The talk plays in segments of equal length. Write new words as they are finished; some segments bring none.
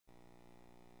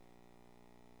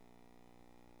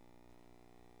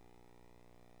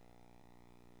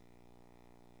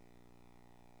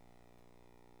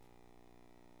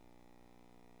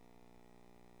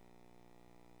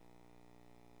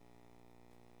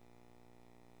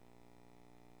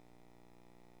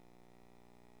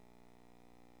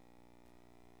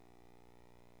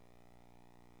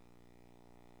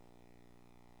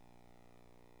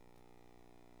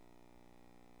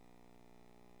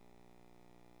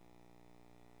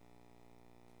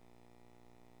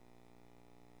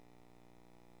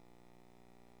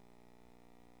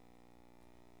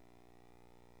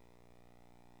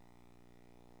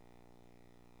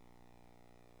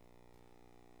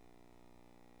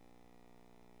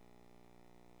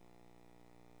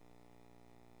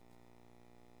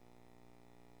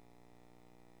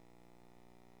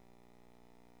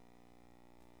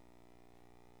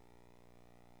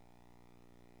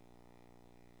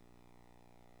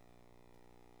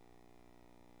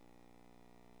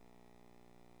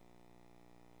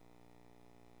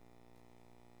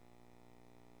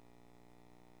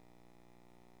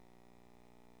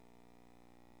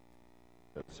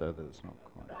so that it's not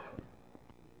quite.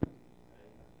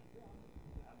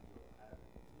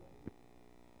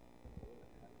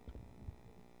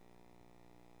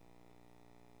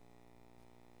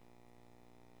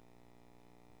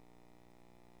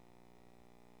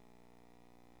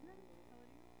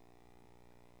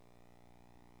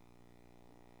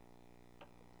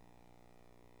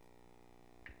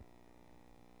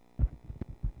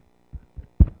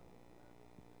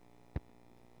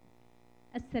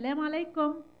 Assalamu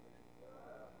alaikum.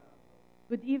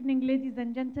 Good evening, ladies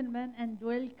and gentlemen, and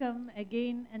welcome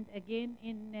again and again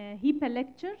in HIPAA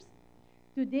lectures.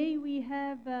 Today we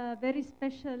have a very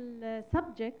special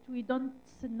subject. We don't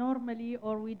normally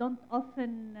or we don't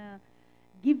often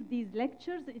give these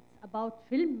lectures. It's about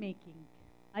filmmaking.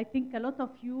 I think a lot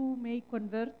of you may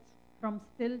convert from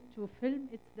still to film.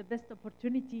 It's the best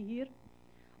opportunity here.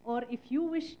 Or if you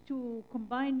wish to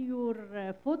combine your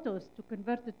photos to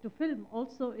convert it to film,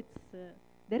 also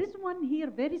there is one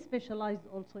here very specialized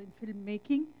also in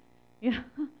filmmaking. Yeah,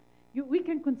 we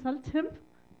can consult him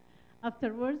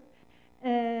afterwards.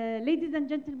 Ladies and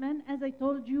gentlemen, as I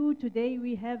told you, today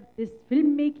we have this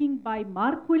filmmaking by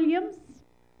Mark Williams.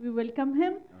 We welcome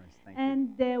him.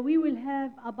 And we will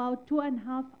have about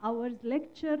 2.5 hours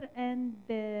lecture, and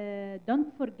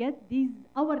don't forget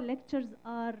our lectures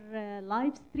are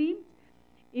live streamed.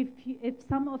 If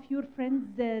some of your friends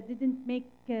didn't make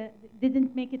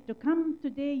it to come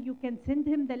today, you can send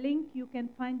him the link. You can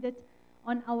find it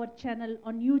on our channel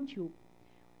on YouTube.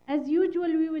 As usual,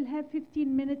 we will have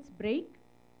 15 minutes break.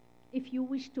 If you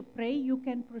wish to pray, you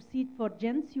can proceed. For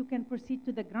gents, you can proceed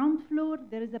to the ground floor.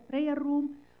 There is a prayer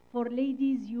room. For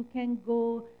ladies, you can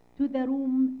go to the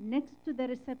room next to the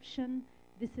reception.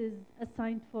 This is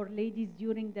assigned for ladies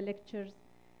during the lectures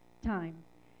time.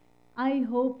 I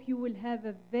hope you will have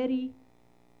a very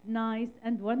nice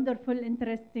and wonderful,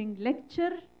 interesting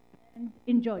lecture, and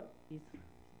enjoy, please.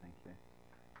 Thank you.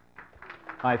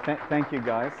 Hi, thank you,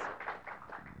 guys.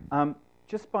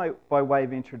 Just by way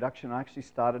of introduction, I actually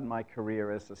started my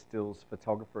career as a stills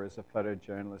photographer, as a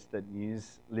photojournalist at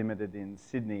News Limited in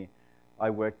Sydney. I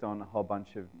worked on a whole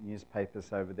bunch of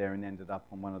newspapers over there and ended up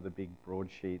on one of the big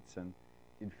broadsheets, and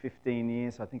in 15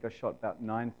 years, I think I shot about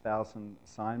 9,000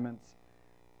 assignments,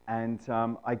 and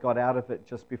I got out of it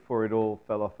just before it all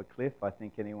fell off a cliff. I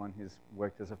think anyone who's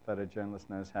worked as a photojournalist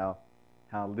knows how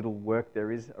little work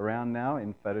there is around now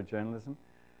in photojournalism.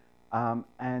 I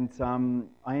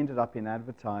ended up in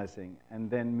advertising, and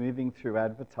then moving through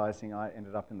advertising, I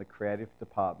ended up in the creative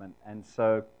department, and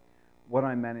so what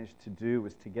I managed to do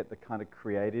was to get the kind of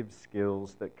creative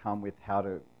skills that come with how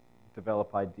to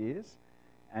develop ideas,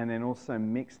 and then also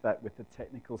mix that with the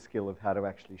technical skill of how to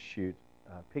actually shoot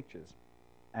pictures.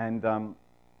 And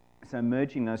so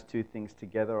merging those two things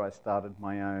together, I started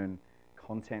my own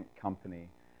content company.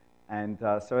 And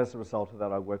so as a result of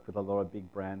that, I work with a lot of big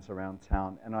brands around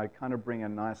town, and I kind of bring a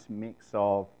nice mix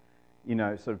of, you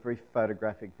know, sort of very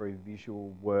photographic, very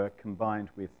visual work combined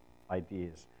with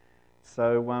ideas.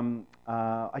 So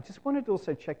I just wanted to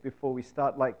also check before we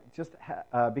start, like, just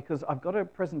because I've got a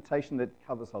presentation that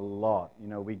covers a lot. You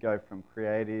know, we go from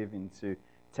creative into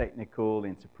technical,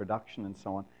 into production, and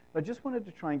so on. But I just wanted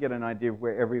to try and get an idea of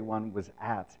where everyone was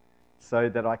at, so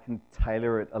that I can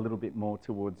tailor it a little bit more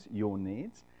towards your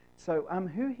needs. So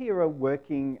who here are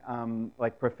working,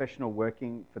 like professional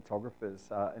working photographers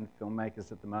and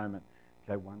filmmakers at the moment?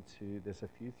 Okay, 1, 2, there's a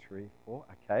few, 3, 4,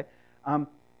 okay.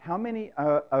 How many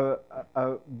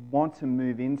want to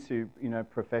move into, you know,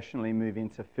 professionally move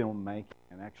into filmmaking?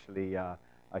 And actually, okay,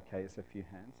 there's a few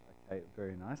hands. Okay,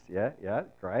 very nice. Yeah,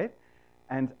 great.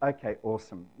 And okay,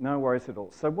 awesome. No worries at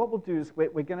all. So what we'll do is we're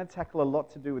going to tackle a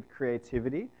lot to do with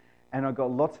creativity, and I've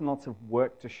got lots and lots of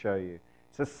work to show you.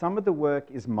 So some of the work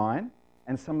is mine,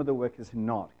 and some of the work is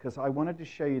not, because I wanted to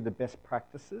show you the best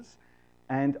practices,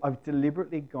 and I've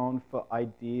deliberately gone for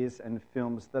ideas and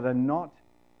films that are not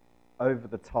over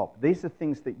the top. These are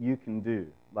things that you can do.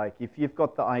 Like, if you've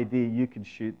got the idea, you could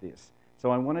shoot this. So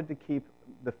I wanted to keep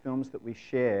the films that we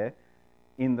share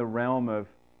in the realm of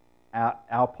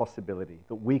our possibility,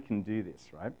 that we can do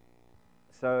this, right?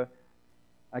 So,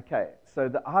 okay, so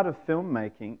the art of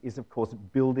filmmaking is, of course,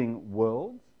 building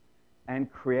worlds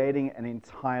and creating an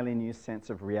entirely new sense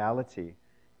of reality.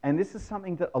 And this is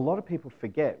something that a lot of people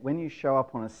forget. When you show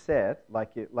up on a set,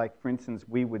 like for instance,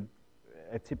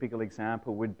 a typical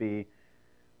example would be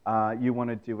you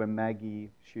want to do a Maggie,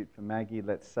 shoot for Maggie,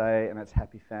 let's say, and it's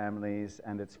Happy Families,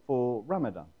 and it's for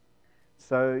Ramadan.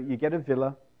 So you get a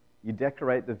villa, you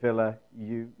decorate the villa,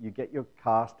 you get your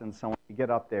cast and so on, you get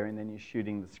up there, and then you're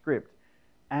shooting the script.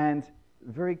 And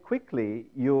very quickly,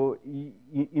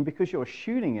 because you're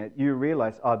shooting it, you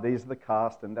realize, oh, these are the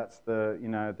cast, and that's the,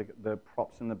 the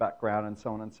props in the background, and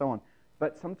so on and so on.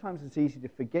 But sometimes it's easy to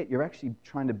forget you're actually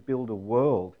trying to build a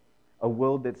world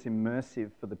that's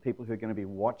immersive for the people who are going to be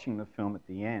watching the film at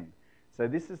the end. So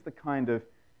this is the kind of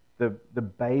the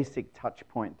basic touch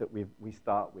point that we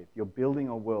start with. You're building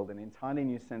a world, an entirely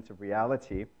new sense of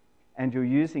reality, and you're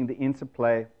using the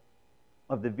interplay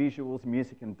of the visuals,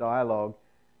 music, and dialogue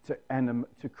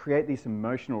to create these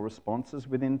emotional responses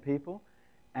within people,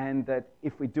 and that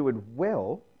if we do it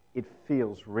well, it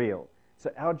feels real.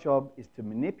 So our job is to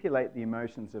manipulate the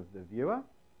emotions of the viewer,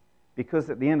 because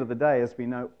at the end of the day, as we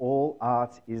know, all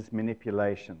art is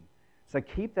manipulation. So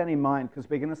keep that in mind, because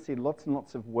we're going to see lots and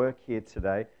lots of work here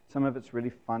today. Some of it's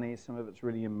really funny, some of it's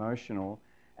really emotional.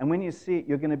 And when you see it,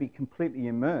 you're going to be completely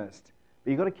immersed.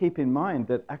 But you've got to keep in mind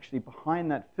that actually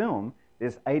behind that film,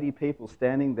 there's 80 people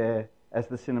standing there as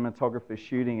the cinematographer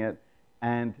shooting it,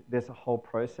 and there's a whole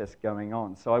process going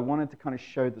on. So I wanted to kind of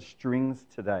show the strings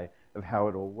today of how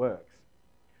it all works.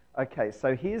 Okay,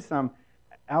 so here's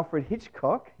Alfred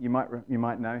Hitchcock, you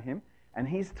might know him, and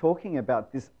he's talking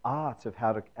about this art of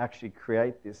how to actually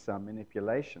create this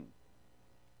manipulation.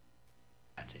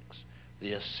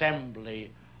 The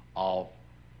assembly of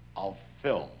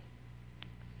film,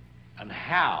 and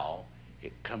how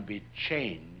it can be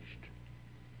changed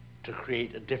to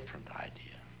create a different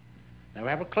idea. Now we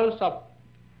have a close-up.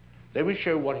 Let me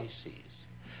show what he sees.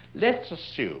 Let's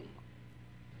assume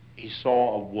he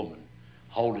saw a woman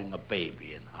holding a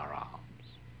baby in her arms.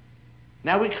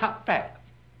 Now we cut back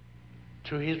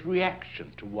to his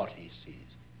reaction to what he sees,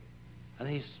 and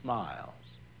he smiles.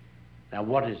 Now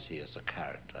what is he as a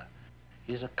character?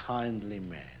 He's a kindly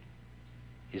man.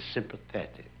 He's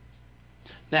sympathetic.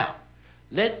 Now,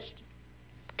 let's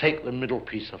take the middle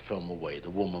piece of film away, the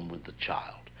woman with the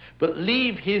child, but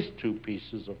leave his two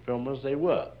pieces of film as they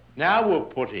were. Now we'll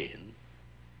put in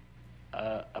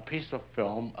a piece of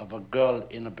film of a girl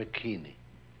in a bikini.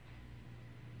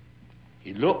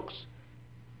 He looks,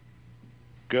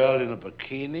 girl in a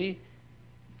bikini,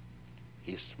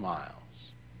 he smiles.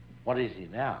 What is he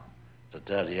now? The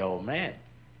dirty old man.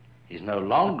 He's no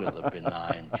longer the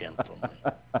benign gentleman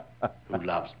who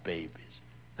loves babies.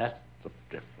 That's the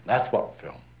difference. That's what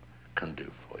film can do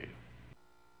for you.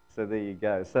 So there you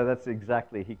go. So that's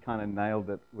exactly, he kind of nailed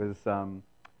it, was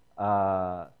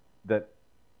that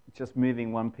just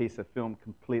moving one piece of film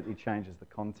completely changes the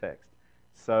context.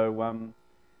 So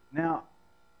now,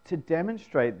 to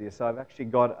demonstrate this, I've actually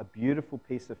got a beautiful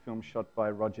piece of film shot by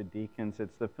Roger Deakins.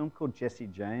 It's the film called Jesse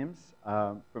James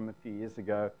from a few years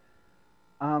ago.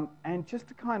 And just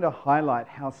to kind of highlight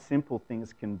how simple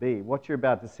things can be, what you're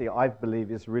about to see, I believe,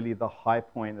 is really the high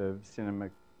point of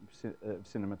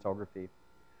cinematography.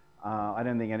 I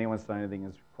don't think anyone's done anything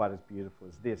as quite as beautiful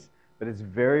as this, but it's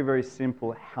very, very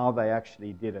simple how they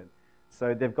actually did it.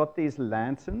 So they've got these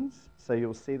lanterns, so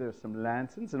you'll see there are some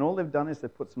lanterns, and all they've done is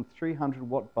they've put some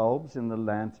 300-watt bulbs in the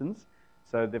lanterns.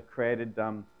 So they've created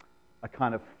a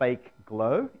kind of fake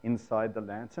glow inside the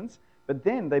lanterns. But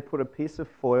then they put a piece of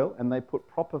foil and they put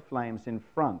proper flames in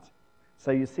front.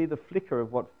 So you see the flicker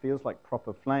of what feels like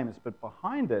proper flames, but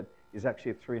behind it is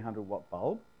actually a 300-watt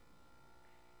bulb.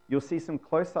 You'll see some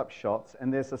close-up shots,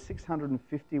 and there's a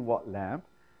 650-watt lamp.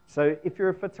 So if you're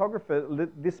a photographer,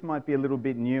 this might be a little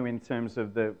bit new in terms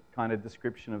of the kind of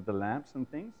description of the lamps and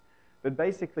things. But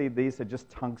basically, these are just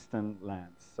tungsten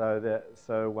lamps. So they're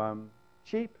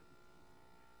cheap,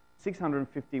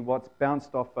 650 watts,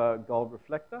 bounced off a gold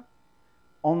reflector.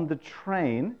 On the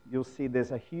train, you'll see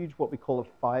there's a huge, what we call a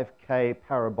 5K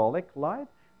parabolic light.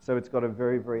 So it's got a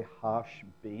very, very harsh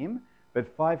beam.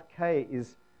 But 5K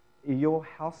is, your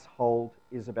household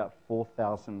is about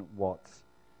 4,000 watts.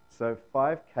 So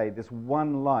 5K, this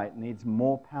one light needs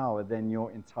more power than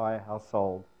your entire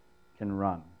household can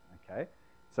run, okay?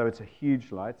 So it's a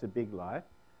huge light, it's a big light.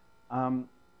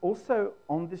 Also,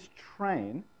 on this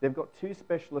train, they've got two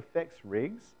special effects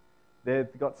rigs. They've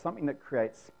got something that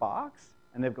creates sparks,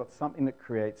 and they've got something that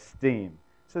creates steam.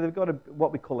 So they've got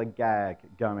what we call a gag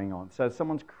going on. So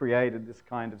someone's created this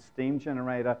kind of steam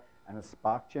generator and a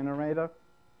spark generator.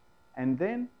 And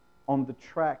then on the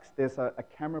tracks, there's a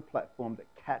camera platform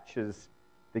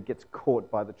that gets caught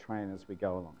by the train as we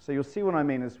go along. So you'll see what I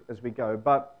mean as we go,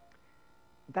 but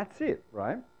that's it,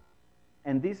 right?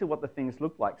 And these are what the things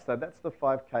look like. So that's the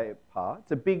 5K part.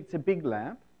 It's a big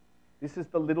lamp. This is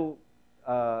the little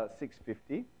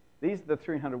 650. These are the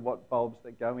 300-watt bulbs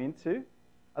that go into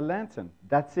a lantern.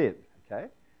 That's it, okay?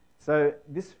 So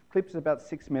this clip's about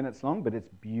 6 minutes long, but it's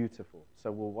beautiful.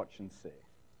 So we'll watch and see.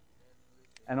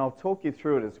 And I'll talk you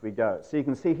through it as we go. So you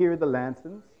can see here are the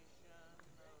lanterns.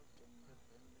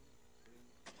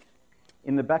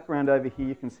 In the background over here,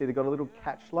 you can see they've got a little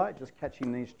catch light just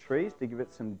catching these trees to give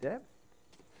it some depth.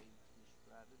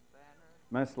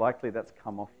 Most likely that's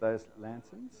come off those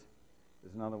lanterns.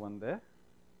 There's another one there.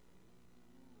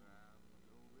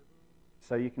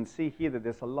 So you can see here that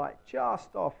there's a light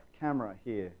just off camera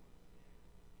here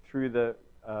through the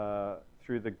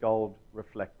gold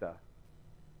reflector.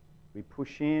 We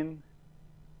push in,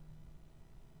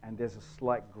 and there's a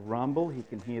slight grumble. He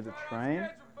can hear the train.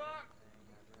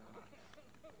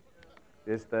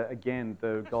 There's again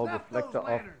the gold reflector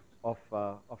off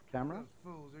camera. Those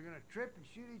fools are gonna trip and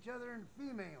shoot each other and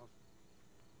females.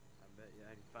 I bet you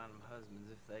I can find them husbands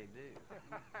if they do.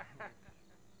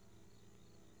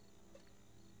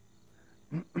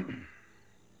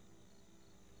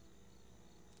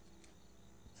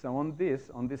 So on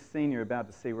this scene you're about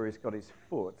to see where he's got his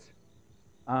foot,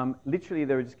 literally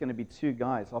there are just going to be two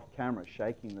guys off camera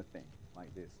shaking the thing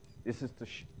like this. This is to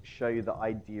show you the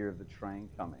idea of the train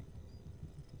coming.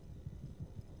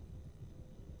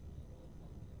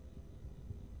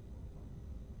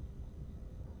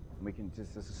 And we can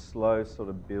just, there's a slow sort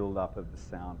of build up of the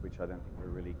sound, which I don't think we're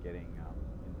really getting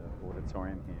in the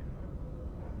auditorium here.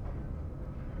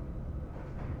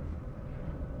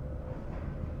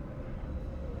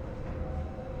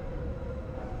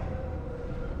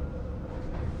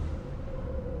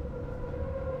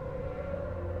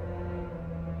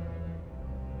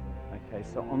 Okay,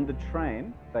 so on the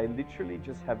train, they literally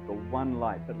just have the one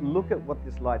light, but look at what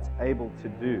this light's able to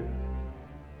do.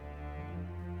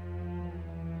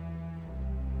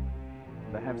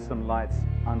 They have some lights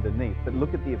underneath, but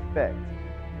look at the effect.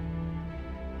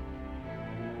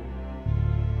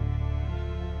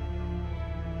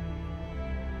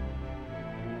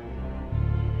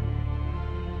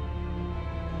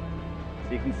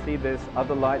 So you can see there's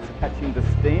other lights catching the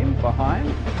steam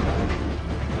behind.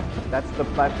 That's the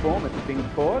platform, it's being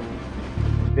caught.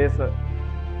 There's a...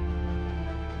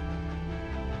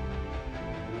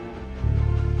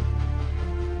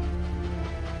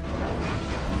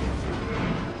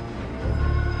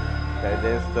 Okay,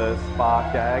 there's the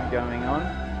spark gag going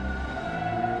on.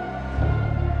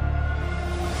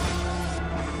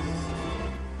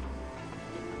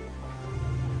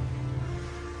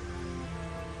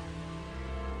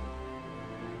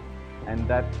 And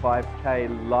that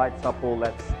 5K lights up all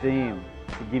that steam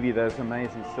to give you those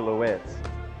amazing silhouettes.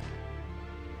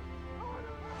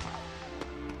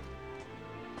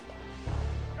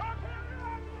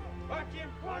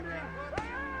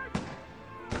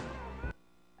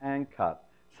 And cut.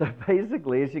 So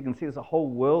basically, as you can see, there's a whole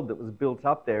world that was built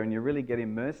up there and you really get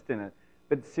immersed in it.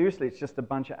 But seriously, it's just a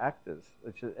bunch of actors.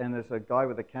 And there's a guy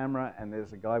with a camera and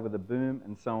there's a guy with a boom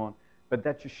and so on. But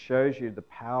that just shows you the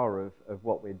power of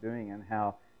what we're doing and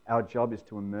how our job is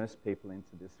to immerse people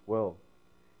into this world.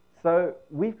 So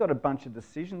we've got a bunch of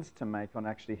decisions to make on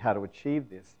actually how to achieve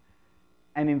this.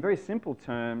 And in very simple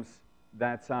terms,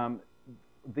 that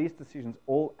these decisions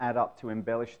all add up to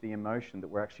embellish the emotion that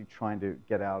we're actually trying to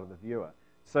get out of the viewer.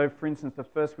 So for instance, the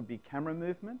first would be camera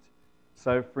movement.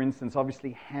 So for instance,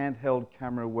 obviously handheld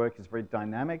camera work is very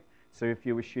dynamic. So if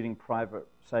you were shooting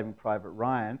Saving Private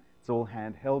Ryan, it's all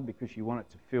handheld because you want it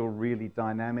to feel really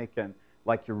dynamic and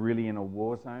like you're really in a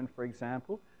war zone, for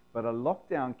example. But a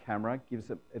lockdown camera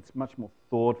gives it's much more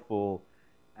thoughtful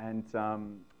and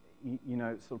you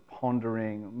know, sort of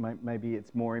pondering. Maybe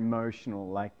it's more emotional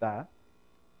like that.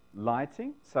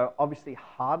 Lighting, so obviously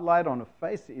hard light on a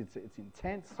face, it's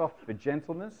intense, soft for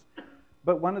gentleness.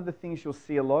 But one of the things you'll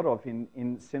see a lot of in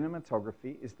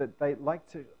cinematography is that they like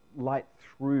to light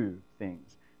through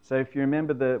things. So if you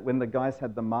remember when the guys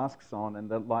had the masks on and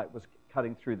the light was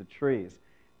cutting through the trees,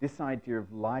 this idea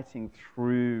of lighting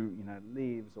through, you know,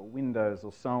 leaves or windows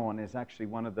or so on is actually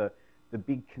one of the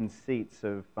big conceits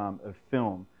of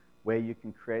film, where you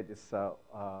can create this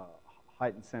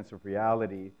heightened sense of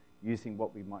reality using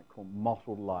what we might call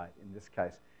mottled light in this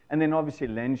case. And then obviously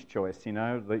lens choice, you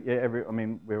know, I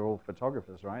mean, we're all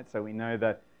photographers, right? So we know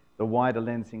that the wider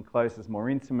lens in close is more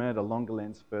intimate, a longer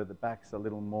lens further back is a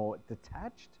little more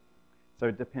detached. So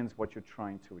it depends what you're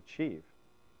trying to achieve.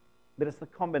 But it's the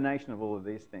combination of all of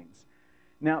these things.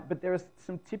 Now, but there are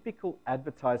some typical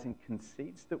advertising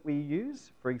conceits that we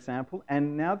use, for example,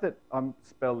 and now that I'm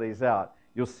spell these out,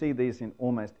 you'll see these in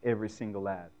almost every single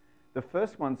ad. The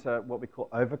first one's what we call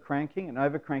overcranking, and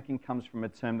overcranking comes from a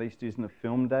term they used to use in the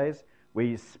film days, where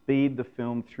you speed the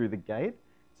film through the gate.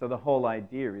 So the whole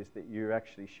idea is that you're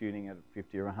actually shooting at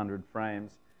 50 or 100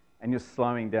 frames, and you're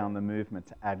slowing down the movement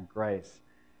to add grace.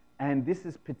 And this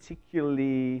is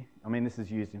particularly, I mean, this is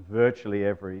used in virtually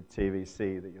every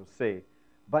TVC that you'll see,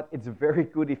 but it's very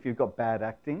good if you've got bad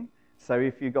acting. So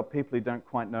if you've got people who don't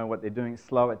quite know what they're doing,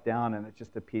 slow it down and it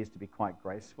just appears to be quite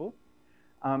graceful.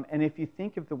 And if you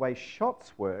think of the way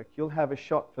shots work, you'll have a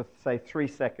shot for, say, 3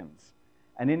 seconds.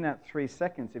 And in that 3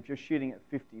 seconds, if you're shooting at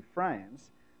 50 frames,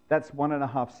 that's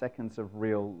 1.5 seconds of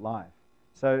real life.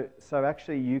 So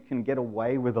actually you can get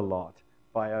away with a lot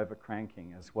by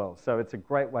over-cranking as well. So it's a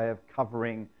great way of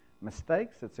covering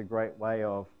mistakes. It's a great way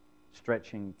of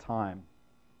stretching time.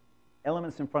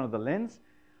 Elements in front of the lens.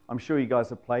 I'm sure you guys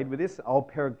have played with this. Old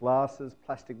pair of glasses,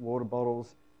 plastic water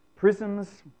bottles,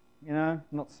 prisms, you know,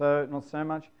 not so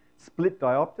much. Split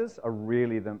diopters are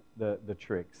really the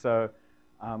trick. So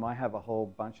I have a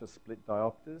whole bunch of split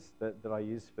diopters that I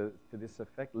use for this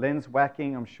effect. Lens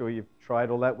whacking, I'm sure you've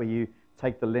tried all that, where you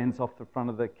take the lens off the front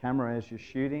of the camera as you're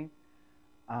shooting.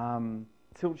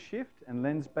 Tilt shift and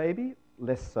lens baby,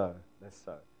 less so.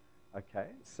 Okay,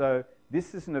 so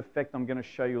this is an effect I'm going to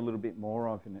show you a little bit more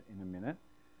of in a minute.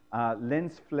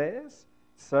 Lens flares.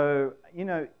 So, you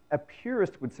know, a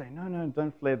purist would say, no,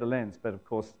 don't flare the lens. But of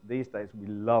course, these days we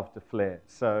love to flare.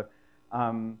 So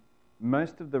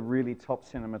most of the really top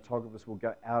cinematographers will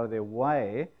go out of their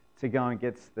way to go and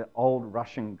get the old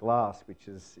Russian glass, which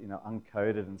is, you know,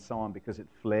 uncoated and so on, because it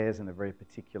flares in a very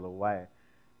particular way.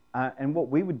 And what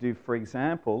we would do, for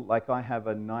example, like I have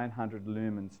a 900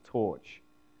 lumens torch.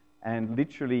 And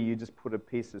literally, you just put a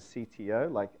piece of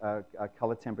CTO, like a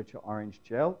color temperature orange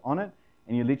gel, on it,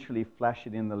 and you literally flash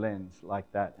it in the lens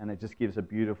like that, and it just gives a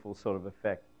beautiful sort of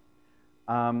effect.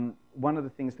 One of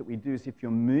the things that we do is if you're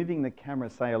moving the camera,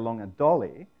 say, along a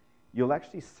dolly, you'll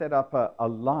actually set up a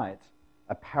light,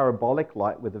 a parabolic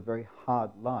light with a very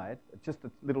hard light, just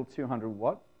a little 200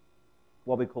 watt,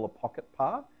 what we call a pocket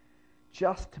par,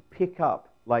 just to pick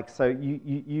up, like, so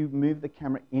you move the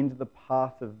camera into the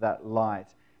path of that light,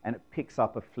 and it picks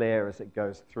up a flare as it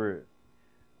goes through.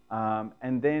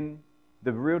 And then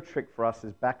the real trick for us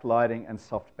is backlighting and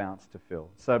soft bounce to fill.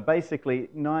 So basically,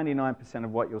 99%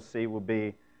 of what you'll see will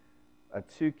be a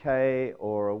 2K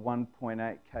or a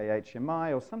 1.8K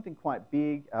HMI or something quite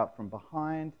big out from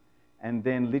behind, and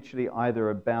then literally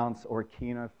either a bounce or a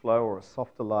Kino flow or a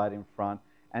softer light in front.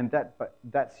 And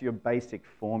that's your basic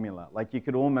formula. Like, you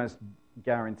could almost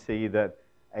guarantee that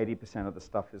 80% of the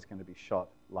stuff is going to be shot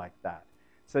like that.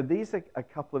 So these are a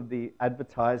couple of the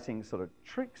advertising sort of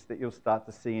tricks that you'll start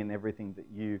to see in everything that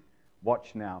you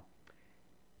watch now.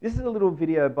 This is a little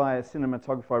video by a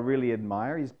cinematographer I really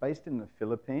admire. He's based in the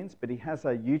Philippines, but he has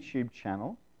a YouTube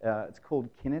channel. It's called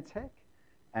Kinetech,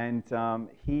 and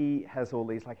he has all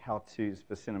these like how-tos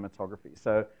for cinematography.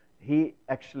 So he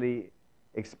actually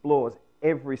explores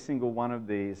every single one of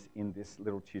these in this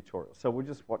little tutorial. So we'll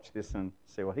just watch this and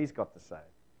see what he's got to say.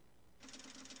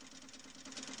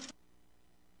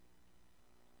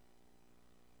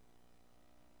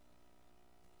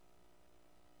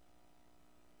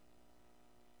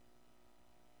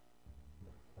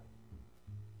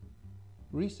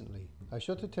 Recently, I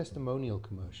shot a testimonial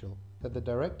commercial that the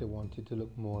director wanted to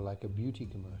look more like a beauty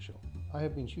commercial. I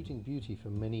have been shooting beauty for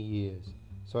many years,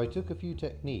 so I took a few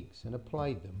techniques and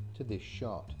applied them to this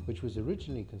shot, which was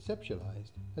originally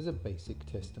conceptualized as a basic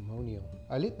testimonial.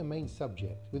 I lit the main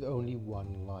subject with only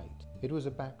one light. It was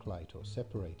a backlight or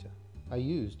separator. I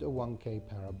used a 1K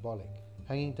parabolic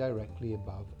hanging directly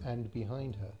above and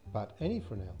behind her, but any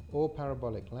Fresnel or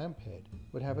parabolic lamp head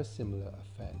would have a similar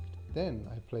effect. Then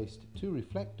I placed 2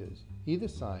 reflectors either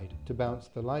side to bounce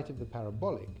the light of the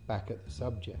parabolic back at the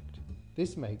subject.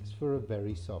 This makes for a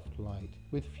very soft light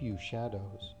with few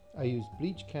shadows. I used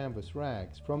bleached canvas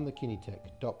rags from the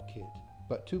Kinetech DOP kit,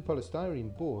 but 2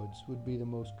 polystyrene boards would be the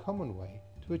most common way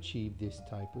to achieve this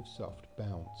type of soft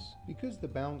bounce. Because the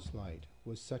bounce light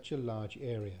was such a large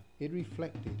area, it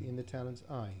reflected in the talent's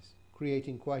eyes,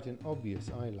 creating quite an obvious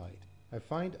eye light. I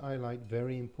find eye light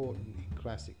very important in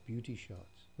classic beauty shots.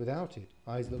 Without it,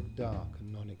 eyes look dark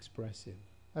and non-expressive.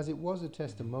 As it was a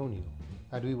testimonial,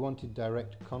 and we wanted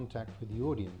direct contact with the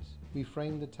audience, we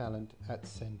framed the talent at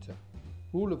center.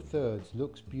 Rule of thirds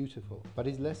looks beautiful, but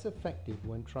is less effective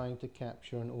when trying to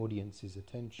capture an audience's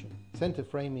attention. Center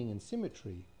framing and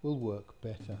symmetry will work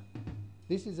better.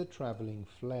 This is a traveling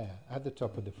flare at the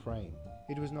top of the frame.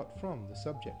 It was not from the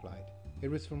subject light. It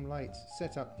was from lights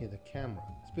set up near the camera,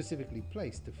 specifically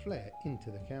placed to flare into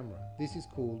the camera. This is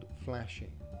called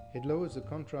flashing. It lowers the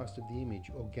contrast of the image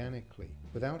organically,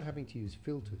 without having to use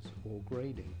filters or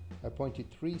grading. I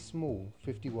pointed 3 small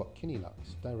 50-watt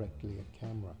Kinelux directly at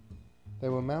camera. They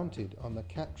were mounted on the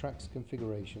Catrax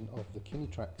configuration of the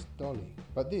Kinitrax dolly,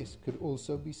 but this could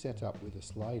also be set up with a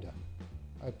slider.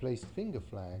 I placed finger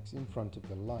flags in front of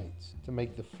the lights to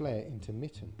make the flare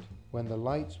intermittent. When the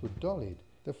lights were dollied,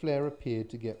 the flare appeared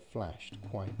to get flashed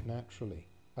quite naturally.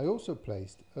 I also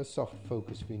placed a soft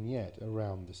focus vignette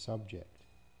around the subject.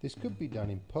 This could be done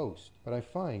in post, but I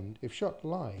find if shot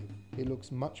live, it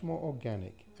looks much more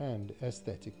organic and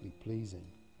aesthetically pleasing.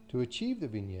 To achieve the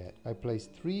vignette, I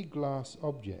placed 3 glass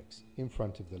objects in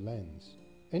front of the lens.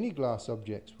 Any glass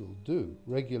objects will do.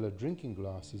 Regular drinking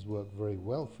glasses work very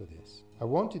well for this. I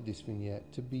wanted this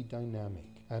vignette to be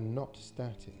dynamic and not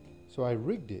static, so I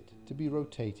rigged it to be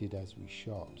rotated as we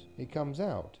shot. It comes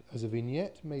out as a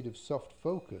vignette made of soft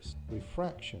focus,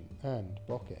 refraction and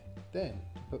bokeh. Then,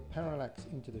 to put parallax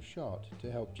into the shot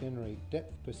to help generate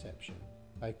depth perception,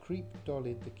 I creep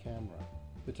dollied the camera.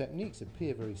 The techniques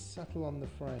appear very subtle on the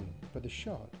frame, but the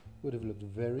shot would have looked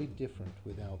very different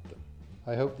without them.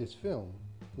 I hope this film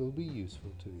will be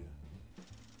useful to you.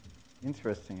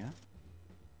 Interesting, huh?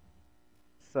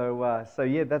 So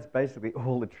yeah, that's basically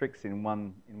all the tricks in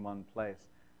one place.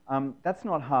 That's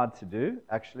not hard to do,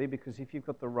 actually, because if you've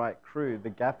got the right crew, the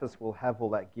gaffers will have all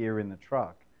that gear in the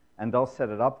truck, and they'll set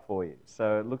it up for you.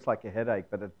 So it looks like a headache,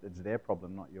 but it's their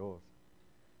problem, not yours.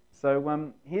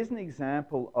 So here's an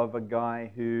example of a guy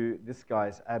who, this guy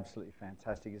is absolutely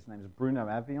fantastic. His name is Bruno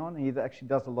Avion. He actually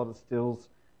does a lot of stills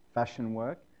fashion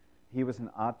work. He was an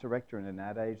art director in an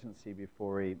ad agency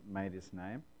before he made his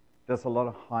name. Does a lot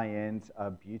of high-end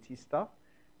beauty stuff.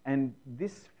 And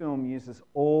this film uses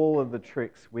all of the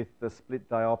tricks with the split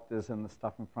diopters and the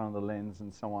stuff in front of the lens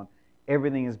and so on.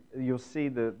 Everything is, you'll see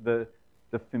the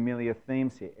familiar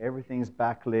themes here. Everything's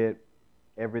backlit.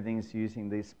 Everything's using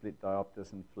these split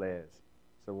diopters and flares.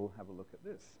 So we'll have a look at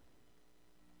this.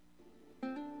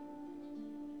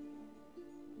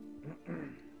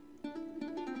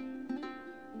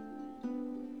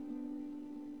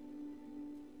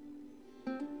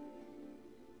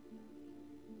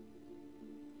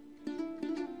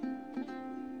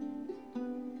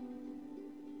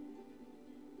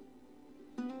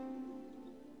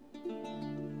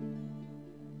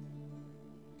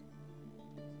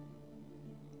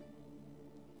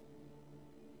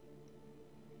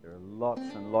 Lots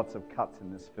and lots of cuts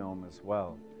in this film as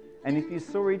well. And if you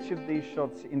saw each of these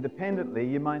shots independently,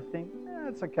 you might think,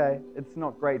 it's okay, it's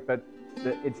not great, but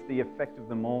it's the effect of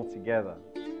them all together.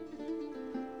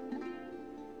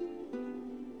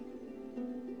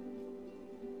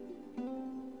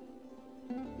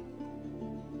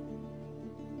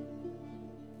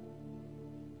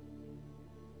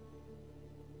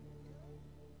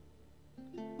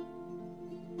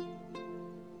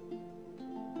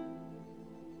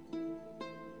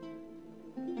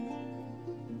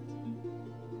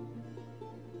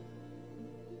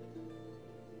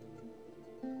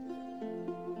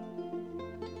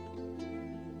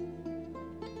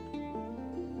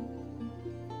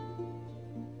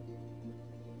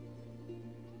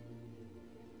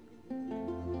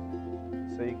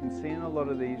 So you can see in a lot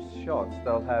of these shots,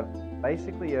 they'll have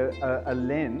basically a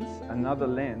lens, another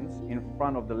lens in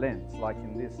front of the lens, like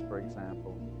in this, for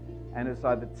example. And it's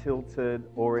either tilted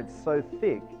or it's so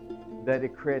thick that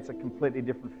it creates a completely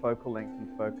different focal length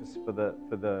and focus for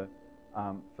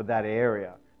that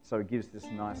area. So it gives this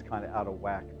nice kind of out of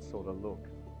whack sort of look.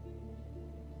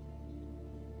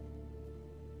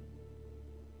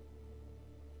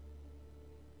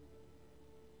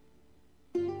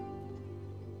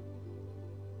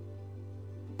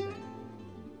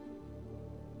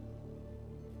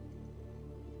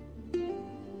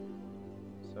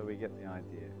 So we get the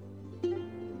idea.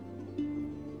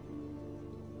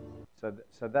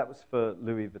 So that was for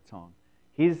Louis Vuitton.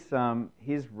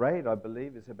 His rate, I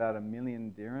believe, is about $1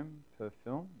 million dirham per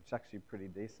film. It's actually pretty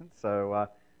decent. So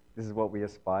this is what we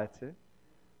aspire to.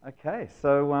 Okay,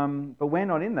 so but we're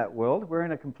not in that world. We're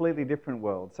in a completely different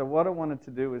world. So what I wanted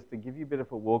to do is to give you a bit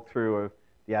of a walkthrough of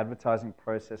the advertising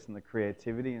process and the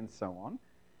creativity and so on.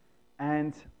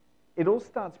 And it all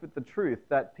starts with the truth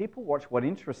that people watch what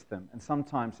interests them, and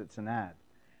sometimes it's an ad.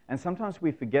 And sometimes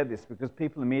we forget this because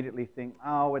people immediately think,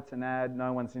 oh, it's an ad,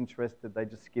 no one's interested, they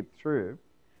just skip through.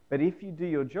 But if you do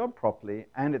your job properly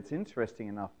and it's interesting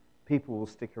enough, people will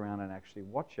stick around and actually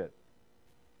watch it.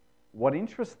 What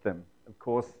interests them? Of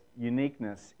course,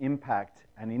 uniqueness, impact,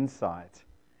 and insight.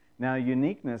 Now,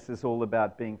 uniqueness is all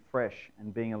about being fresh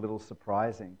and being a little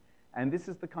surprising. And this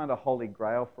is the kind of holy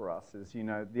grail for us, is, you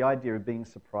know, the idea of being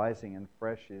surprising and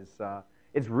fresh is,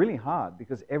 it's really hard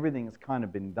because everything has kind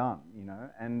of been done, you know.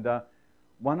 And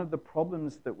one of the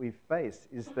problems that we face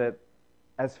is that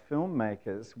as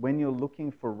filmmakers, when you're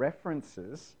looking for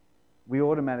references, we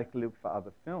automatically look for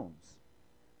other films.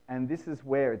 And this is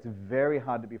where it's very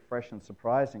hard to be fresh and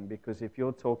surprising, because if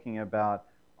you're talking about,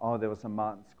 oh, there was a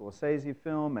Martin Scorsese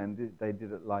film and they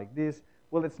did it like this,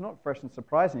 well, it's not fresh and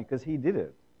surprising because he did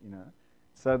it, you know.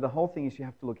 So the whole thing is you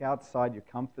have to look outside your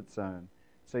comfort zone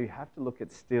So you have to look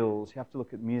at stills, you have to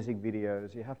look at music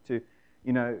videos, you have to,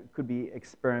 you know, it could be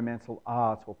experimental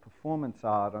art or performance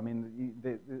art. I mean,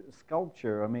 the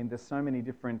sculpture, I mean, there's so many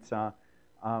different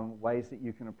ways that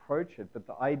you can approach it. But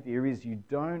the idea is you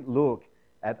don't look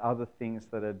at other things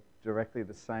that are directly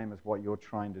the same as what you're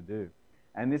trying to do.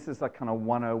 And this is like kind of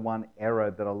 101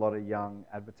 error that a lot of young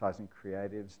advertising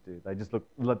creatives do. They just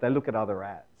look at other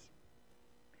ads.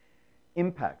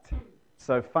 Impact.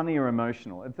 So funny or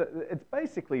emotional. It's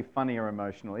basically funny or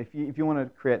emotional. If you want to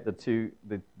create the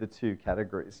two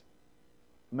categories,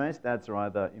 most ads are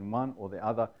either in one or the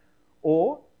other,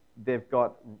 or they've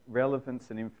got relevance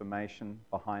and information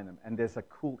behind them, and there's a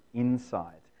cool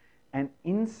insight. And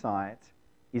insight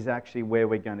is actually where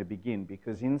we're going to begin,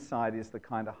 because insight is the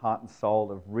kind of heart and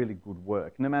soul of really good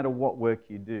work. No matter what work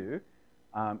you do,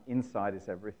 insight is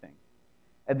everything.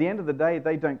 At the end of the day,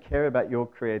 they don't care about your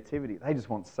creativity. They just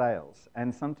want sales.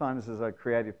 And sometimes as a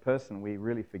creative person, we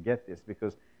really forget this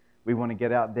because we want to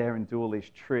get out there and do all these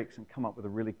tricks and come up with a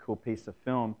really cool piece of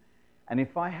film. And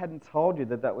if I hadn't told you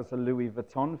that that was a Louis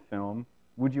Vuitton film,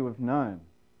 would you have known?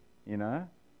 You know?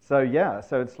 So yeah,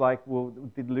 so it's like, well,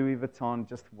 did Louis Vuitton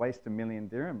just waste $1 million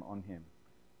dirham on him?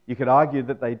 You could argue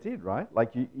that they did, right?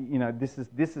 Like, you know, this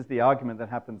is the argument that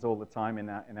happens all the time in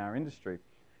our industry.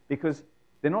 Because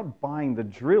they're not buying the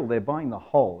drill, they're buying the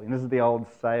hole. And this is the old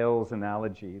sales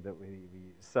analogy that we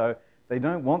use. So they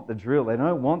don't want the drill, they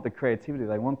don't want the creativity,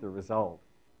 they want the result.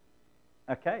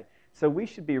 Okay, so we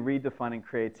should be redefining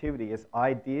creativity as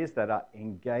ideas that are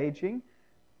engaging,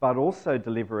 but also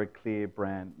deliver a clear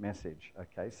brand message.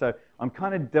 Okay, so I'm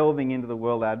kind of delving into the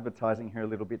world of advertising here a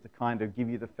little bit to kind of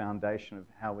give you the foundation of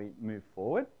how we move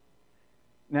forward.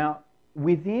 Now,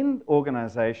 within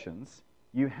organizations,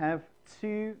 you have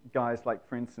two guys, like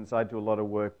for instance, I do a lot of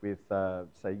work with,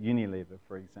 say, Unilever,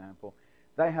 for example.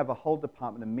 They have a whole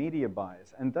department of media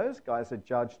buyers, and those guys are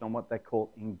judged on what they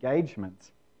call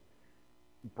engagement.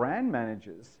 Brand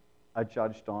managers are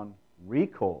judged on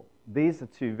recall. These are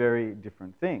two very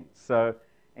different things. So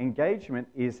engagement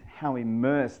is how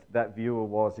immersed that viewer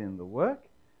was in the work.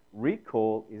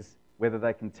 Recall is whether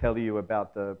they can tell you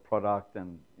about the product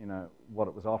and, you know, what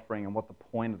it was offering and what the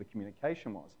point of the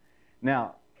communication was.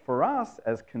 Now, for us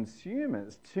as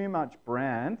consumers, too much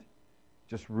brand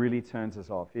just really turns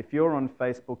us off. If you're on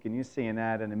Facebook and you see an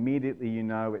ad and immediately you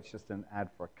know it's just an ad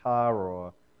for a car or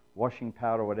a washing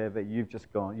powder or whatever, you've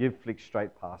flicked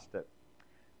straight past it.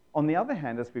 On the other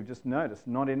hand, as we've just noticed,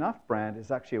 not enough brand is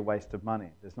actually a waste of money.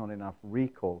 There's not enough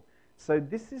recall. So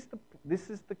this is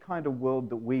the kind of world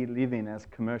that we live in as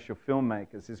commercial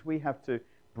filmmakers, is we have to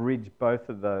bridge both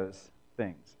of those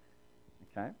things.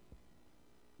 Okay?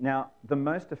 Now, the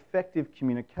most effective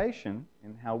communication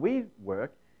in how we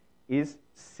work is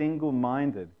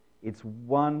single-minded. It's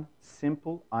one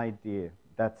simple idea.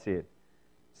 That's it.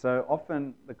 So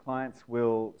often the clients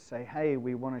will say, hey,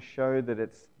 we want to show that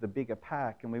it's the bigger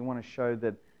pack, and we want to show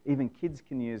that even kids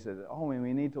can use it. Oh, and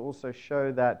we need to also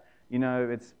show that, you know,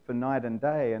 it's for night and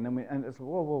day. And then and it's,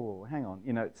 whoa, hang on.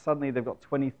 You know, suddenly they've got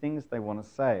 20 things they want to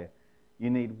say. You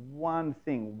need one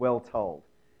thing well told.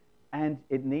 And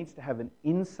it needs to have an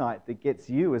insight that gets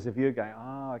you as a viewer going,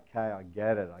 oh, okay, I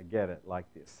get it, like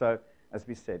this. So, as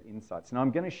we said, insights. Now, I'm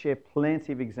going to share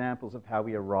plenty of examples of how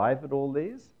we arrive at all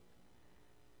these.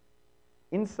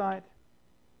 Insight,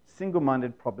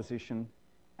 single-minded proposition,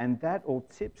 and that all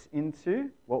tips into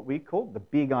what we call the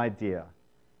big idea.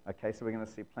 Okay, so we're going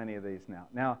to see plenty of these now.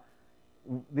 Now,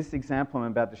 this example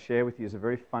I'm about to share with you is a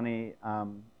very funny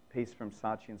piece from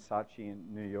Saatchi & Saatchi in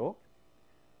New York.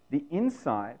 The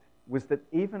insight was that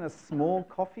even a small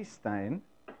coffee stain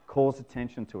calls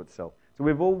attention to itself. So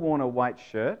we've all worn a white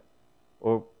shirt,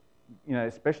 or, you know,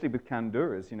 especially with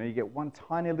kanduras, you know, you get one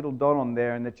tiny little dot on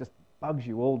there and it just bugs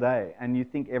you all day, and you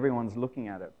think everyone's looking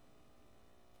at it.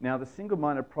 Now, the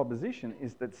single-minded proposition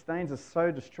is that stains are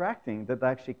so distracting that they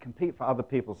actually compete for other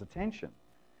people's attention.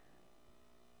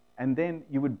 And then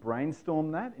you would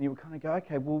brainstorm that, and you would kind of go,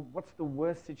 okay, well, what's the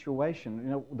worst situation, you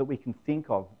know, that we can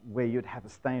think of where you'd have a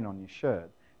stain on your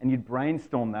shirt? And you'd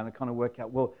brainstorm that and kind of work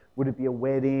out, well, would it be a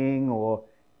wedding, or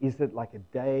is it like a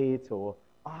date, or,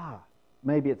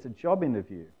 maybe it's a job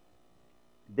interview.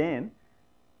 Then,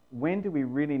 when do we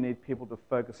really need people to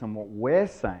focus on what we're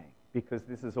saying? Because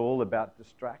this is all about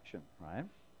distraction, right?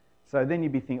 So then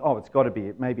you'd be thinking, oh, it's got to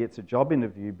be, maybe it's a job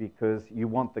interview because you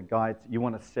want the guy, you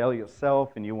want to sell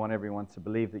yourself and you want everyone to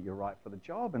believe that you're right for the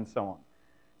job and so on.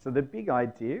 So the big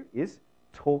idea is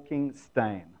talking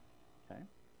stain, okay?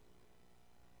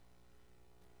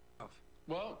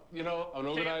 Well, you know, I'm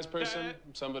an organized person,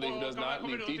 somebody who does not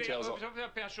leave details out.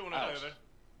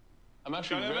 I'm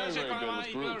actually very, very good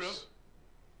with groups.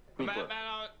 Group work.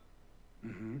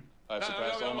 I've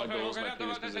surpassed all my goals in my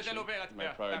previous position, my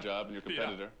prior job, and your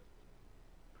competitor.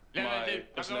 My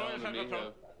personnel and me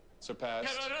have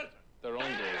surpassed their own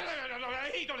goals.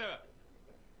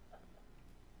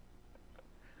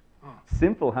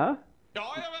 Simple, huh?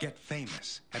 Get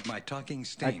famous at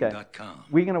mytalkingstain.com.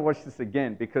 We're going to watch this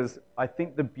again because I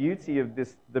think the beauty of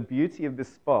this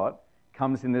spot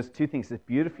comes in there's two things. It's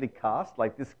beautifully cast,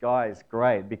 like this guy is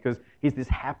great because he's this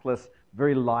hapless,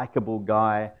 very likable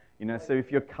guy. You know, so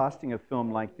if you're casting a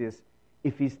film like this,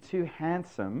 if he's too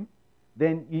handsome,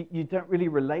 then you don't really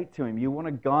relate to him. You want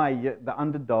a guy, the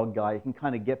underdog guy, you can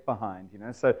kind of get behind, you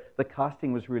know. So the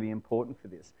casting was really important for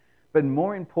this. But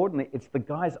more importantly, it's the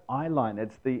guy's eye line.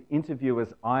 It's the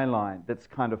interviewer's eye line that's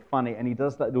kind of funny. And he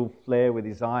does that little flare with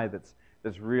his eye that's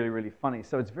really, really funny.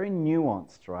 So it's very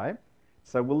nuanced, right?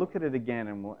 So we'll look at it again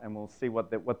and we'll see what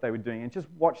they were doing. And just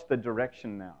watch the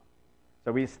direction now.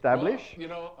 So we establish... Well, you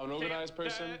know, an organized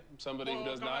person, somebody who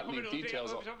does not leave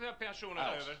details out.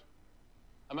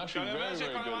 I'm actually very,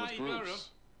 very good with groups.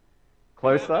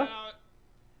 Closer.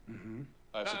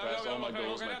 I've surpassed all my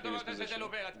goals in my previous position,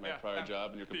 my prior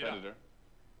job, and your competitor.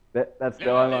 That's the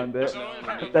eye line there.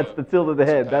 That's the tilt of the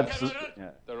head. That's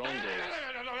their own goals.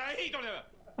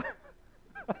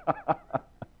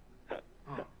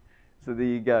 So there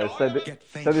you go.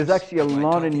 So there's actually a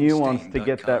lot of nuance to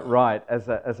get that right as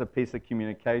a piece of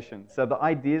communication. So the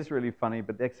idea is really funny,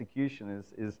 but the execution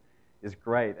is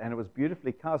great, and it was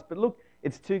beautifully cast. But look,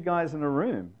 it's two guys in a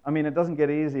room. I mean, it doesn't get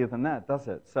easier than that, does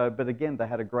it? So, but again, they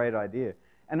had a great idea.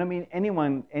 And I mean, any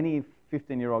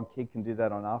 15-year-old kid can do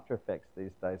that on After Effects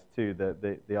these days too,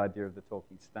 the idea of the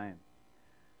talking stain.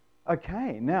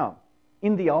 Okay, now,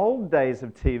 in the old days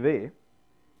of TV,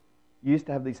 you used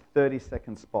to have these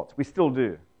 30-second spots. We still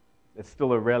do. It's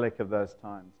still a relic of those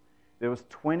times. There was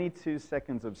 22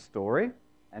 seconds of story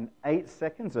and 8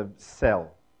 seconds of sell.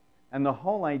 And the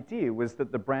whole idea was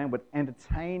that the brand would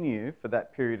entertain you for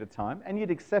that period of time, and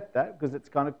you'd accept that because it's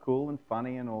kind of cool and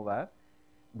funny and all that.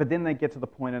 But then they get to the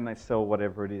point and they sell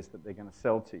whatever it is that they're going to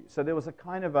sell to you. So there was a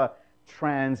kind of a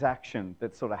transaction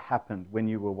that sort of happened when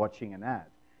you were watching an ad.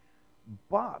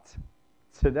 But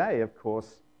today, of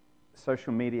course,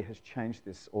 social media has changed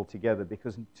this altogether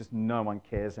because just no one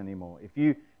cares anymore. If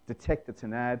you detect it's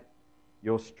an ad,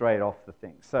 you're straight off the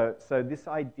thing. So this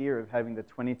idea of having the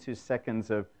 22 seconds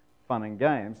of fun and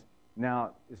games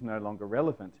now is no longer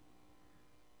relevant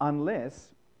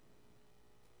unless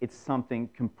it's something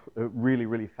really,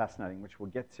 really fascinating, which we'll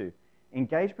get to.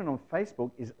 Engagement on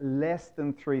Facebook is less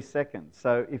than 3 seconds.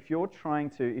 So if you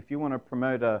want to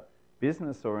promote a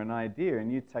business or an idea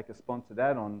and you take a sponsored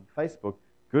ad on Facebook,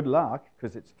 good luck,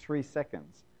 because it's 3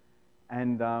 seconds.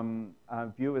 And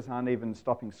viewers aren't even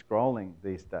stopping scrolling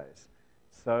these days.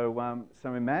 So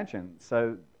imagine,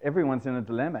 everyone's in a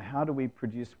dilemma. How do we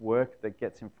produce work that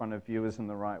gets in front of viewers in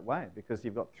the right way? Because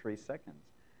you've got 3 seconds.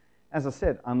 As I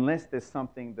said, unless there's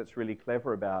something that's really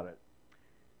clever about it.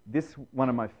 This one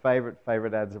of my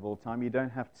favorite ads of all time. You don't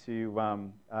have to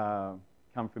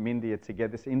come from India to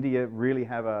get this. India really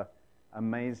have a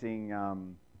amazing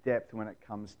depth when it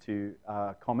comes to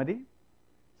comedy.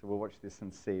 So we'll watch this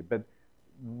and see. But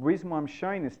the reason why I'm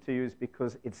showing this to you is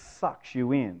because it sucks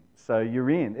you in. So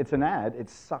you're in. It's an ad. It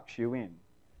sucks you in.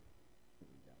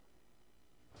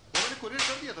 मैंने courier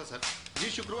कर दिया था sir जी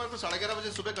शुक्रवार को 11:30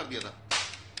 बजे सुबह कर दिया था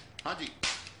हाँ जी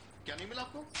क्या नहीं मिला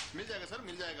आपको मिल जाएगा सर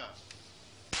मिल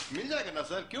जाएगा ना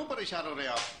सर क्यों परेशान हो रहे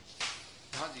हैं आप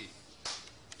हाँ जी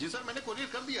सर मैंने कुरियर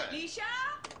कर दिया है लीशा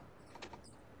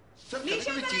सर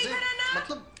कभी-कभी चीजें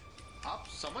मतलब आप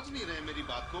समझ नहीं रहे मेरी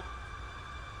बात को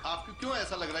आपको क्यों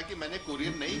ऐसा लग रहा है कि मैंने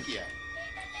कुरियर नहीं किया है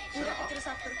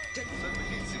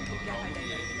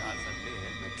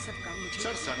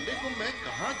सर संडे को मैं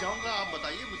कहाँ जाऊंगा आप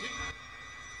बताइए मुझे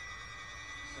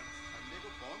संडे को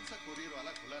कौन सा कुरियर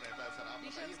वाला खुला रहता है सर आप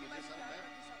बताइए मुझे सर मैं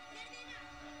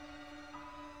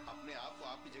अपने आप को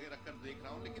आपकी जगह रखकर देख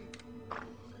रहा हूँ लेकिन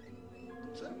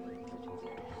सर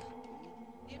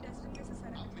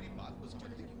आप मेरी बात को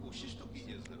समझने की कोशिश तो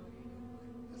कीजिए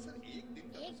सर एक दिन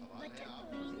का तो सवाल है आप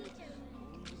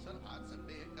सर आज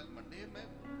संडे है कल मंडे है मैं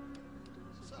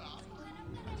सर आप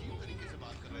अजीब तरीके से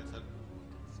बात कर रहे हैं सर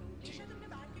तुमने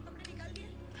बाहर के कपड़े निकाल दिए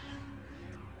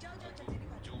जाओ जल्दी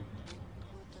निकालो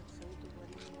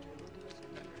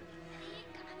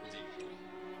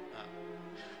हाँ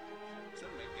सर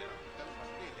मैं कह रहा हूँ कल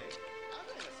मंडे है आ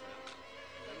जाएगा सर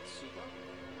कल सुबह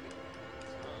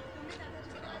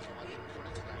सर आप हमारे थोड़ा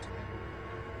सा टाइम है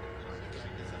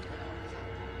जाएंगे सर मैं आपके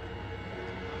साथ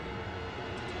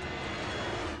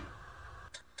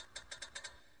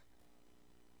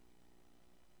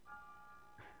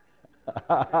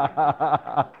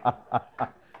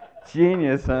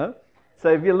Genius, huh?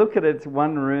 So if you look at it, it's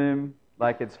one room,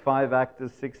 like it's 5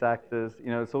 actors, 6 actors, you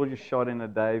know, it's all just shot in a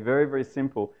day, very, very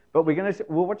simple. But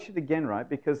we'll watch it again, right?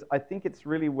 Because I think it's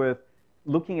really worth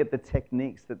looking at the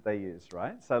techniques that they use,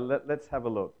 right? So let's have a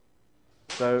look.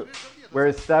 So we're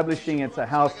establishing it's a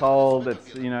household,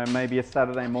 it's, you know, maybe a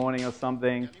Saturday morning or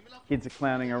something, kids are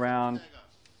clowning around,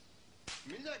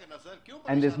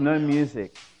 and there's no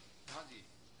music.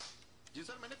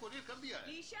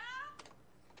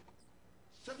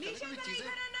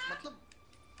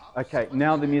 Okay,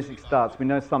 now the music starts. We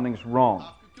know something's wrong.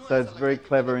 So it's very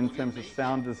clever in terms of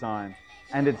sound design.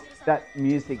 And it's that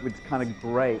music which kind of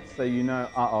grates, so you know,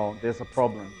 uh-oh, there's a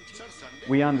problem.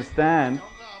 We understand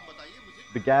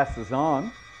the gas is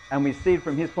on, and we see it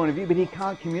from his point of view, but he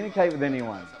can't communicate with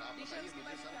anyone.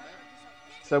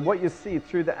 So what you see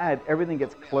through the ad, everything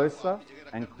gets closer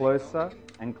and closer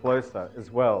and closer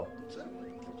as well.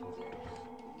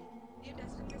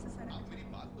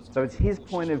 So it's his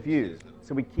point of view.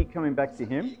 So we keep coming back to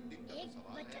him.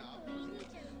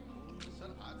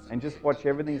 And just watch,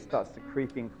 everything starts to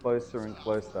creep in closer and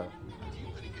closer.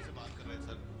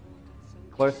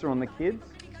 Closer on the kids.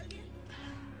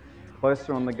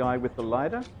 Closer on the guy with the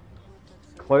lighter.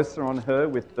 Closer on her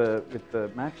with the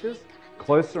matches.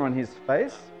 Closer on his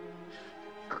face.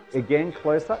 Again,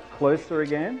 closer. Closer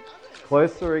again.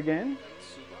 Closer again.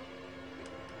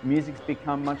 Music's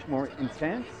become much more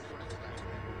intense.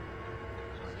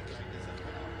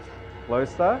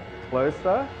 Closer,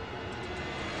 closer.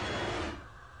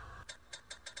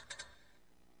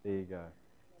 There you go.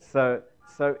 So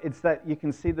it's that you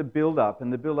can see the build-up,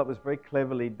 and the build-up was very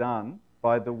cleverly done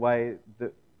by the way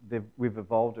that we've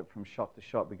evolved it from shot to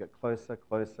shot. We get closer,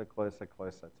 closer, closer,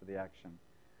 closer to the action.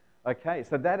 Okay,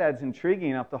 so that ad's intriguing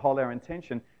enough to hold our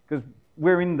attention because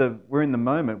we're in the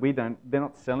moment. They're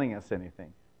not selling us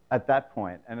anything at that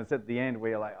point, and it's at the end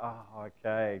where you're like, oh,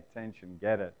 okay, tension,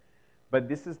 get it. But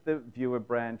this is the viewer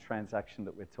brand transaction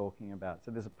that we're talking about.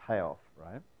 So there's a payoff,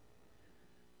 right?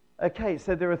 Okay,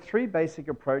 so there are 3 basic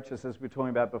approaches as we were talking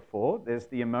about before. There's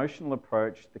the emotional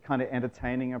approach, the kind of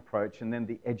entertaining approach, and then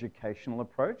the educational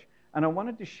approach. And I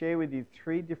wanted to share with you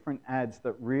 3 different ads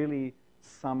that really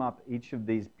sum up each of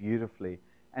these beautifully.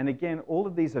 And again, all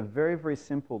of these are very, very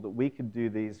simple that we could do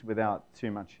these without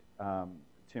too much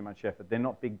effort. They're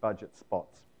not big budget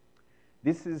spots.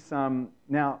 This is,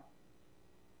 now,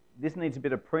 this needs a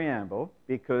bit of preamble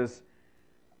because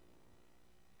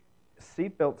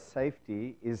seatbelt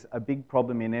safety is a big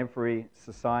problem in every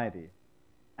society.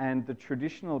 And the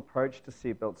traditional approach to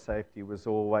seatbelt safety was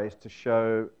always to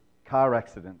show car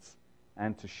accidents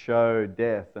and to show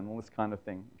death and all this kind of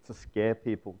thing, to scare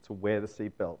people to wear the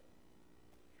seatbelt.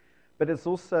 But it's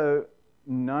also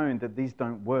known that these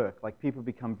don't work. Like, people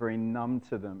become very numb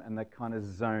to them and they kind of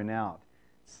zone out.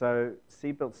 So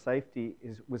seatbelt safety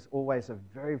was always a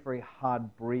very, very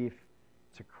hard brief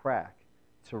to crack,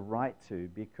 to write to,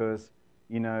 because,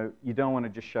 you know, you don't want to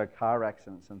just show car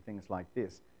accidents and things like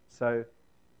this. So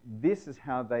this is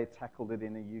how they tackled it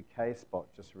in a UK spot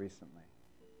just recently.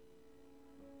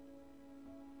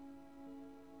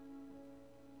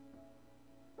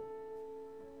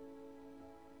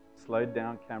 Slowed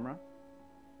down camera.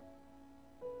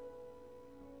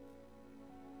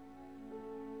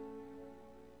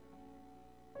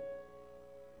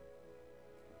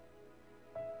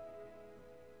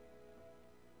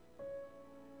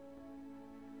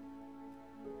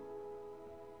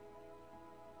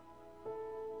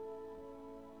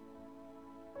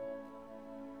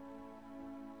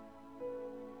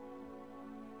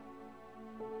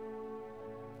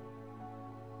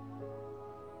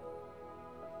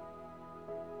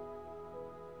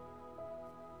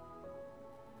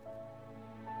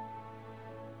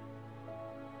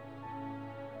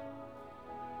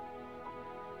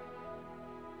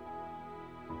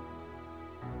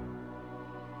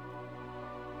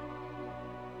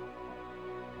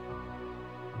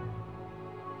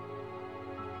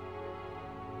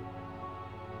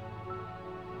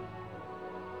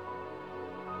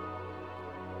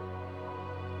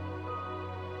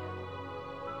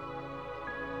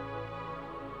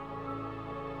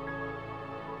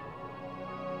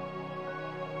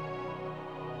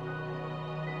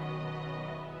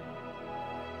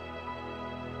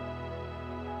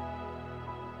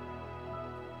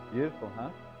 Beautiful, huh?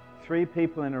 3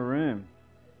 people in a room.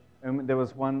 And there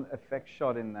was one effect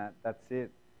shot in that. That's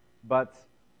it. But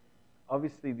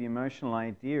obviously the emotional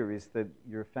idea is that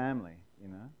you're a family, you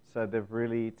know? So they've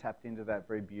really tapped into that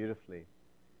very beautifully.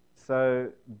 So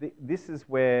this is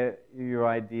where your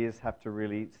ideas have to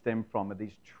really stem from, are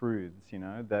these truths, you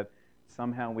know, that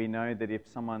somehow we know that if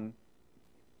someone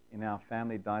in our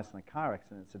family dies in a car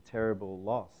accident, it's a terrible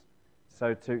loss.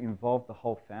 So to involve the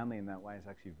whole family in that way is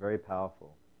actually very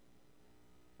powerful.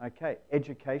 Okay,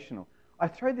 educational. I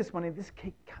throw this one in. This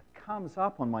comes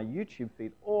up on my YouTube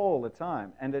feed all the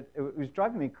time, and it was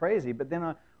driving me crazy. But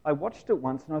then I watched it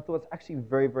once, and I thought it's actually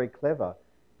very, very clever,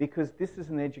 because this is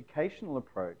an educational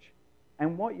approach.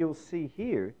 And what you'll see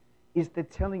here is they're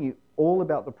telling you all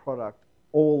about the product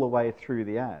all the way through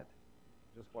the ad.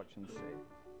 Just watch and see.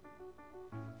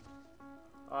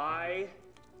 I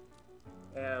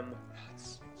am...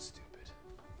 That's stupid.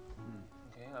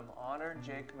 Okay, I'm honored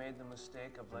Jake made the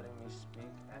mistake of letting me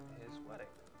speak at his wedding.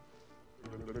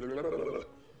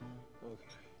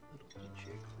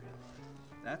 Okay.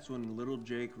 That's when little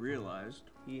Jake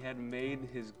realized he had made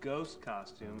his ghost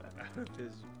costume out of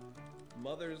his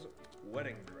mother's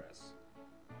wedding dress.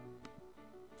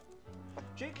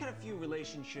 Jake had a few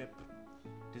relationship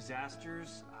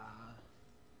disasters.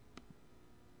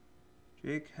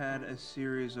 Jake had a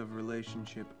series of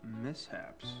relationship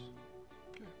mishaps.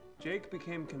 Jake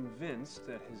became convinced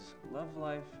that his love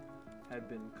life had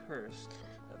been cursed.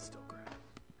 That's still great.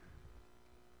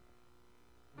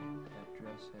 That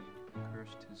dress had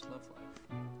cursed his love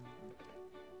life.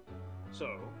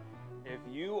 So, if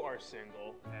you are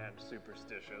single and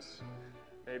superstitious,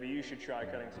 maybe you should try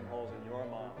cutting some holes in your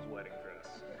mom's wedding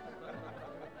dress.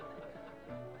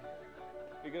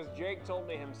 Because Jake told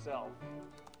me himself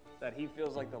that he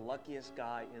feels like the luckiest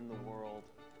guy in the world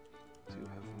to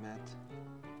have met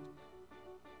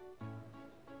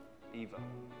Eva.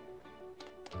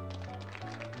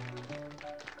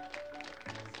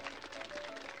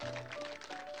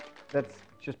 That's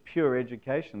just pure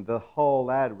education. The whole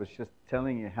ad was just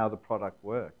telling you how the product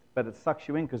worked. But it sucks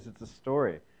you in because it's a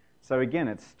story. So again,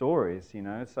 it's stories, you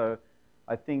know. So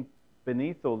I think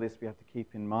beneath all this, we have to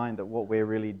keep in mind that what we're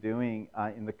really doing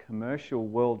in the commercial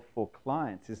world for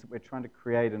clients is that we're trying to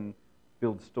create and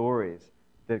build stories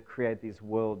that create these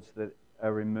worlds that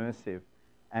are immersive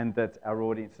and that our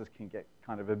audiences can get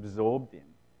kind of absorbed in.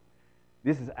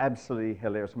 This is absolutely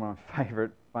hilarious. One of my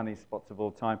favorite funny spots of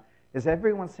all time. Has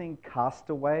everyone seen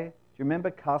Castaway? Do you remember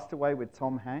Castaway with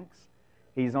Tom Hanks?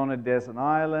 He's on a desert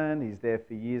island. He's there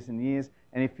for years and years.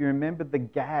 And if you remember the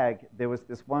gag, there was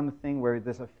this one thing where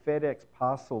there's a FedEx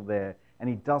parcel there, and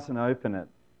he doesn't open it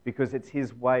because it's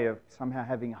his way of somehow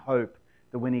having hope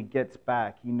that when he gets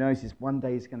back, he knows one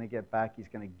day he's going to get back, he's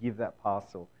going to give that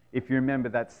parcel. If you remember,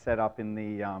 that's set up in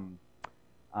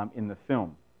the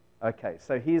film. Okay,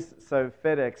 so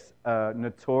FedEx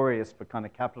notorious for kind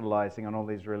of capitalizing on all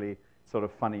these really sort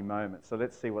of funny moments. So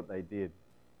let's see what they did.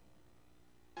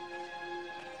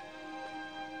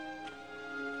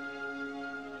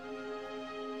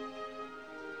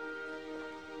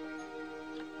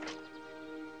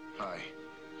 Hi.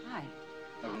 Hi.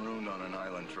 I've marooned on an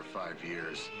island for 5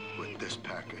 years with this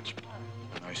package.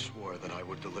 And I swore that I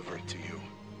would deliver it to you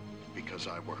because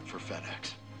I work for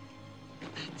FedEx.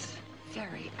 That's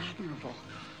very admirable.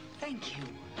 Thank you.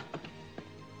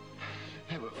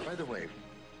 Hey, but by the way,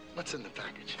 what's in the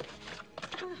package?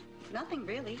 Nothing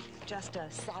really. Just a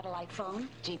satellite phone,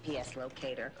 GPS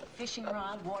locator, fishing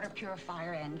rod, water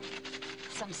purifier, and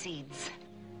some seeds.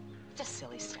 Just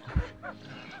silly stuff.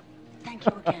 Thank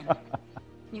you again.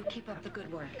 You keep up the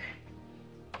good work.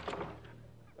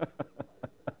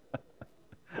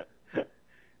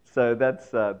 So that's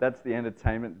the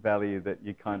entertainment value that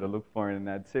you kind of look for in an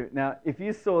ad too. Now, if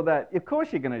you saw that, of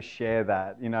course you're going to share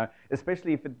that, you know,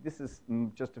 especially if this is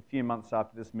just a few months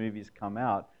after this movie's come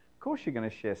out. Of course you're going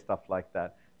to share stuff like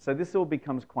that. So this all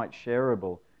becomes quite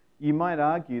shareable. You might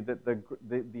argue that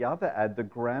the other ad, the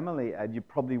Grammarly ad, you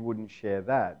probably wouldn't share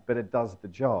that, but it does the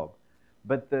job.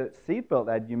 But the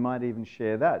seatbelt ad, you might even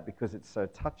share that because it's so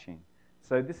touching.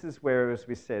 So this is where, as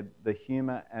we said, the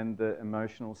humor and the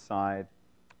emotional side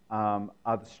are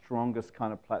the strongest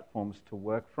kind of platforms to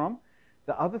work from.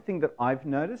 The other thing that I've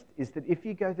noticed is that if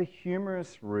you go the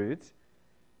humorous route,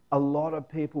 a lot of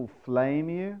people flame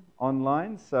you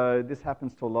online. So this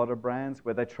happens to a lot of brands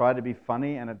where they try to be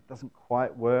funny and it doesn't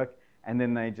quite work, and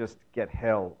then they just get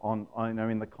hell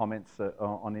in the comments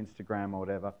on Instagram or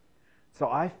whatever. So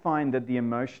I find that the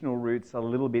emotional route's a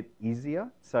little bit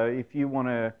easier. So if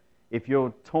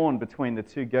you're torn between the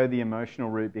two, go the emotional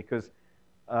route because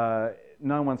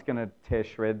no one's going to tear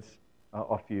shreds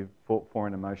off you for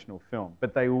an emotional film.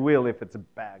 But they will if it's a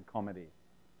bad comedy.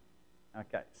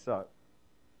 Okay, so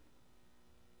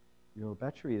your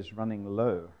battery is running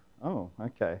low. Oh,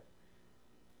 okay.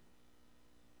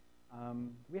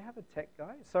 Do we have a tech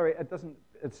guy? Sorry,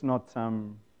 it's not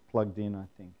plugged in, I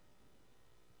think.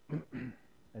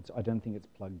 I don't think it's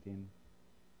plugged in.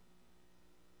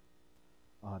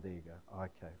 Oh, there you go.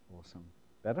 Okay, awesome.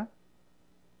 Better?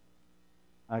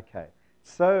 Okay.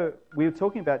 So we were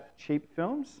talking about cheap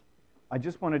films. I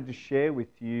just wanted to share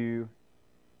with you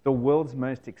the world's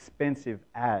most expensive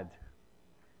ad.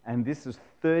 And this is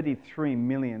 $33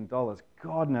 million.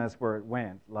 God knows where it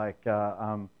went. Like,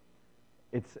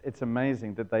 it's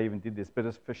amazing that they even did this. But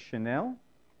it's for Chanel,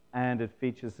 and it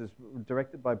features this,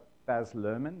 directed by Baz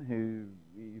Luhrmann, who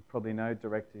you probably know,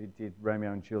 director who did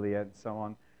Romeo and Juliet and so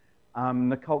on.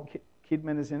 Nicole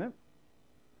Kidman is in it.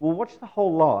 We'll watch the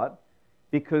whole lot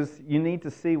because you need to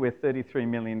see where $33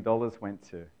 million went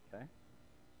to. Okay?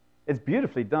 It's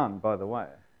beautifully done, by the way.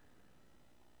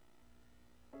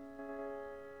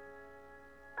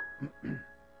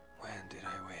 When did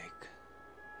I wake?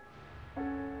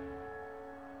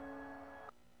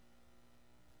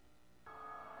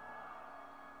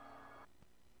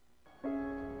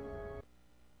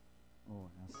 Oh,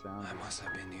 how sound. I must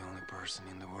have been the only person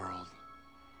in the world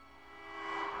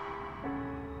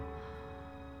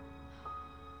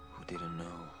who didn't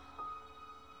know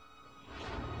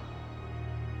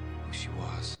who she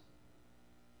was.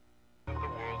 The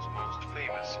world's most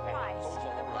famous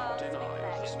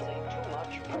denies too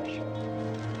much pressure.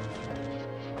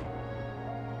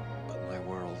 But my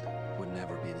world would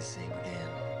never be the same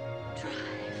again.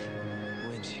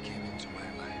 Drive. When she came into my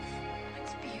life,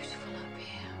 It's beautiful up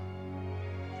here.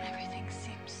 Everything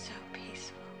seems so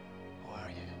peaceful. who are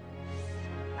you?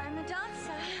 I'm a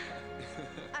dancer.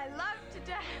 I love to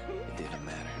dance. It didn't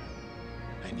matter.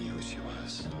 I knew who she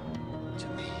was. To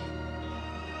me.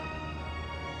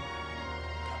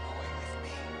 Come away with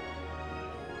me.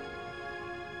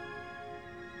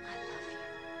 I love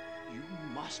you. You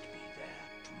must be there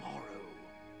tomorrow.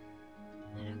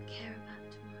 I don't care about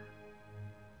tomorrow.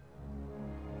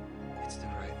 It's the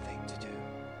right thing to do.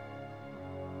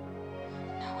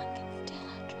 No one can steal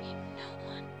our dream. No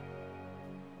one.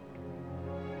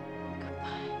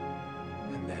 Goodbye.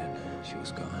 And then she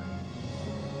was gone.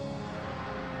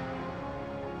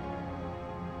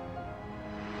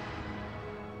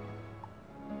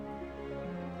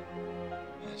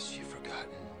 Has she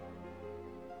forgotten?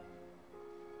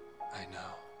 I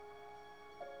know.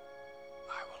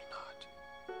 I will not.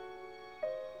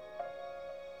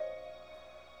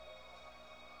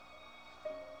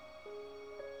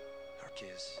 Her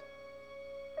kiss.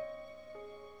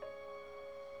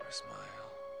 Her smile.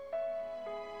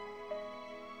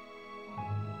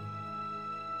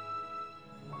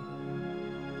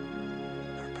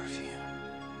 Her perfume.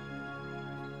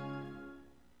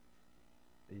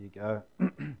 There you go.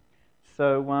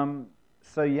 So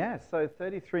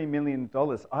 $33 million.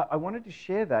 I wanted to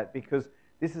share that because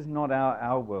this is not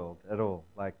our world at all.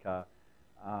 Like,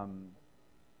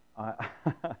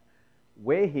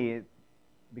 we're here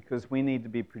because we need to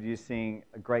be producing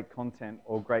great content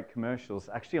or great commercials,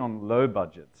 actually on low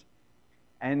budgets.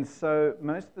 And so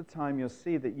most of the time you'll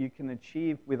see that you can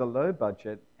achieve with a low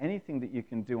budget anything that you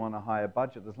can do on a higher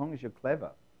budget as long as you're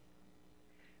clever.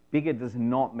 Bigger does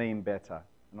not mean better.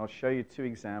 And I'll show you two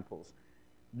examples.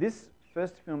 This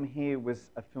first film here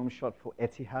was a film shot for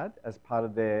Etihad as part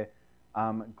of their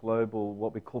global,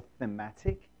 what we call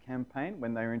thematic campaign,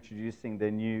 when they were introducing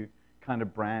their new kind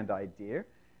of brand idea.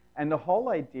 And the whole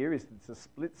idea is it's a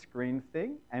split screen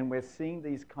thing, and we're seeing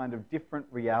these kind of different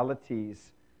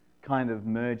realities kind of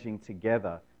merging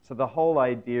together. So the whole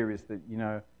idea is that, you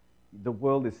know, the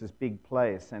world is this big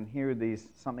place, and here are these,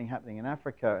 something happening in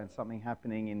Africa and something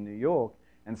happening in New York,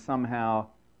 and somehow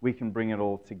we can bring it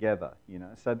all together, you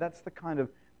know. So that's the kind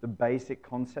of the basic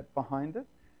concept behind it.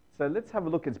 So let's have a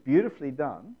look. It's beautifully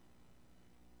done.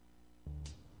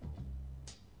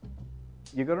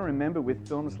 You've got to remember with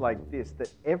films like this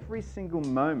that every single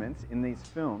moment in these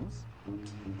films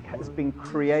has been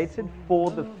created for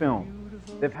the film.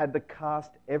 They've had to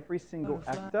cast every single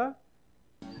actor.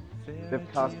 They've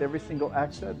cast every single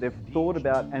actor. They've thought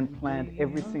about and planned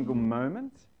every single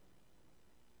moment.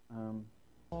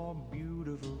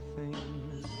 Beautiful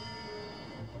things.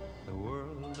 The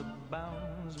world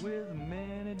abounds with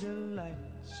many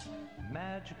delights,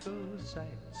 magical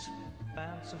sights,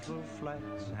 fanciful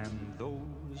flights, and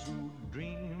those who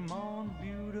dream on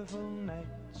beautiful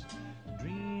nights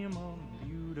dream of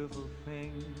beautiful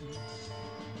things.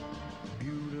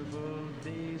 Beautiful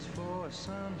days for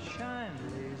sunshine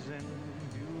blazing,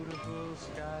 beautiful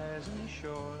skies and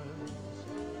shores.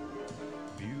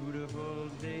 Beautiful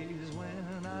days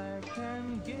when I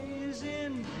can gaze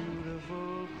in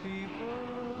beautiful people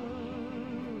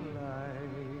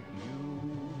like you.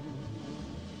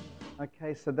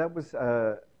 Okay, so that was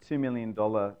a $2 million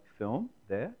film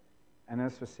there. And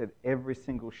as I said, every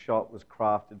single shot was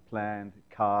crafted, planned,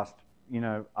 cast, you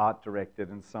know, art directed,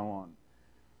 and so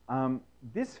on.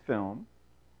 This film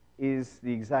is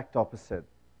the exact opposite.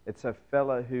 It's a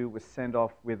fella who was sent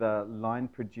off with a line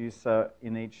producer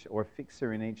in each, or a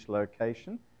fixer in each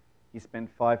location. He spent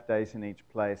 5 days in each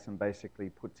place and basically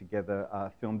put together a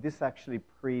film. This actually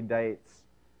predates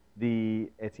the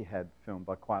Etihad film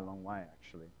by quite a long way,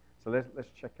 actually. So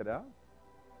let's check it out.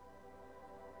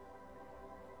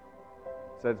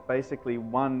 So it's basically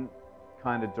one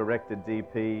kind of director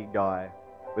DP guy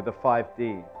with a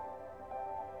 5D.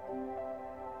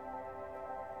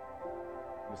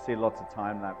 You'll see lots of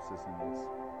time lapses in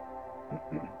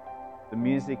this. The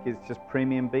music is just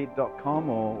premiumbeat.com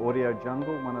or Audio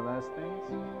Jungle, one of those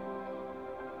things.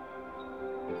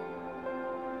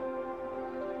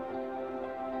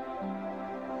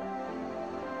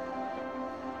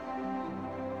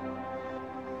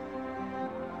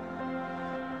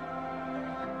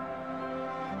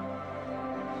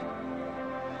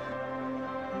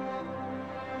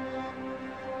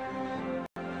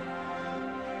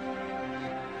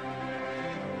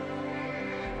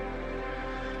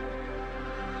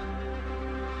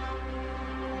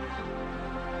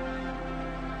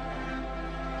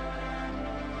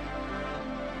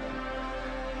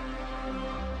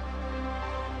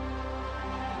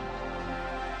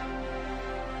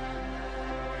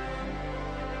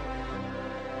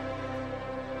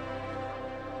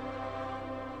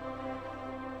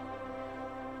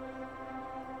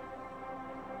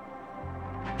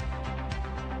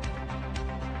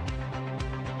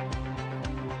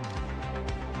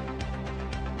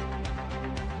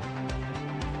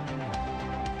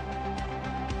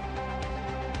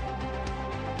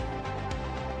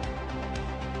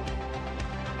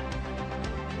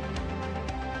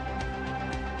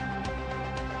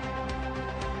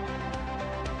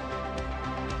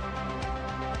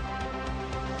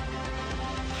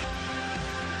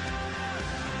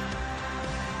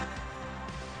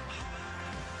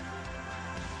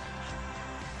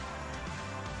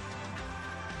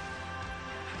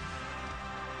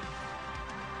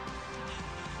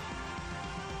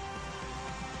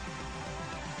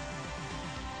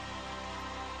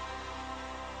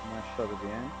 Nice shot at the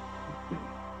end.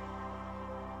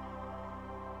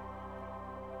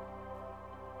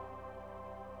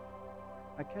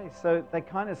 Okay, so they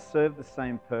kind of serve the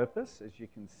same purpose, as you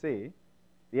can see.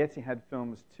 The Etihad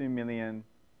film was 2 million,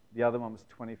 the other one was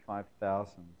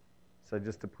 25,000. So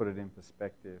just to put it in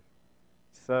perspective.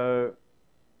 So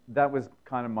that was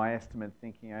kind of my estimate,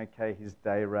 thinking, okay, his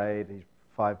day rate, he's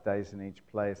 5 days in each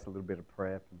place, a little bit of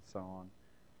prep and so on.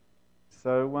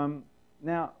 So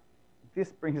now,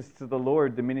 this brings us to the law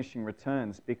of diminishing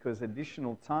returns, because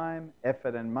additional time,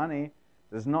 effort, and money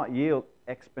does not yield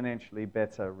exponentially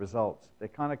better results. There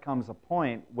kind of comes a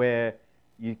point where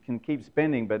you can keep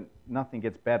spending, but nothing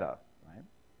gets better, right?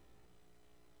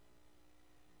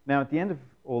 Now, at the end of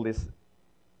all this,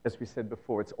 as we said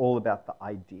before, it's all about the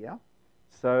idea.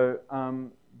 So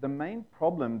the main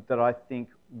problem that I think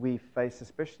we face,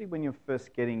 especially when you're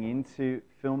first getting into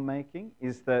filmmaking,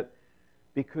 is that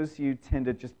because you tend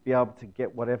to just be able to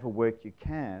get whatever work you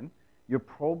can, you're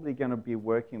probably going to be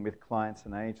working with clients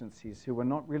and agencies who are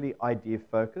not really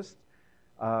idea-focused.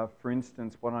 For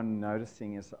instance, what I'm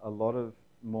noticing is a lot of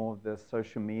more of the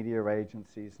social media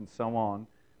agencies and so on,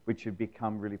 which have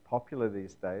become really popular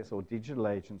these days, or digital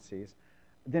agencies,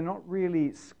 they're not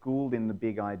really schooled in the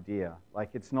big idea. Like,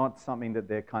 it's not something that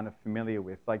they're kind of familiar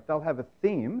with. Like, they'll have a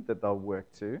theme that they'll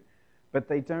work to, but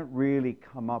they don't really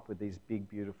come up with these big,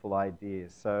 beautiful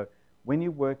ideas. So when you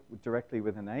work directly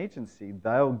with an agency,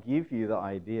 they'll give you the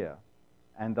idea,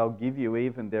 and they'll give you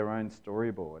even their own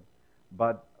storyboard.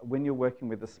 But when you're working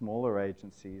with the smaller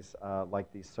agencies, like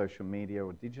these social media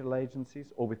or digital agencies,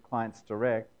 or with clients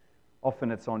direct,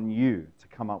 often it's on you to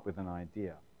come up with an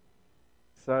idea.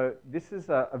 So this is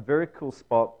a very cool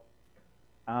spot.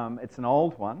 It's an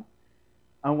old one.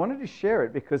 I wanted to share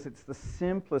it because it's the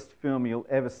simplest film you'll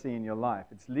ever see in your life.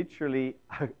 It's literally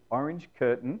an orange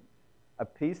curtain, a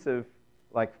piece of,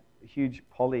 like, huge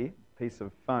poly piece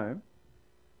of foam,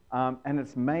 and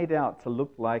it's made out to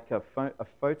look like a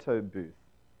photo booth.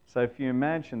 So if you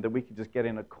imagine that we could just get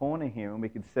in a corner here and we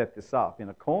could set this up in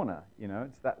a corner, you know,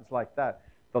 it's like that.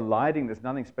 The lighting, there's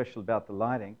nothing special about the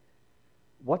lighting.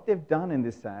 What they've done in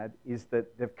this ad is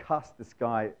that they've cast this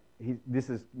guy. This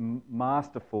is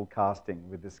masterful casting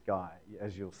with this guy,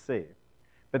 as you'll see.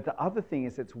 But the other thing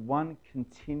is it's one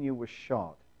continuous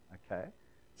shot, okay?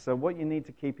 So what you need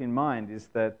to keep in mind is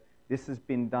that this has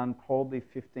been done probably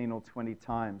 15 or 20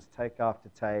 times, take after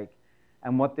take,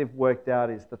 and what they've worked out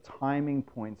is the timing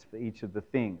points for each of the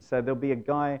things. So there'll be a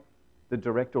guy, the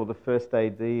director or the first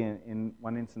AD, in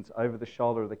one instance, over the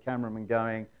shoulder of the cameraman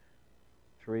going,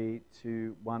 3,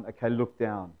 2, 1, okay, look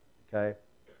down, okay,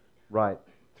 right.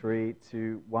 3,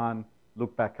 2, 1,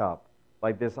 look back up.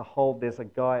 Like there's a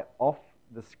guy off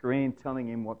the screen telling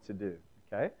him what to do,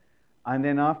 okay? And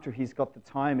then after he's got the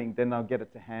timing, then they'll get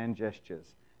it to hand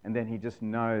gestures. And then he just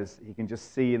knows, he can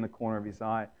just see in the corner of his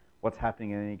eye what's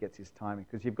happening, and then he gets his timing.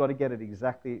 Because you've got to get it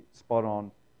exactly spot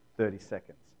on 30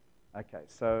 seconds. Okay,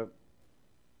 so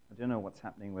I don't know what's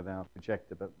happening with our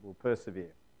projector, but we'll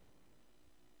persevere.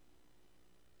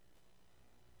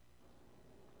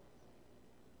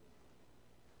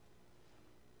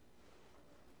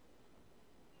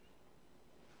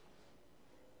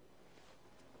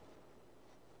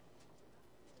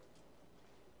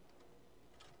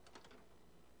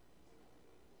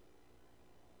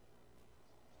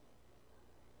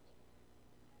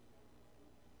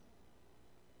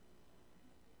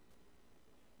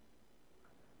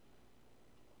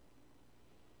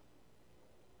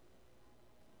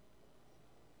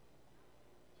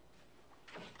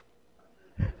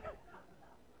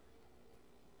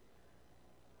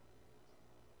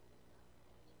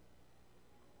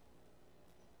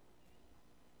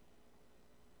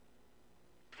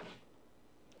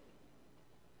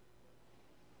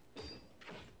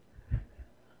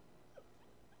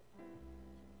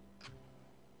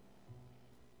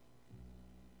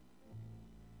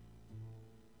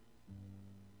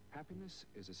 Happiness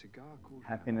is a cigar called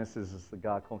Happiness is a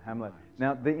cigar called Hamlet.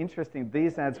 Now,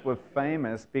 these ads were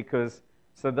famous because,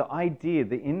 so the idea,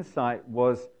 the insight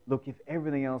was, look, if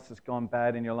everything else has gone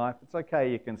bad in your life, it's okay,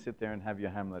 you can sit there and have your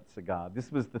Hamlet cigar.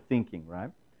 This was the thinking, right?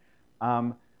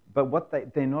 But what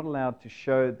they're not allowed to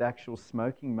show the actual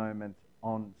smoking moment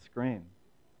on screen.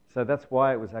 So that's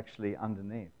why it was actually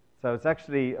underneath. So it's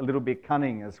actually a little bit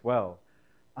cunning as well.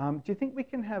 Do you think we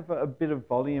can have a bit of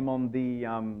volume on the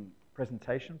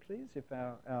presentation, please? If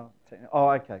oh,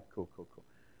 okay, cool.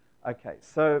 Okay,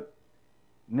 so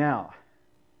now,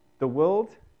 the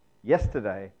world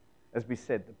yesterday, as we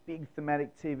said, the big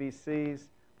thematic TVCs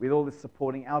with all this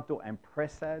supporting outdoor and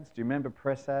press ads. Do you remember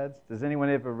press ads? Does anyone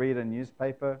ever read a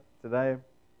newspaper today?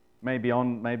 Maybe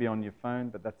on your phone,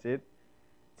 but that's it.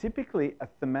 Typically, a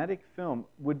thematic film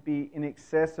would be in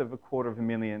excess of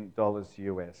 $250,000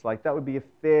 US. Like that would be a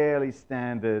fairly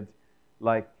standard,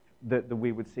 like that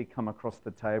we would see come across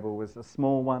the table was a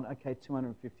small one, okay,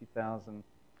 250,000.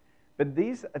 But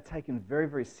these are taken very,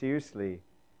 very seriously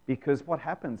because what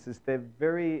happens is they're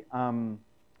very,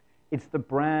 it's the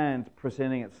brand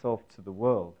presenting itself to the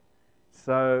world.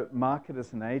 So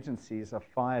marketers and agencies are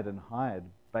fired and hired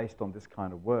based on this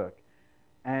kind of work.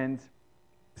 And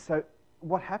so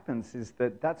what happens is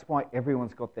that's why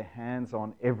everyone's got their hands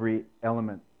on every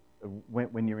element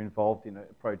when you're involved in a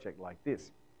project like this.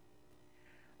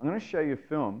 I'm going to show you a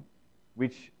film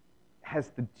which has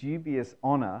the dubious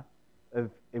honor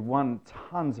of, it won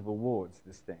tons of awards,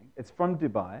 this thing. It's from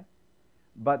Dubai,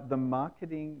 but the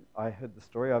marketing, I heard the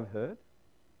story I've heard,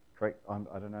 correct, I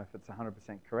don't know if it's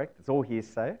 100% correct, it's all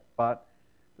hearsay, but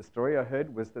the story I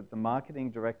heard was that the marketing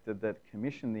director that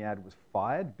commissioned the ad was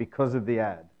fired because of the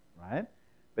ad, right?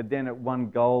 But then it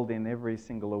won gold in every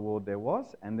single award there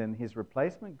was, and then his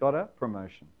replacement got a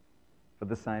promotion for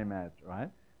the same ad,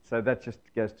 right? So that just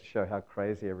goes to show how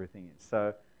crazy everything is.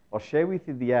 So I'll share with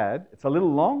you the ad. It's a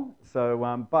little long, so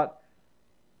but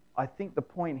I think the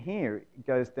point here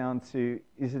goes down to,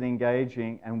 is it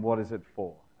engaging and what is it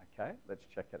for? Okay, let's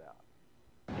check it out.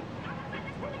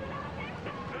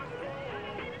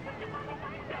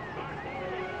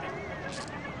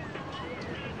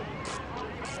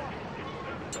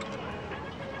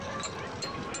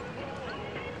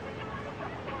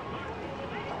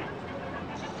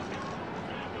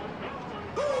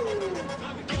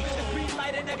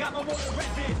 I got my motor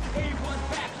reppin'. A1's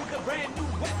back with a brand new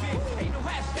weapon. Ain't no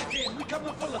half stepping, we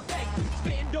coming full effect.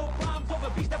 Spitting dope bombs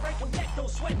over beats that break your neck. Don't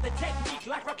sweat the technique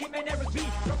like Rocket Man Eric B.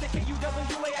 From the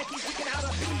KUWA, I keep picking out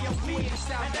a B. I'm me.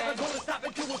 I never gonna stop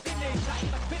until we're finished. I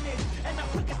ain't finished, and I'm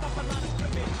quick as off the line of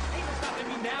scrimmage. Ain't no stopping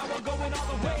me now, I'm going all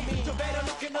the way. So better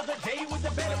look another day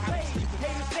with a better play.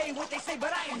 Haters say what they say,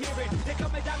 but I ain't hearing. They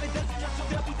come and diamond dust just so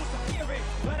they'll be disappearing.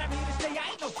 But I'm here to stay, I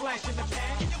ain't no flash in the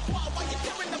pan. In your wall while you're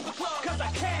tearing up the club. Cause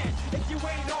I can. If you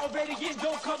ain't already in,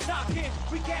 don't come knocking.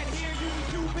 We can't hear you, we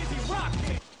too busy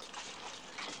rocking.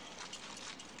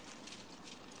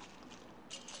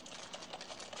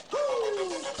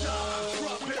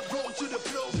 Drop it, roll to the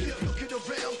flow. Keep looking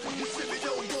around. You see me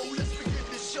don't go. Let's begin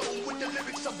the show with the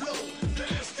lyrics I blow.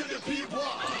 Dance to the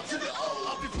B-Y, to the O.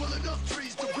 I'll be pulling up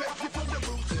trees directly from the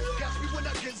roots. Got me when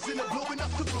I get in and blowing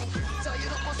up the roof.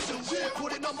 Tying up my suit,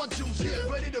 putting on my juice.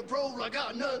 Yeah, ready to roll. I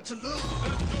got nothing to lose.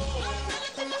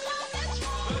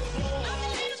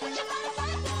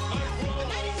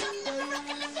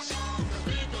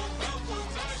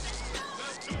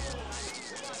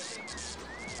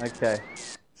 Okay.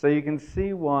 So you can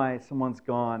see why someone's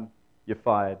gone, you're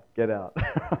fired, get out.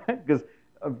 Because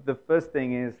the first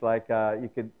thing is like you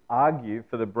could argue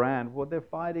for the brand, well, they're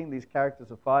fighting, these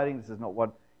characters are fighting, this is not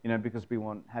what, because we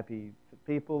want happy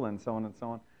people and so on and so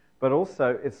on. But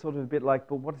also, it's sort of a bit like,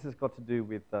 but what has this got to do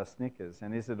with Snickers?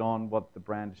 And is it on what the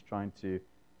brand is trying to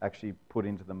actually put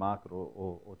into the market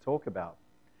or talk about?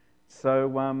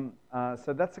 So,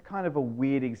 so that's a kind of a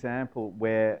weird example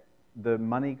where the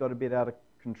money got a bit out of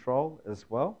control as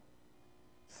well.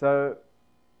 So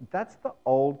that's the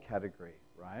old category,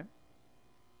 right?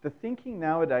 The thinking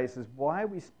nowadays is, why are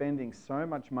we spending so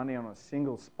much money on a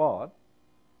single spot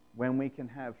when we can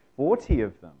have 40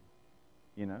 of them,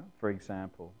 for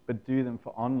example, but do them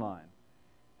for online?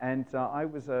 And I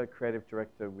was a creative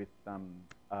director with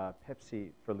Pepsi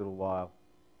for a little while,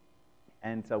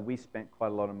 and we spent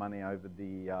quite a lot of money over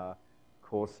the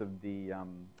course of the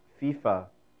FIFA,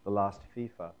 the last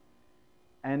FIFA.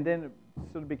 And then it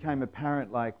sort of became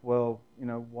apparent, like, well,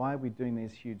 why are we doing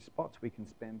these huge spots? We can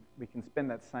spend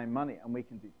that same money and we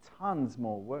can do tons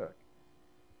more work.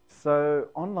 So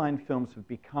online films have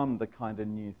become the kind of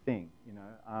new thing,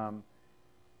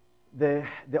 They're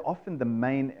often the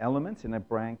main element in a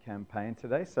brand campaign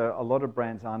today. So a lot of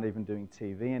brands aren't even doing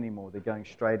TV anymore. They're going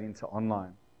straight into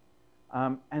online.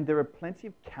 And there are plenty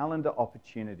of calendar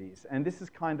opportunities. And this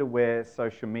is kind of where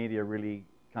social media really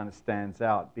kind of stands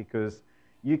out, because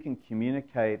you can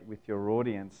communicate with your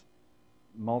audience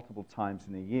multiple times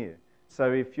in a year.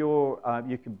 So if you're,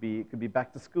 it could be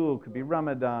back to school, could be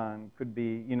Ramadan, could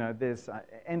be, there's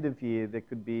end of year, there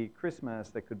could be Christmas,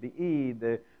 there could be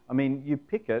Eid. I mean, you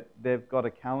pick it, they've got a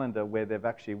calendar where they've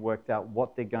actually worked out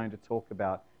what they're going to talk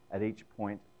about at each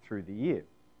point through the year.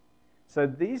 So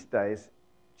these days,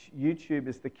 YouTube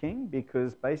is the king,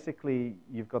 because basically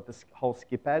you've got this whole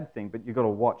skip ad thing, but you've got to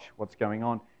watch what's going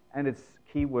on, and it's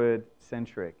keyword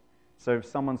centric. So if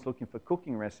someone's looking for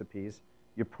cooking recipes,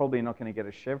 you're probably not going to get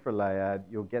a Chevrolet ad,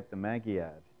 you'll get the Maggie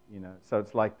ad, So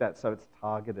it's like that, so it's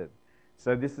targeted.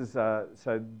 So this is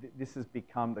this has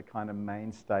become the kind of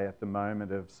mainstay at the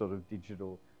moment of sort of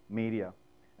digital media.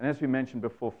 And as we mentioned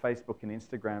before, Facebook and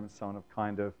Instagram and so on have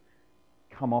kind of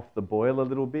come off the boil a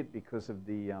little bit because of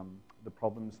the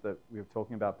problems that we were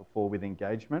talking about before with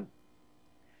engagement.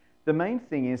 The main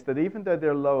thing is that even though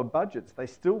they're lower budgets, they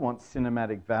still want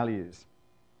cinematic values.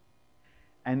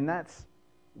 And that's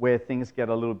where things get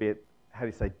a little bit,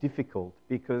 difficult,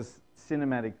 because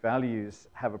cinematic values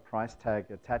have a price tag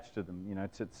attached to them,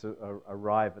 to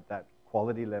arrive at that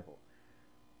quality level.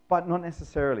 But not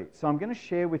necessarily. So I'm going to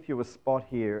share with you a spot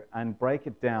here and break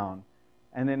it down.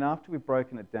 And then after we've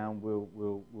broken it down,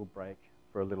 we'll break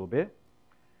for a little bit.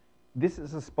 This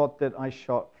is a spot that I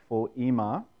shot for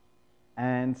EMA,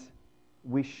 and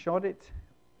we shot it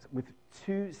with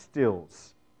 2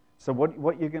 stills. So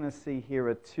what you're going to see here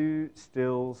are 2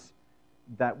 stills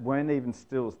that weren't even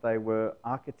stills, they were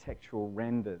architectural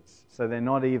renders. So they're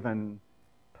not even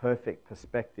perfect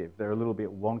perspective. They're a little bit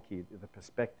wonky, the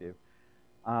perspective.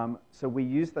 So we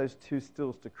used those 2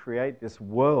 stills to create this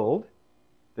world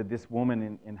that this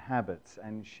woman inhabits,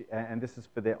 and this is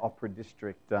for their Opera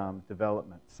District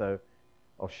development. So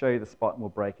I'll show you the spot and we'll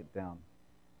break it down.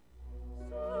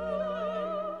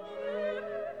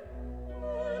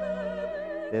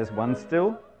 There's one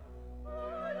still.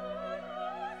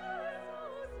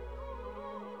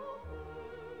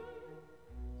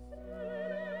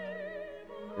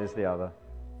 There's the other.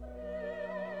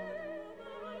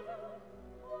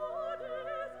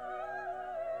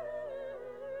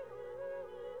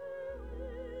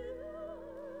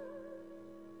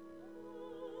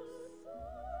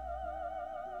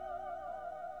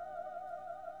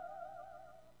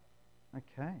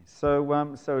 Okay,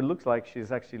 so it looks like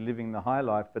she's actually living the high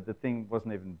life, but the thing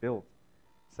wasn't even built.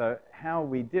 So how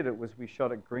we did it was we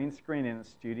shot a green screen in a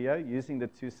studio using the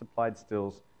 2 supplied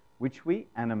stills, which we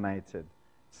animated.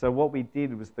 So what we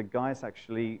did was the guys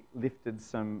actually lifted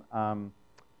some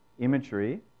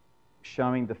imagery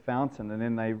showing the fountain, and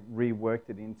then they reworked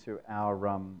it into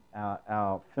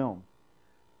our film.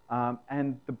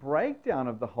 And the breakdown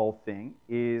of the whole thing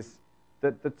is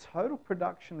that the total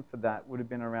production for that would have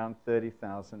been around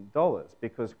 $30,000,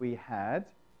 because we had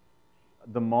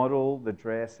the model, the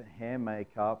dress, hair,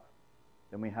 makeup,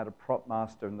 then we had a prop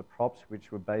master and the props,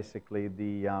 which were basically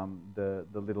the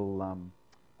little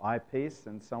eyepiece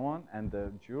and so on, and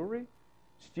the jewelry,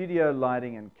 studio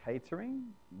lighting and catering,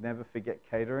 never forget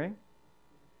catering,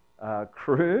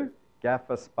 crew,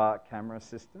 gaffer, spark, camera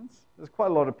assistants. There's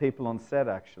quite a lot of people on set,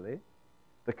 actually.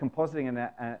 The compositing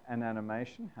and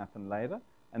animation happened later,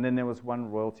 and then there was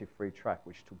one royalty-free track,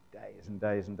 which took days and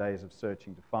days and days of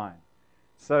searching to find.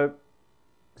 So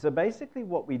So basically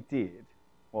what we did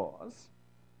was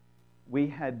we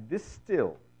had this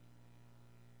still,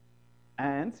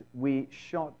 and we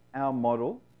shot our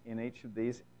model in each of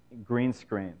these green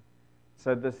screen.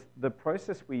 So the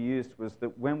process we used was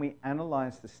that when we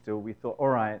analyzed the still, we thought, all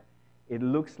right, it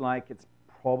looks like it's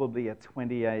probably a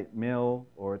 28 mil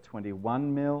or a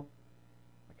 21 mil.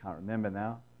 I can't remember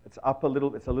now. It's up a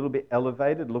little, it's a little bit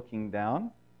elevated looking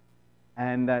down.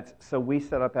 And so we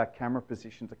set up our camera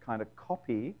position to kind of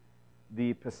copy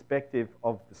the perspective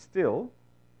of the still,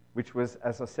 which was,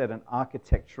 as I said, an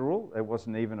architectural. It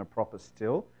wasn't even a proper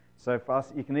still. So for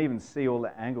us, you can even see all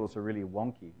the angles are really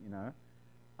wonky, you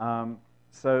know.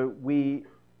 So we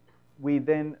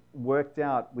then worked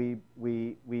out, we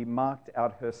marked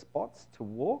out her spots to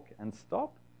walk and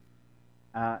stop,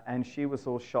 and she was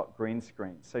all shot green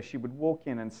screen. So she would walk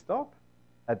in and stop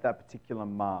at that particular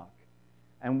mark.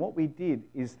 And what we did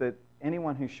is that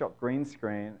anyone who shot green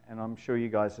screen, and I'm sure you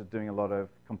guys are doing a lot of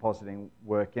compositing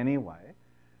work anyway,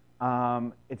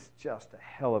 it's just a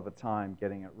hell of a time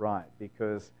getting it right,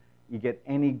 because you get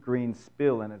any green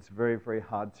spill and it's very, very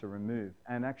hard to remove.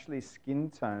 And actually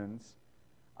skin tones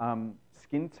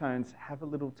have a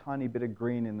little tiny bit of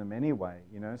green in them anyway,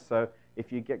 you know, so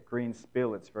if you get green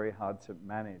spill, it's very hard to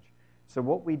manage. So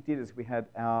what we did is we had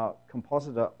our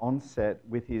compositor on set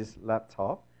with his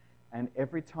laptop, and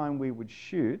every time we would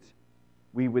shoot,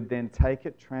 we would then take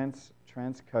it,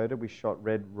 transcode it. We shot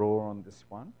red raw on this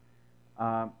one.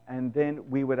 And then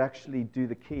we would actually do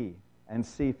the key and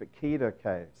see if it keyed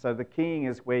okay. So the keying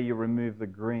is where you remove the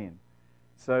green.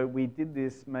 So we did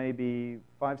this maybe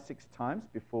 5-6 times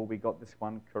before we got this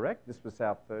one correct. This was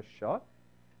our first shot.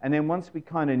 And then once we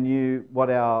kind of knew what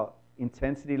our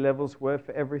intensity levels were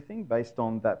for everything based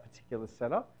on that particular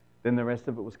setup, then the rest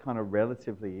of it was kind of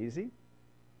relatively easy.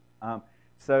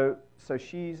 So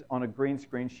she's on a green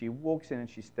screen. She walks in and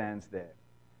she stands there.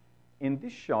 In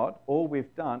this shot, all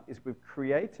we've done is we've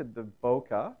created the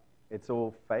bokeh. It's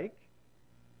all fake.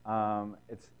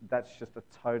 That's just a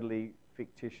totally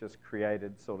fictitious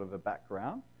created sort of a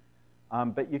background.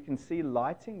 But you can see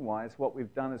lighting-wise, what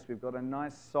we've done is we've got a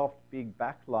nice, soft, big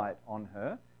backlight on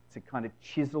her to kind of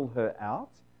chisel her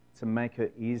out, to make her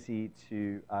easy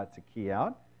to key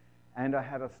out. And I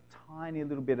had a tiny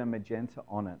little bit of magenta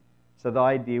on it. So the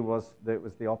idea was that it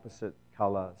was the opposite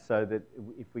color, so that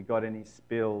if we got any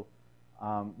spill,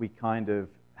 we kind of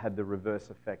had the reverse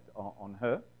effect on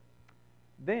her.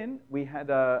 Then we had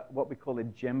what we call a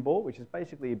gem ball, which is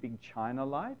basically a big china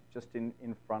light just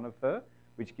in front of her,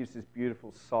 which gives this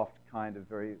beautiful, soft, kind of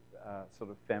very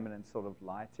sort of feminine sort of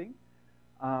lighting.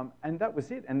 And that was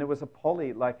it. And there was a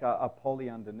poly, like a poly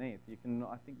underneath.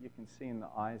 I think you can see in the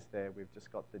eyes there, we've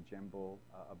just got the gem ball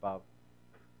above.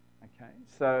 Okay,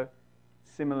 so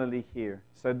similarly here.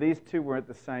 So these two were at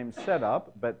the same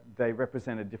setup, but they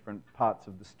represented different parts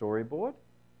of the storyboard.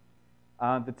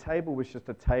 The table was just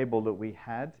a table that we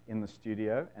had in the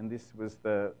studio, and this was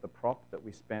the prop that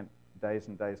we spent days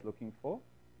and days looking for.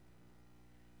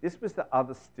 This was the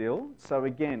other still. So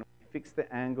again, we fix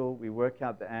the angle, we work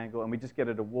out the angle, and we just get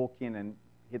her to walk in and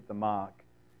hit the mark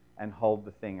and hold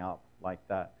the thing up like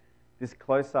that. This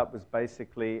close-up was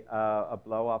basically a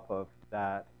blow-up of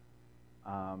that.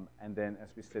 And then, as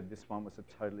we said, this one was a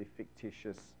totally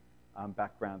fictitious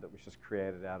background that was just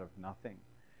created out of nothing.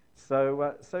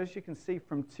 So as you can see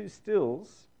from two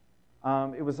stills,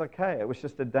 it was okay. It was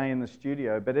just a day in the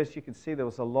studio. But as you can see, there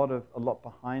was a lot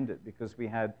behind it, because we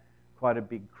had quite a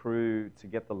big crew to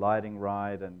get the lighting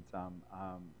right, and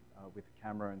with the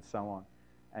camera and so on.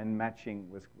 And matching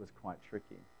was quite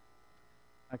tricky.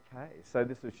 Okay, so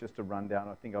this was just a rundown.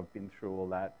 I think I've been through all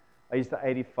that. I used the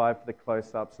 85 for the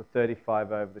close-ups, the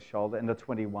 35 over the shoulder, and the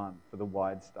 21 for the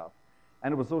wide stuff.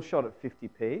 And it was all shot at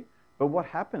 50p. But what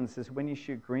happens is when you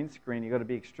shoot green screen, you've got to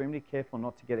be extremely careful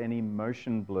not to get any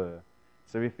motion blur.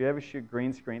 So if you ever shoot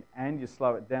green screen and you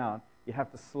slow it down, you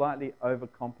have to slightly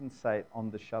overcompensate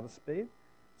on the shutter speed.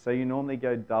 So you normally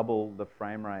go double the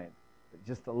frame rate, but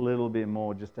just a little bit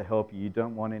more just to help you. You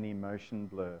don't want any motion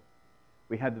blur.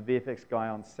 We had the VFX guy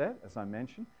on set, as I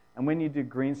mentioned. And when you do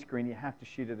green screen, you have to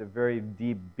shoot at a very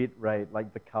deep bit rate,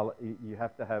 like the color. You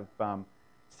have to have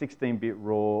 16-bit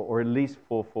RAW or at least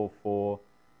 444.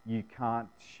 You can't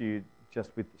shoot just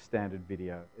with standard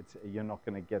video. You're not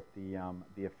going to get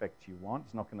the effect you want.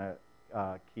 It's not going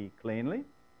to key cleanly.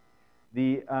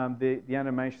 The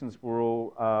animations were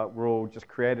all just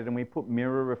created, and we put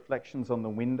mirror reflections on the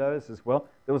windows as well.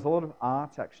 There was a lot of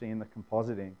art actually in the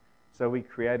compositing. So we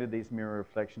created these mirror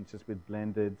reflections just with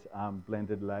blended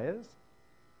layers.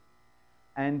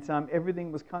 And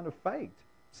everything was kind of faked.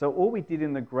 So all we did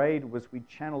in the grade was we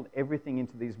channeled everything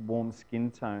into these warm skin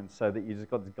tones so that you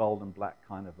just got this gold and black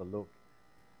kind of a look.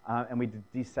 And we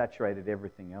desaturated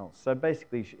everything else. So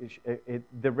basically,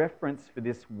 the reference for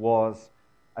this was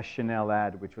a Chanel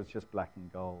ad, which was just black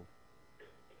and gold.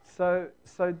 So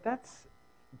that's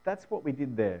what we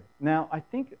did there. Now, I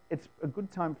think it's a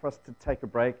good time for us to take a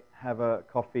break, have a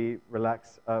coffee,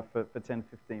 relax for 10,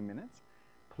 15 minutes.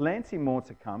 Plenty more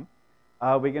to come.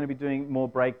 We're going to be doing more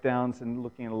breakdowns and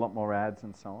looking at a lot more ads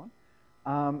and so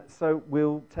on. So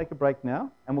we'll take a break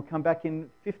now, and we'll come back in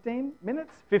 15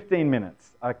 minutes? 15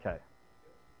 minutes, okay.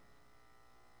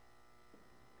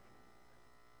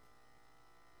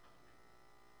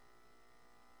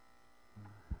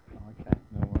 Okay,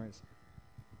 no worries.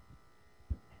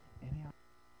 Any other?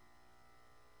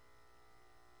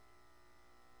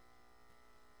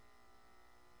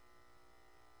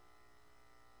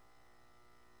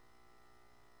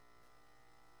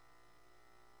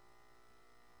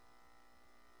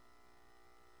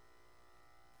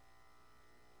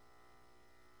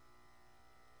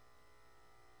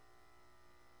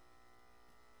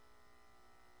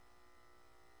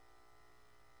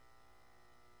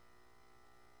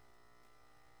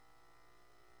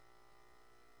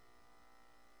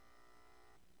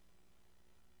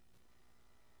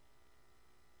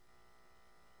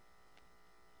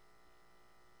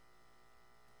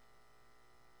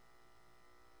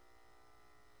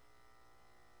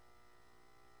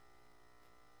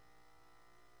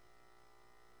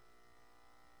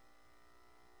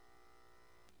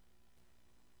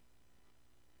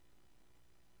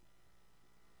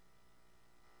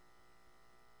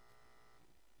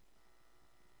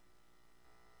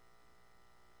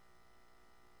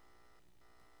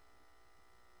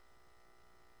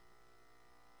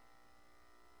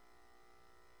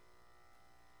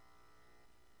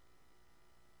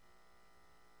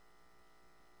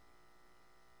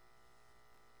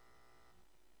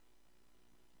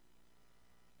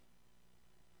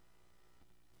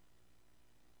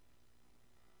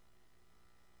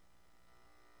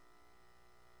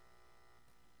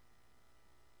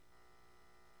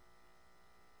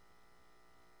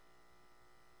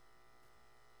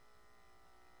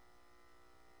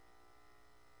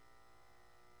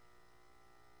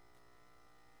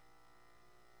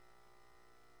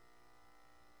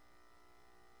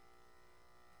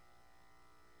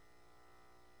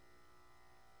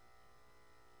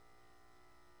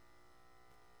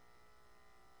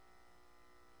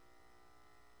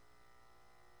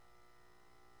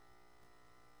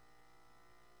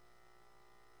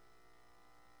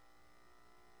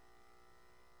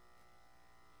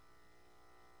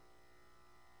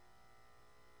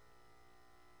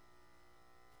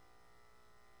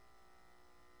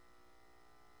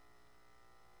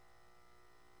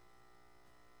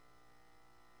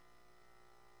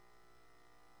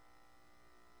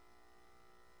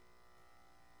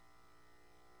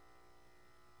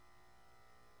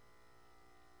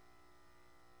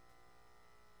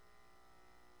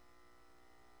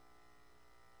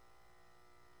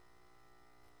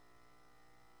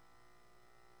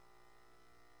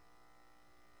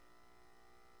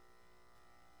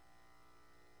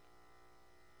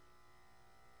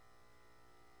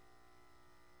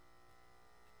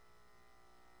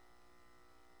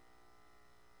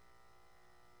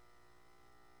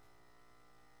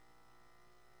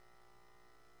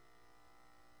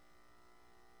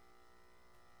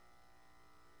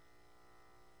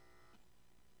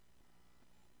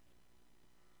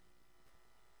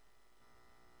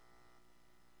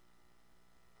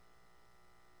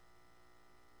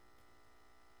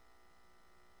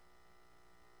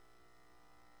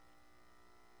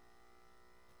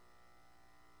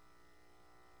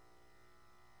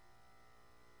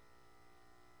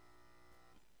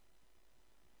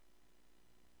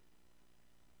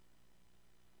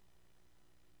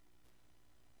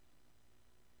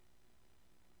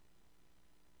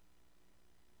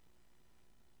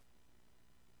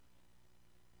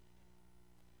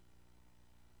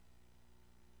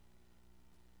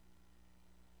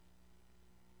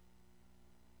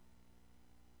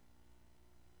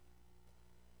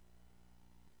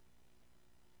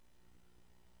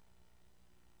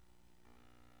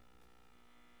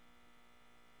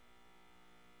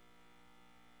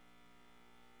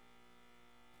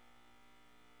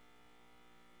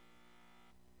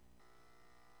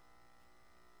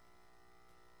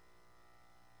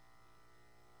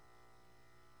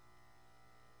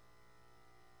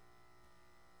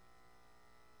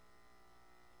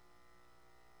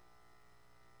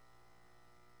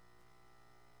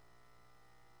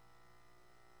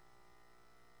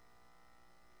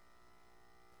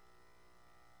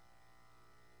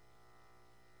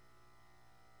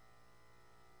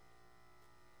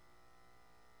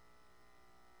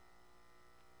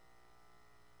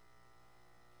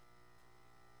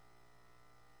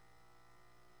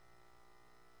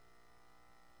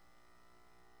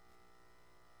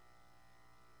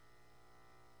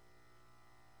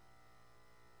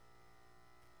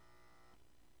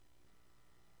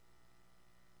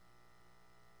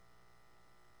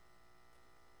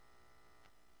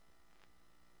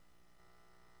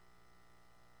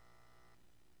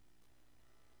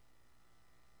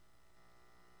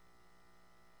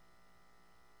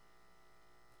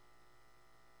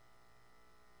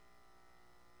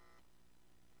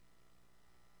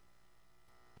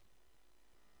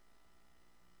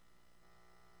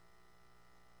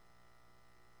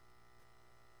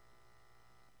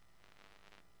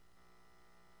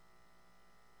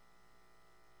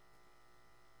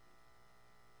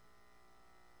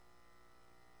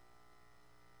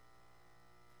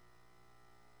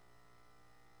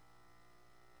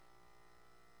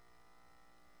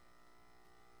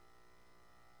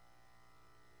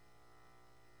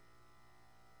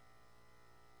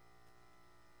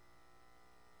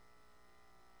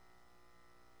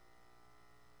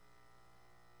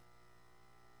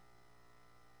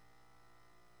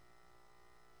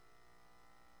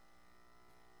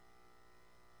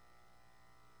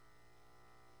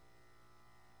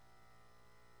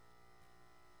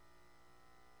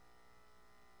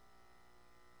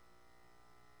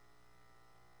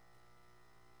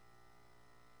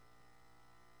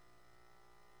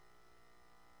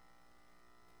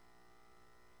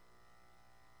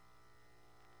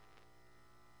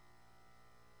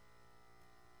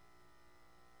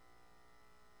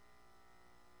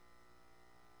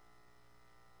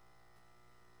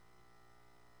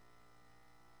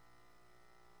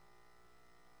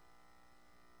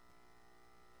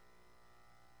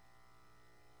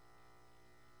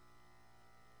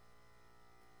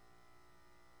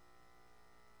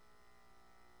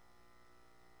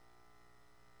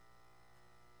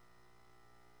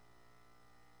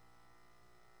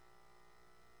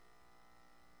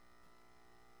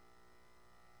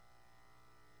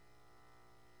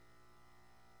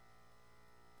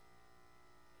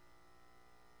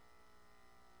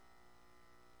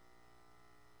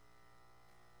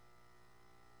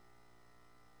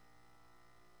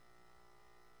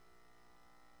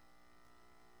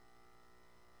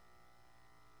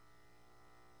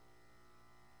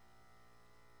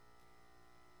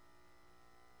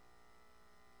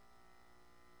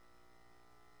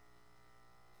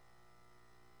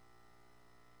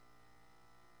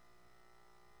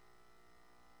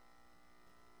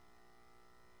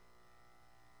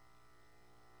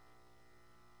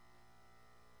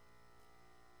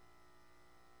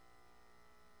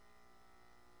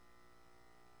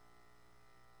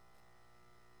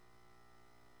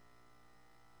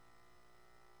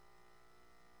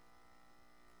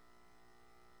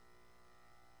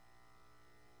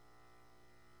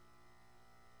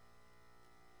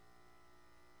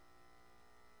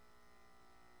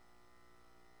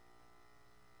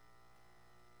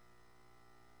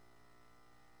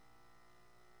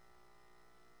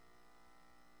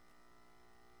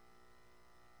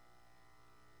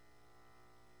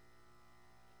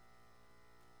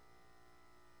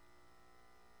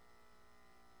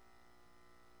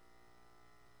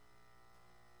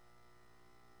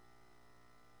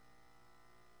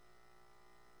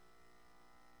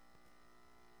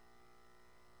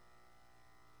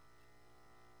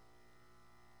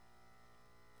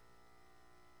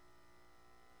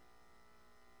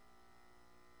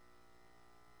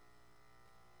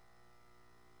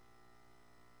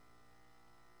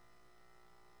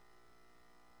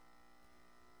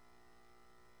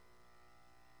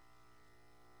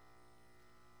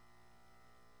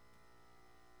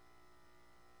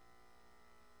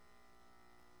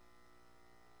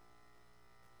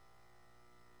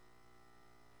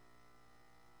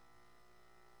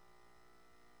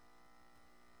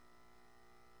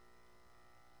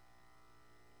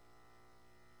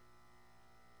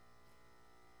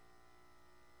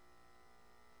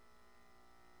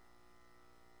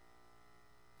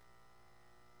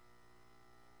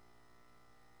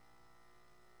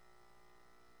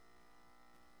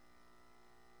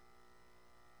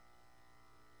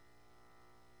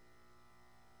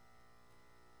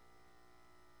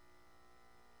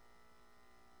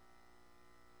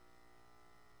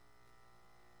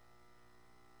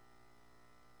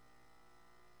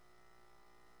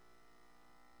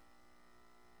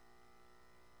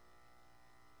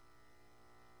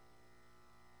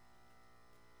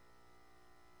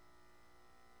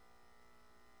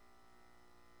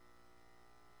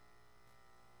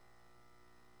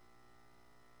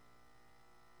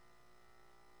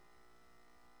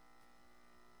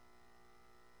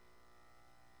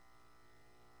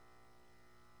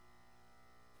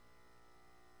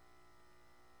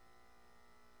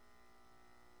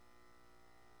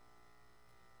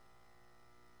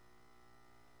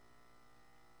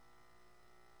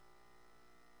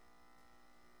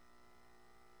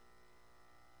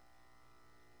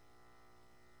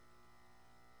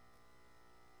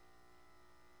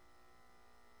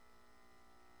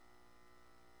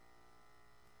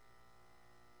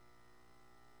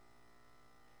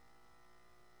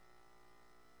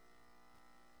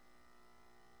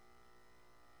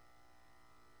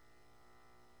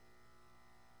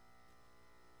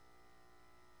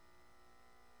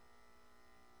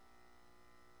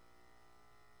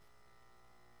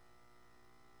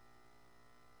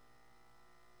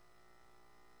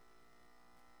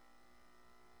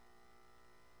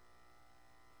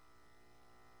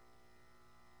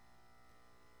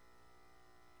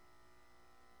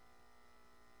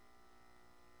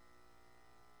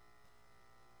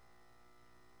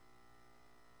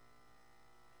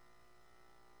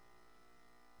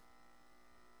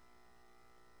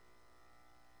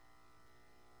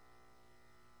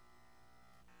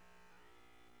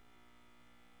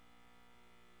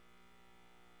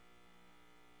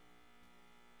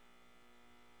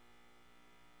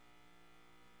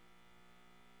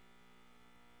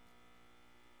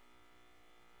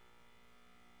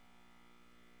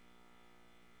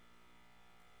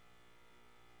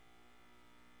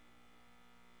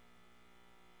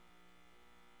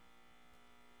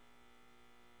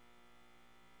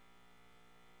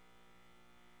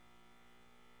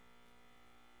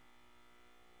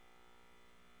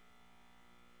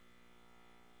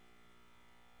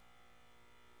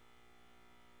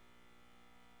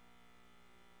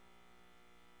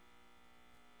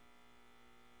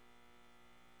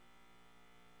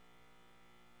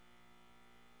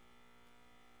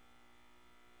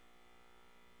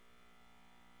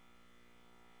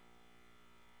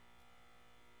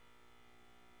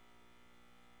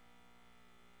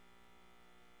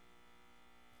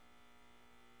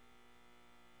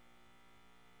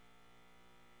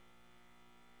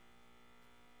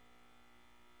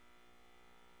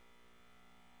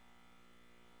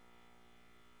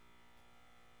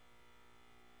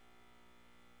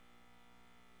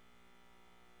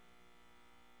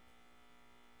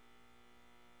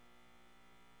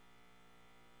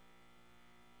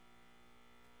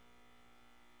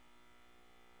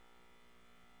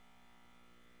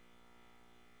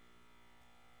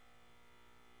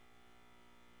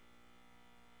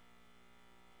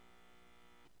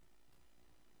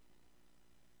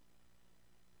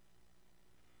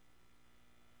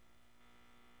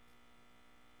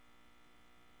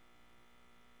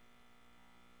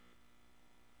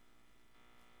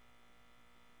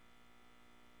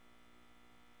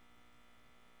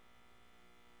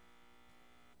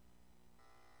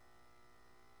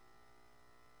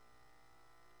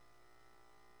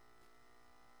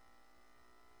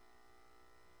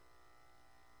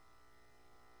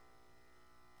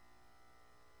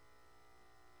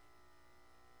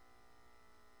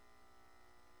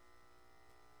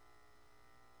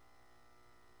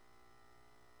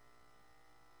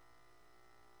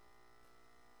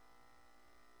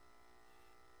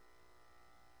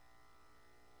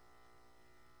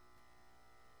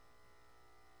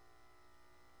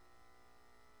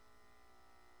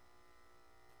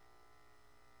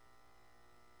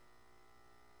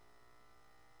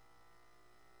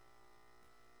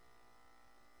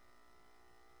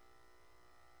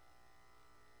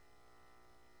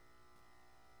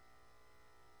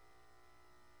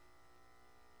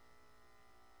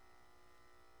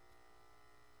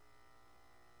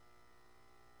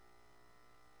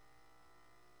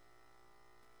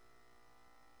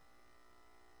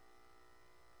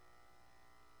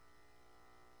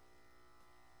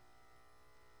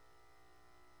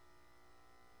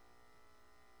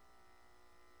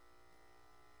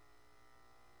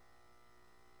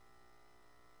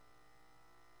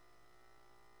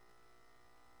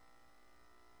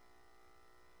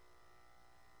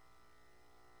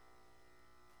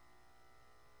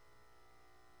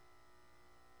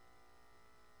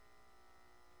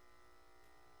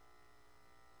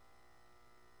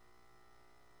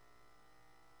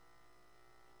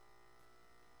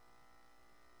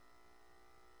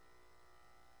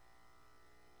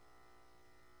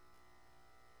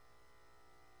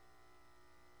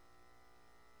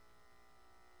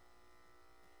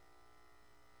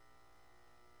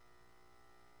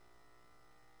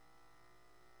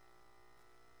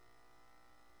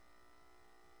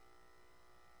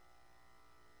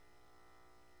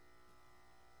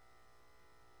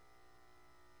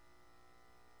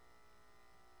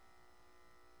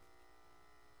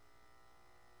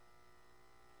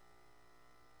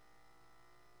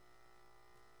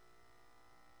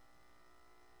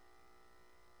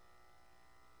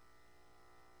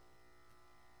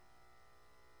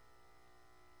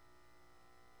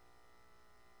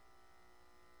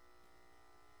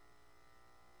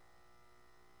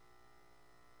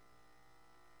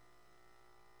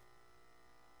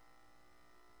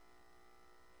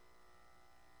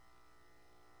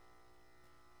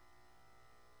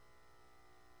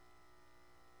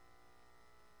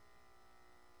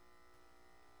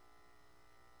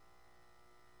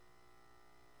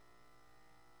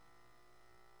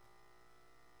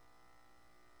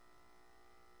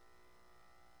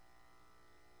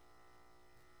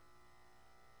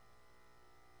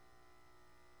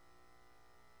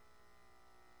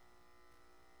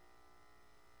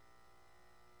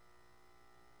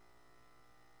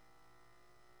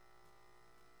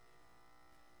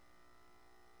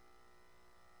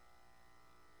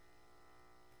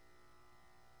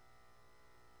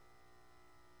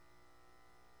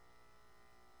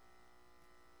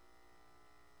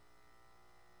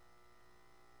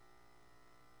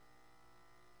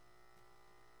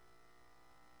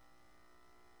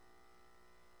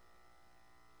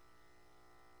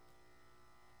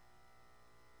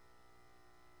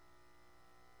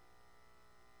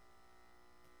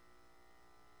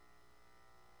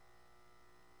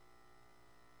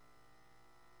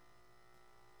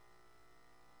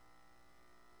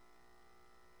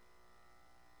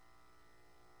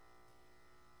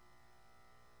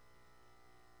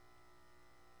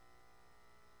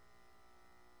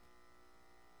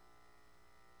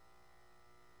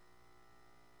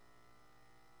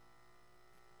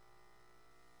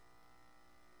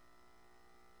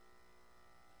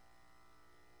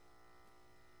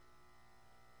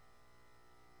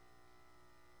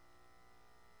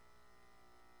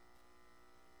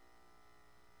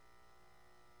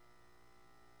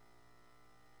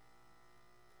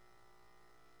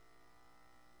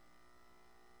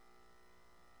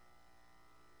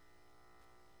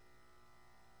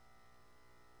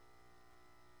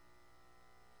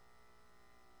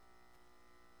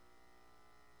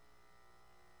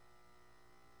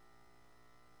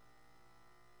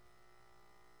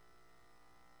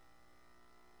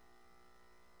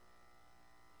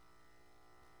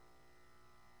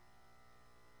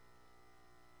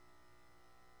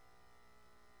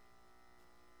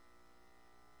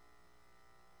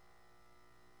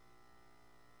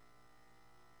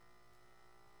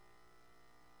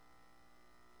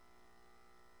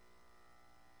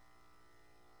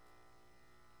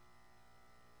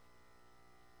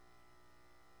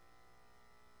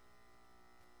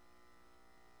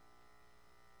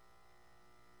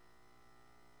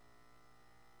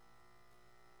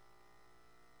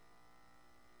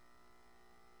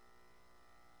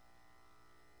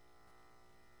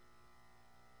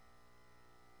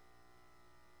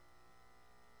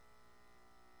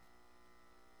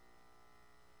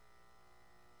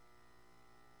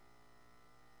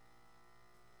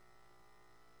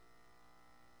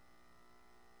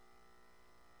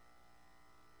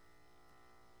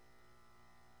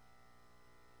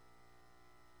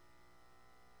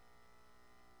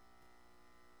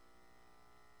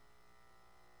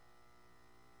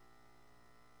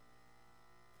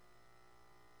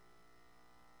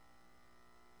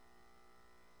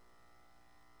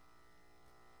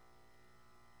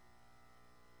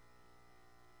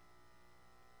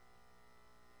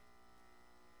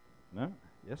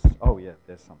 Yes? Oh, yeah,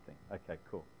 there's something. Okay,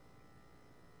 cool.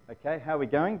 Okay, how are we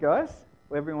going, guys?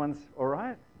 Everyone's all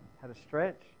right? Had a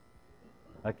stretch?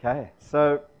 Okay,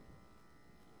 so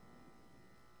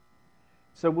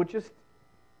we'll just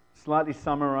slightly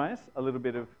summarize a little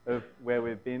bit of where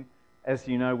we've been. As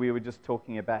you know, we were just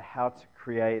talking about how to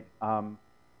create commercial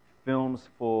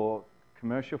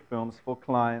films for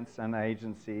clients and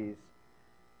agencies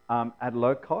at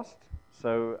low cost.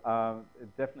 So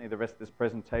definitely the rest of this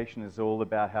presentation is all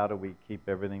about how do we keep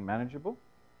everything manageable.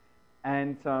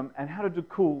 And how to do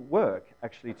cool work,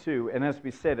 actually, too. And as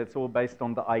we said, it's all based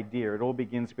on the idea. It all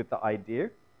begins with the idea.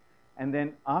 And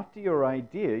then after your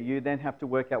idea, you then have to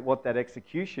work out what that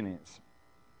execution is.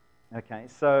 Okay,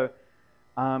 so,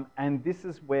 and this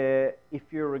is where, if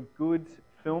you're a good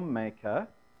filmmaker,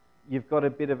 you've got a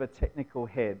bit of a technical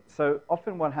head. So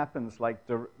often what happens, like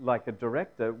a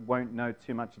director won't know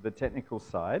too much of the technical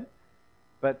side,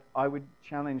 but I would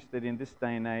challenge that in this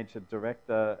day and age, a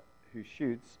director who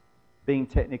shoots, being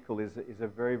technical is a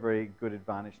very, very good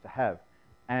advantage to have.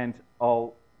 And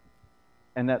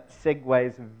that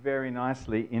segues very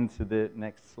nicely into the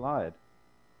next slide.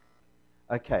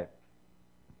 Okay,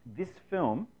 this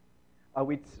film, are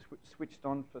we switched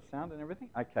on for sound and everything?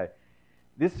 Okay,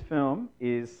 this film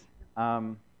is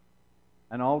an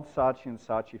old Saatchi &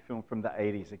 Saatchi film from the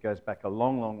 80s. It goes back a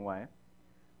long, long way.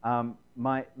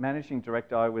 My managing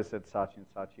director, I was at Saatchi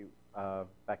 & Saatchi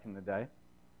back in the day,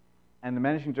 and the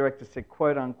managing director said,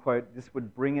 quote unquote, this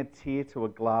would bring a tear to a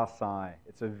glass eye.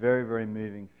 It's a very, very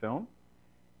moving film.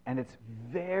 And it's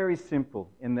very simple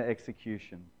in the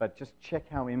execution, but just check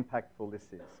how impactful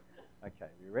this is.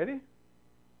 Okay, you ready?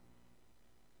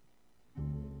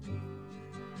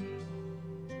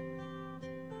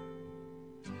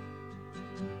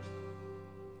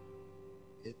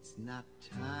 It's not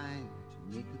time to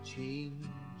make a change.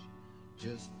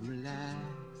 Just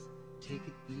relax, take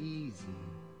it easy.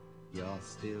 You're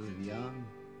still young,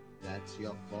 that's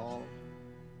your fault.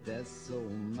 There's so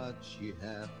much you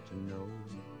have to know.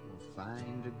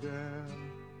 Find a girl,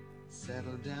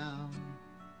 settle down.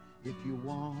 If you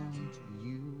want,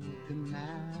 you can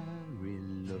marry.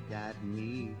 Look at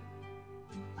me,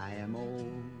 I am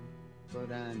old,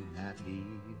 but I'm happy.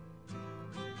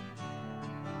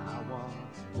 I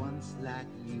was once like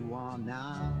you are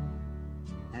now,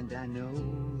 and I know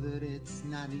that it's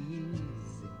not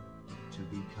easy to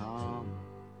be calm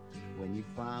when you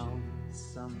found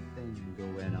something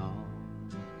going on.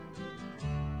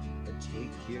 But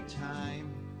take your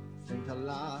time, think a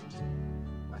lot,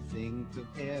 why think of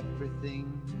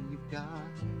everything you've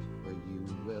got, for you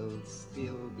will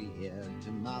still be here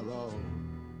tomorrow,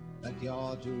 but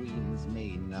your dreams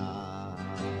may not.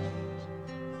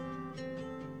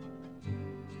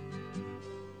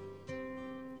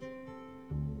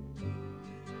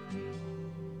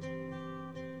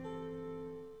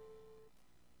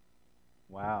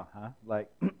 Wow, huh? Like,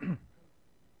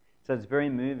 so it's very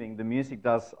moving. The music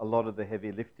does a lot of the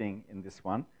heavy lifting in this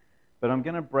one, but I'm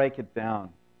going to break it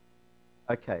down.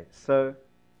 Okay, so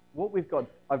what we've got,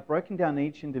 I've broken down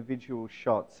each individual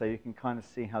shot so you can kind of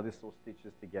see how this all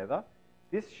stitches together.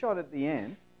 This shot at the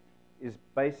end is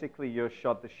basically your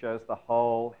shot that shows the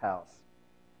whole house.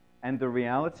 And the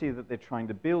reality that they're trying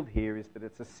to build here is that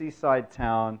it's a seaside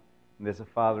town, and there's a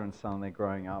father and son, they're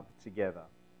growing up together.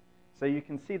 So you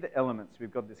can see the elements.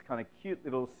 We've got this kind of cute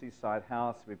little seaside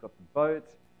house. We've got the boat.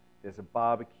 There's a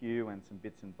barbecue and some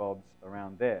bits and bobs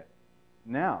around there.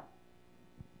 Now,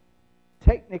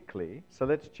 technically, so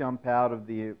let's jump out of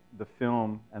the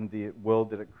film and the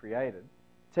world that it created.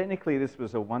 Technically, this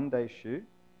was a one-day shoot.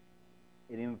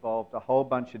 It involved a whole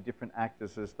bunch of different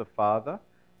actors as the father,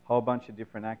 a whole bunch of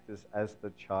different actors as the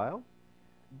child.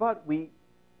 But we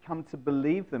come to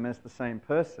believe them as the same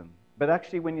person. But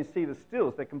actually, when you see the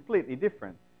stills, they're completely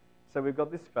different. So we've got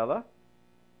this fella.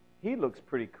 He looks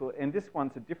pretty cool. And this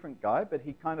one's a different guy, but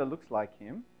he kind of looks like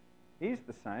him. He's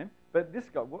the same. But this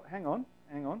guy, well, hang on.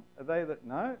 Are they that?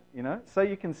 No, you know. So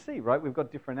you can see, right? We've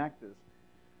got different actors.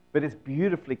 But it's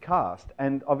beautifully cast.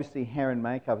 And obviously, hair and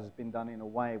makeup has been done in a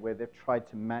way where they've tried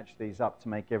to match these up to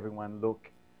make everyone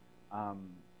look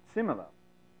similar.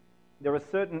 There are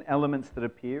certain elements that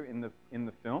appear in the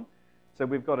film. So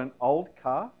we've got an old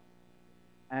car.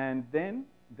 And then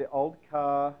the old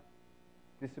car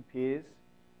disappears.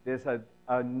 There's a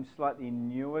slightly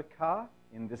newer car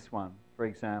in this one, for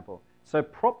example. So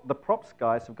the props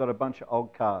guys have got a bunch of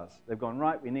old cars. They've gone,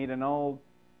 right, we need an old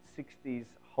 60s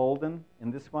Holden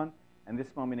in this one, and this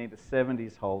one we need a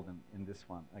 70s Holden in this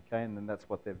one, okay? And then that's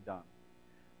what they've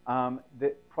done.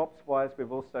 The props-wise,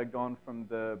 we've also gone from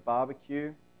the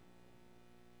barbecue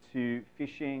to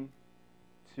fishing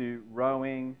to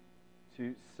rowing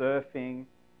to surfing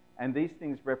And these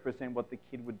things represent what the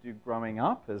kid would do growing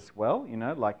up as well, you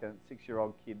know, like a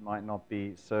 6-year-old kid might not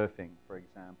be surfing, for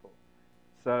example.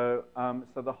 So,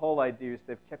 so the whole idea is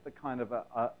they've kept a kind of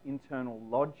a internal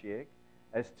logic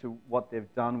as to what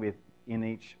they've done with in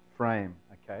each frame,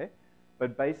 okay?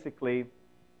 But basically,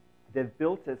 they've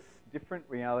built a different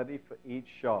reality for each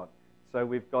shot. So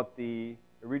we've got the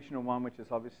original one, which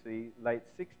is obviously late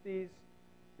 60s,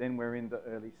 then we're in the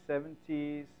early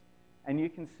 70s, and you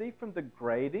can see from the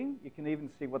grading, you can even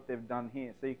see what they've done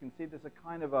here. So you can see there's a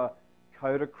kind of a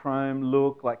Kodachrome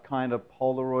look, like kind of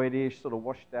Polaroid-ish, sort of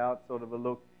washed out sort of a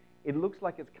look. It looks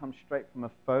like it's come straight from a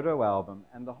photo album,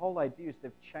 and the whole idea is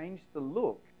they've changed the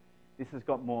look. This has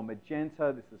got more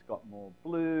magenta, this has got more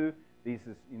blue, this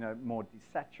is, you know, more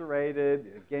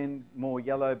desaturated, again, more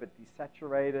yellow but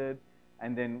desaturated,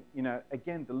 and then, you know,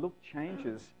 again, the look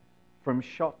changes from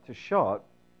shot to shot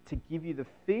to give you the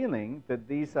feeling that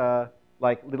these are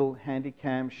like little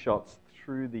handy-cam shots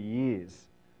through the years,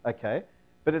 okay?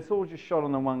 But it's all just shot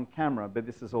on the one camera, but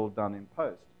this is all done in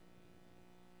post.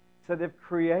 So they've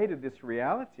created this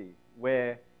reality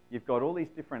where you've got all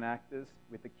these different actors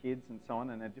with the kids and so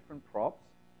on, and they're different props,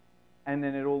 and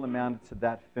then it all amounted to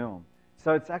that film.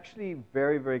 So it's actually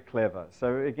very, very clever.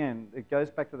 So again, it goes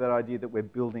back to that idea that we're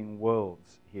building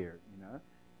worlds here, you know,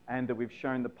 and that we've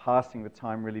shown the passing of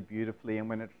time really beautifully, and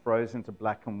when it froze into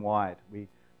black and white,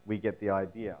 we get the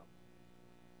idea.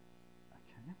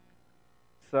 Okay.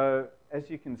 So as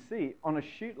you can see, on a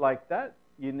shoot like that,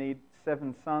 you need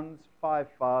 7 sons, 5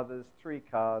 fathers, 3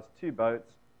 cars, 2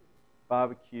 boats,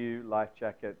 barbecue, life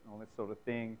jacket, all this sort of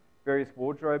thing, various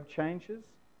wardrobe changes,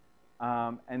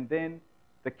 and then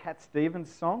the Cat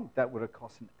Stevens song, that would have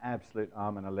cost an absolute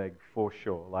arm and a leg for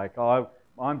sure. Like,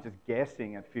 I'm just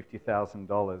guessing at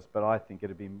 $50,000, but I think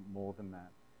it'd be more than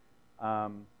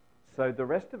that. So the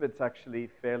rest of it's actually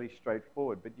fairly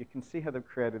straightforward, but you can see how they've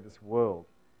created this world.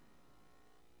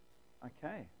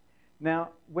 Okay. Now,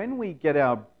 when we get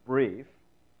our brief,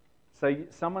 so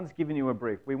someone's given you a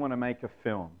brief, we want to make a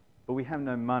film, but we have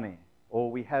no money,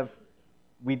 or we have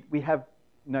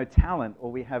no talent,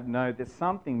 or there's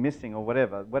something missing, or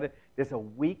whatever. There's a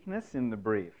weakness in the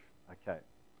brief, okay.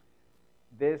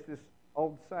 There's this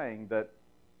old saying that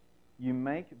you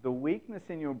make the weakness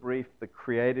in your brief the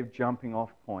creative jumping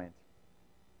off point.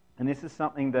 And this is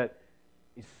something that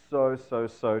is so, so,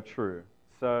 so true.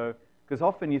 So, because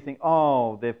often you think,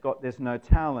 oh, there's no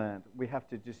talent, we have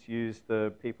to just use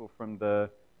the people from the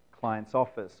client's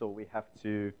office, or we have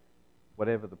to,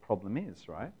 whatever the problem is,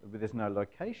 right? There's no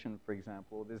location, for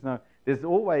example. There's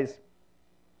always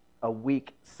a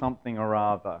weak something or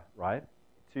other, right,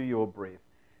 to your brief.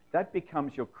 That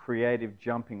becomes your creative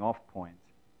jumping off point.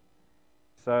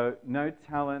 So no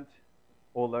talent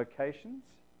or locations,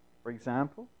 for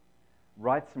example.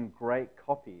 Write some great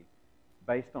copy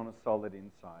based on a solid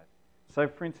insight. So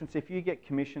for instance, if you get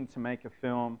commissioned to make a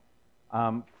film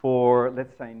for,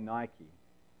 let's say, Nike,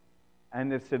 and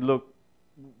they've said, look,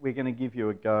 we're going to give you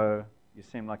a go, you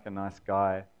seem like a nice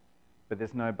guy, but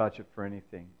there's no budget for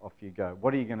anything, off you go.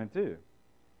 What are you going to do?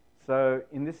 So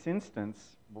in this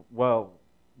instance, well,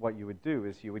 what you would do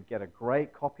is you would get a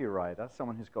great copywriter,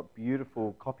 someone who's got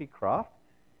beautiful copy craft,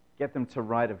 get them to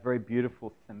write a very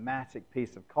beautiful thematic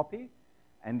piece of copy,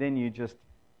 and then you just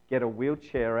get a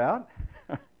wheelchair out,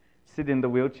 sit in the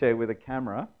wheelchair with a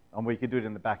camera, and we could do it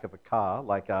in the back of a car,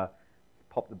 like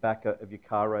pop the back of your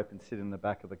car open, sit in the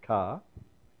back of the car,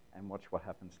 and watch what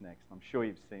happens next. I'm sure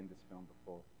you've seen this film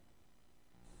before.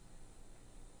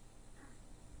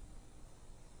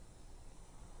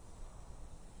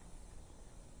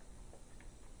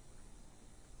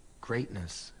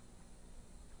 Greatness,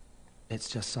 it's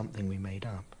just something we made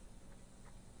up.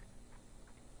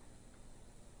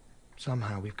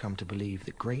 Somehow we've come to believe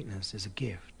that greatness is a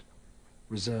gift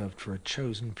reserved for a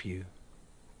chosen few,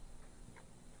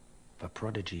 for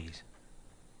prodigies,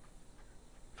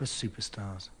 for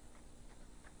superstars,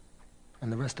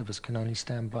 and the rest of us can only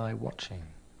stand by watching.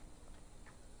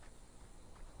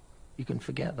 You can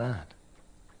forget that.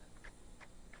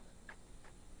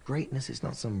 Greatness is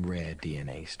not some rare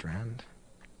DNA strand.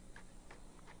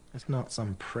 It's not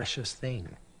some precious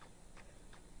thing.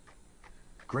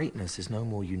 Greatness is no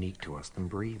more unique to us than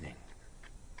breathing.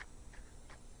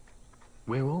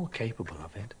 We're all capable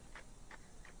of it.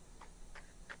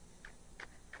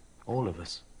 All of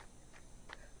us.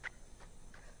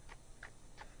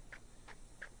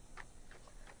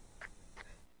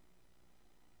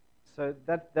 So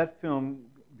that film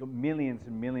got millions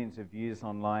and millions of views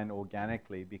online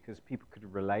organically because people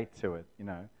could relate to it, you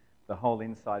know. The whole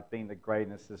insight being that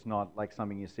greatness is not like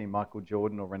something you see Michael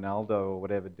Jordan or Ronaldo or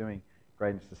whatever doing.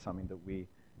 Greatness is something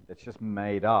It's just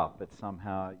made up, but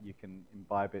somehow you can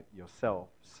imbibe it yourself.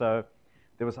 So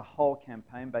there was a whole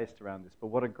campaign based around this, but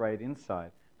what a great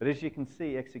insight. But as you can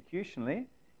see, executionally,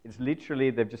 it's literally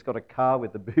they've just got a car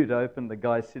with the boot open, the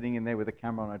guy's sitting in there with a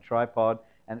camera on a tripod,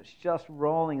 and it's just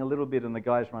rolling a little bit and the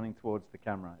guy's running towards the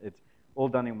camera. It's all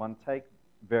done in one take,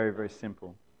 very, very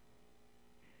simple.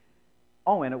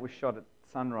 Oh, and it was shot at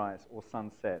sunrise or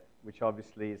sunset, which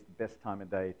obviously is the best time of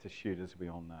day to shoot, as we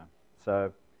all know.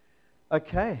 So,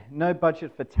 okay, no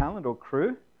budget for talent or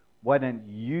crew. Why don't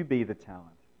you be the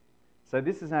talent? So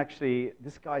this is actually,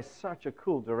 this guy's such a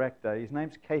cool director. His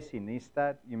name's Casey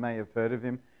Neistat. You may have heard of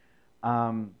him.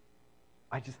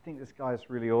 I just think this guy is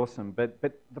really awesome. But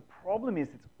the problem is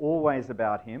it's always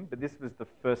about him, but this was the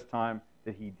first time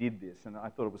that he did this, and I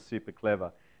thought it was super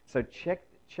clever. So check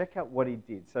out what he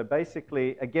did. So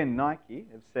basically, again, Nike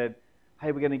have said,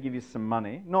 hey, we're going to give you some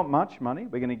money. Not much money.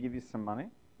 We're going to give you some money.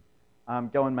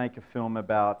 Go and make a film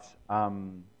about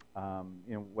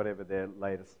whatever their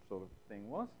latest sort of thing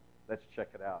was. Let's check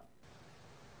it out.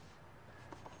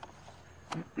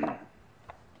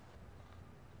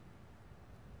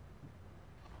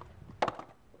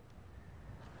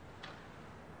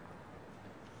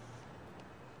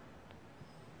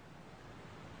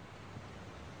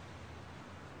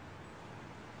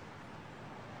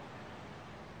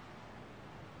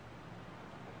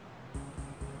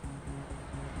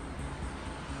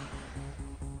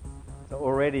 So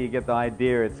already you get the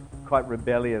idea, it's quite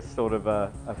rebellious sort of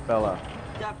a fella.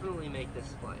 Definitely make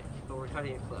this flight, but we're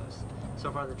cutting it close.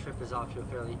 So far the trip is off to a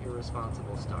fairly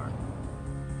irresponsible start.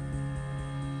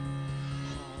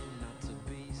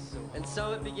 And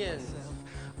so it begins.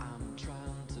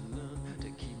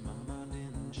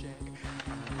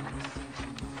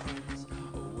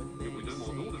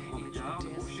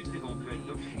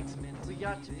 We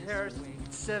got to Paris,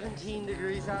 17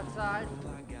 degrees outside.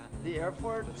 The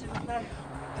airport,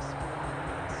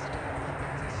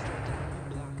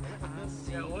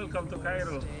 Yeah, welcome to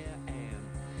Cairo.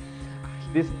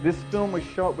 This film was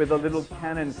shot with a little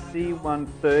Canon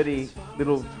C130,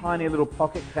 tiny little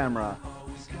pocket camera,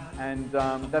 and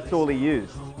that's all he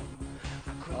used.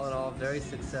 All in all, very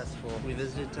successful. We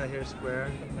visited Tahrir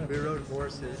Square. We rode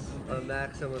horses.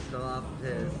 Max almost fell off of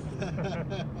his.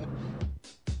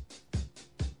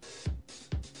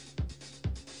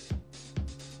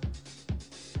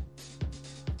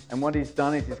 And what he's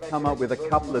done is he's come up with a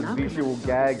couple of visual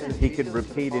gags that he could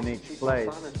repeat in each place.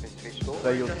 So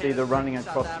you'll see the running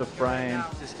across the frame,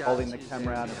 holding the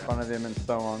camera out in front of him and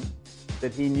so on,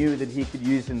 that he knew that he could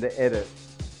use in the edit,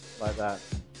 like that.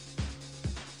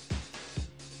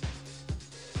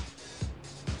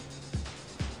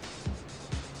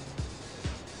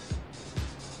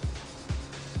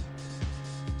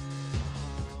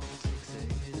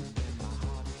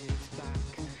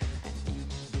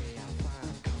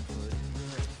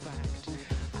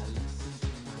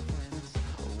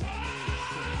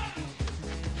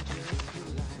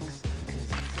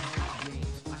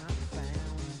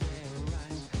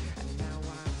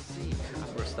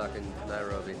 Stuck in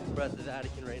Nairobi. We're at the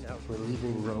Vatican right now. We're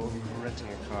leaving Rome, renting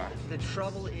a car. The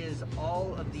trouble is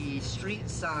all of the street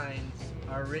signs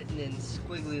are written in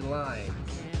squiggly lines.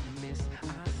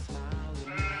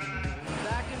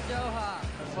 Back in Doha.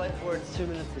 Our flight board's 2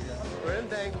 minutes ago. We're in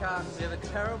Bangkok. We have a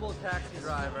terrible taxi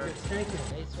driver. Hey,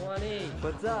 Swanee.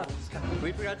 What's up?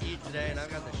 We forgot to eat today and I've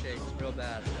got the shakes real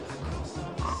bad.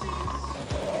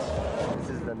 This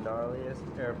is the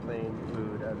gnarliest airplane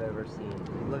food I've ever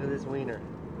seen. Look at this wiener.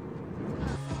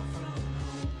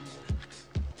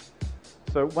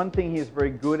 So one thing he's very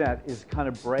good at is kind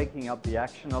of breaking up the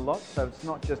action a lot. So it's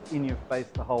not just in your face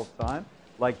the whole time.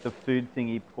 Like the food thing,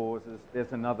 he pauses.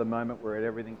 There's another moment where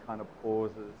everything kind of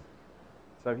pauses.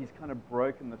 So he's kind of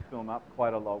broken the film up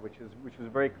quite a lot, which was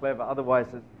very clever. Otherwise,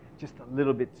 it's just a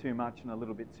little bit too much and a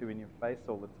little bit too in your face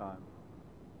all the time.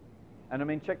 And I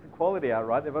mean, check the quality out,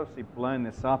 right? They've obviously blown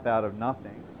this up out of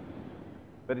nothing,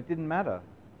 but it didn't matter.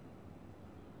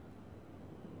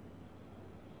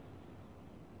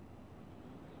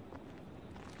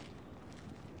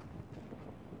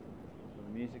 So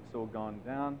the music's all gone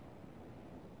down.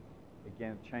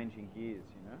 Again, changing gears,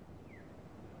 you know?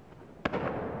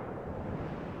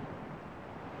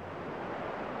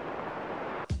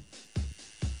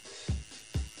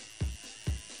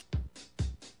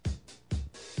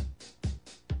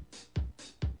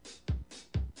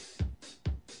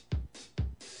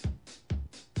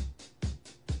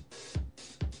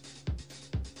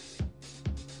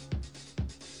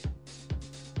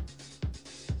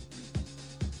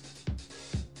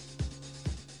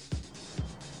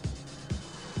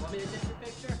 Want me to take the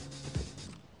picture?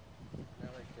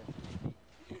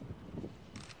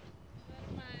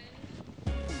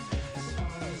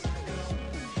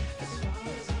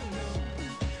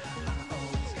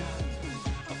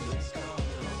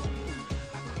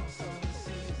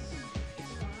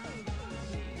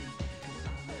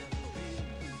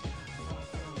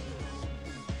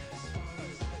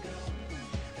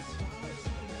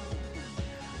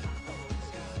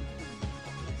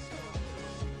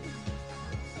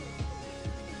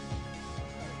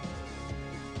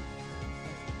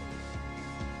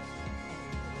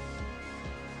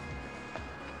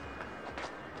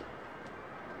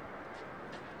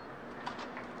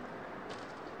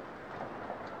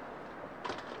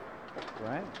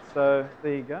 Great. So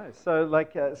there you go. So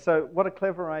so what a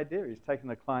clever idea. He's taken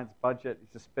the client's budget,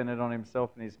 he's just spent it on himself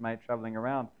and his mate traveling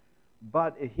around.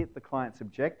 But it hit the client's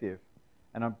objective.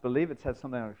 And I believe it's had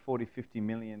something like 40, 50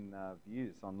 million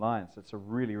views online. So it's a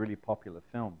really, really popular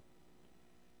film.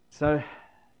 So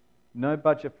no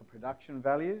budget for production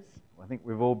values. I think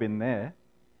we've all been there.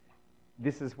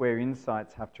 This is where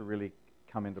insights have to really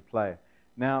come into play.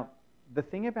 Now, the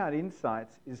thing about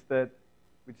insights is that,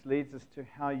 which leads us to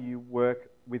how you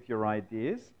work with your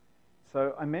ideas.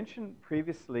 So I mentioned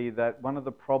previously that one of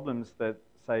the problems that,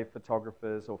 say,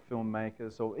 photographers or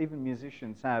filmmakers or even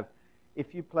musicians have,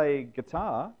 if you play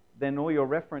guitar, then all your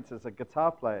references are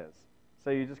guitar players. So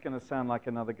you're just going to sound like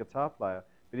another guitar player.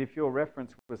 But if your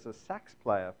reference was a sax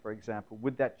player, for example,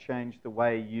 would that change the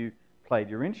way you played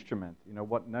your instrument? You know,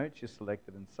 what notes you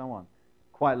selected and so on?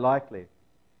 Quite likely.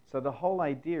 So the whole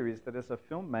idea is that as a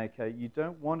filmmaker, you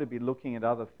don't want to be looking at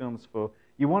other films for,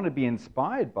 you want to be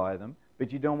inspired by them,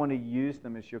 but you don't want to use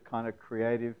them as your kind of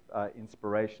creative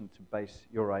inspiration to base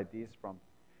your ideas from.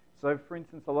 So for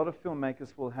instance, a lot of filmmakers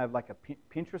will have like a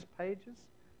Pinterest pages,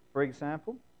 for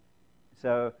example.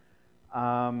 So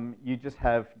you just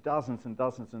have dozens and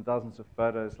dozens and dozens of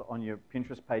photos on your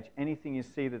Pinterest page. Anything you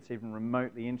see that's even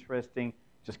remotely interesting,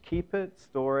 just keep it,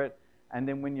 store it, and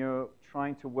then when you're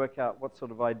trying to work out what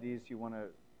sort of ideas you want to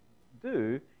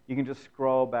do, you can just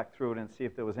scroll back through it and see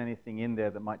if there was anything in there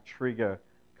that might trigger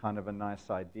kind of a nice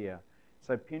idea.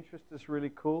 So Pinterest is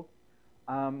really cool.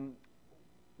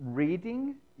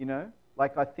 Reading, you know,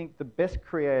 like I think the best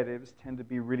creatives tend to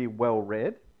be really well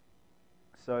read.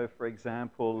 So for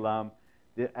example,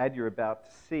 the ad you're about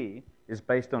to see is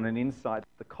based on an insight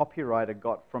the copywriter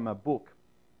got from a book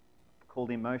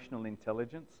called Emotional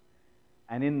Intelligence.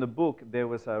 And in the book, there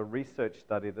was a research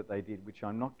study that they did, which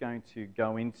I'm not going to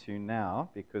go into now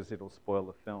because it'll spoil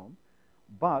the film.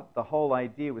 But the whole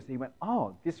idea was he went,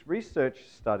 oh, this research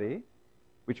study,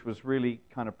 which was really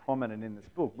kind of prominent in this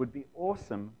book, would be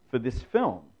awesome for this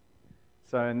film.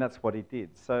 So, and that's what he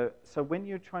did. So when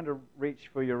you're trying to reach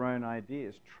for your own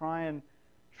ideas, try and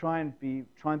be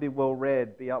well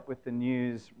read, be up with the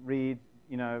news, read,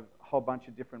 you know, a whole bunch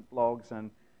of different blogs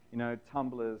and, you know,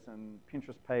 Tumblrs and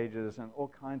Pinterest pages and all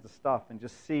kinds of stuff, and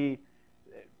just see,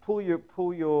 pull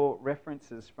your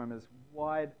references from as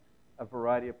wide a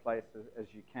variety of places as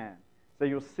you can. So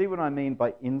you'll see what I mean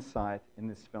by insight in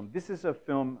this film. This is a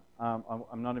film,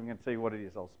 I'm not even going to tell you what it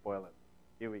is, I'll spoil it.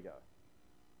 Here we go.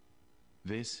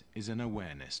 This is an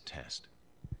awareness test.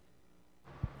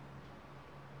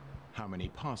 How many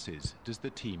passes does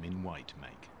the team in white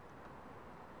make?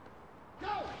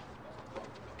 Go!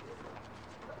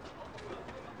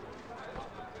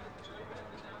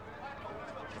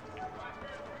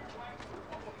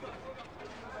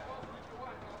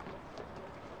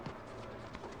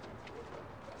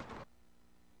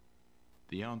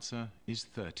 The answer is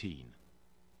 13.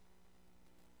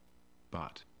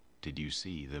 But did you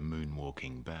see the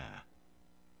moonwalking bear?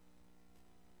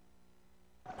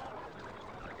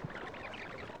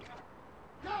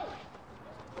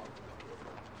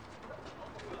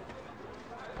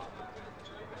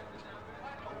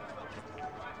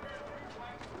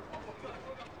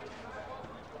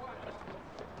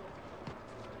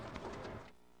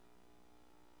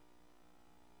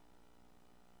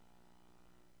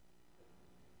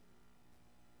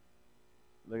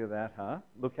 Look at that, huh?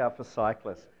 Look out for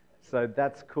cyclists. So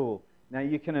that's cool. Now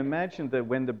you can imagine that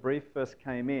when the brief first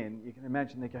came in, you can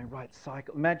imagine they're going, right,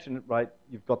 cycle. Imagine it, right,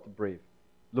 you've got the brief.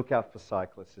 Look out for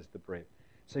cyclists is the brief.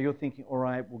 So you're thinking, all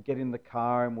right, we'll get in the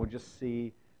car and we'll just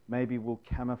see, maybe we'll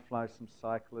camouflage some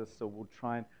cyclists, or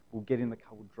we'll get in the car,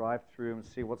 we'll drive through and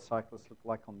see what cyclists look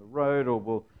like on the road, or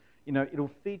we'll, you know,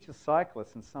 it'll feature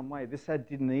cyclists in some way. This ad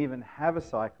didn't even have a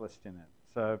cyclist in it.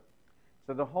 So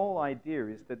the whole idea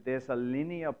is that there's a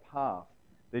linear path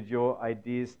that your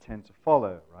ideas tend to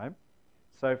follow, right?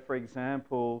 So for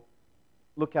example,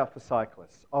 look out for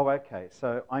cyclists. Oh, okay,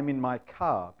 so I'm in my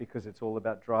car because it's all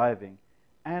about driving,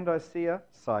 and I see a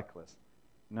cyclist.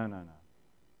 No.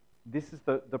 This is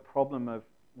the problem of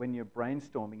when you're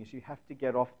brainstorming, is you have to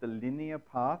get off the linear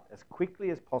path as quickly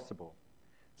as possible.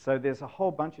 So there's a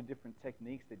whole bunch of different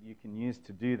techniques that you can use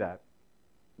to do that.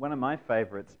 One of my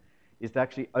favorites is to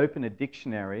actually open a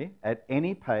dictionary at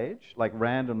any page, like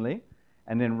randomly,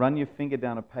 and then run your finger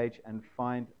down a page and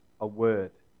find a word.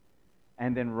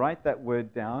 And then write that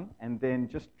word down, and then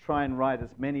just try and write as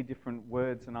many different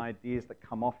words and ideas that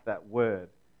come off that word.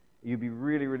 You'll be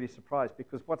really, really surprised,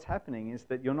 because what's happening is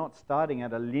that you're not starting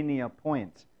at a linear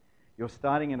point. You're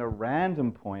starting at a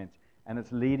random point, and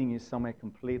it's leading you somewhere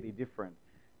completely different.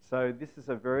 So this is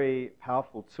a very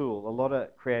powerful tool. A lot of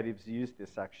creatives use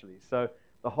this, actually. So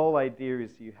The whole idea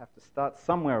is you have to start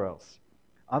somewhere else.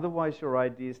 Otherwise, your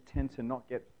ideas tend to not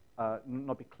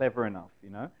be clever enough, you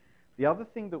know. The other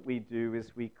thing that we do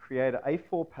is we create an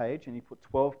A4 page, and you put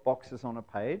 12 boxes on a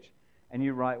page, and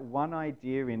you write one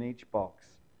idea in each box.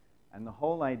 And the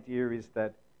whole idea is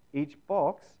that each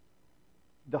box,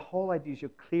 the whole idea is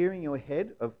you're clearing your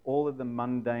head of all of the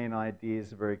mundane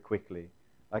ideas very quickly.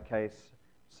 Okay,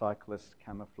 cyclists,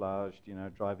 camouflaged, you know,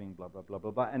 driving, blah, blah, blah,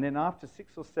 blah, blah. And then after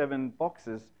 6 or 7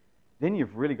 boxes, then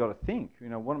you've really got to think, you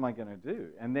know, what am I going to do?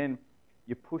 And then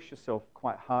you push yourself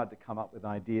quite hard to come up with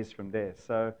ideas from there.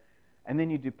 So, and then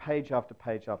you do page after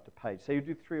page after page. So you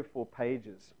do 3 or 4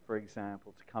 pages, for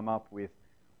example, to come up with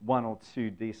 1 or 2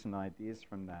 decent ideas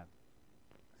from that.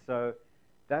 So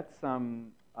that's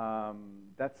something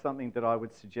that I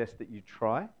would suggest that you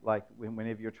try, like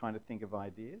whenever you're trying to think of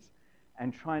ideas,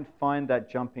 and try and find that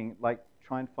jumping, like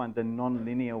try and find the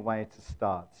non-linear way to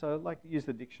start. So like use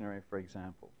the dictionary, for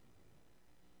example.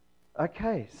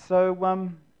 Okay, so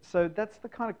that's the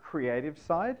kind of creative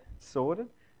side, sorted.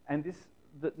 And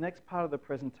the next part of the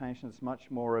presentation is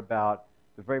much more about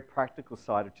the very practical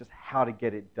side of just how to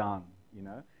get it done, you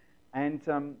know. And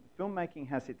filmmaking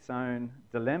has its own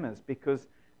dilemmas because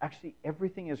actually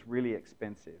everything is really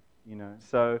expensive, you know.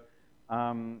 So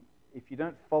if you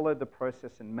don't follow the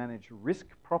process and manage risk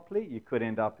properly, you could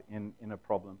end up in a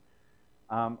problem.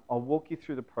 I'll walk you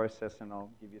through the process and I'll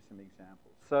give you some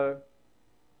examples. So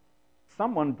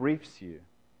someone briefs you,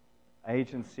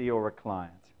 agency or a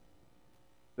client.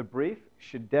 The brief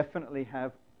should definitely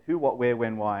have who, what, where,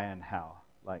 when, why, and how.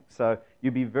 Like, so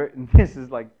you'd be very, this is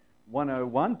like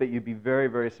 101, but you'd be very,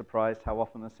 very surprised how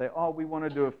often they say, oh, we want to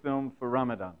do a film for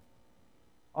Ramadan.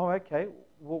 Oh, okay,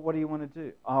 well, what do you want to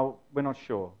do? Oh, we're not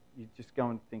sure. You just go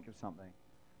and think of something.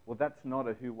 Well, that's not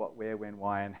a who, what, where, when,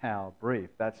 why, and how brief.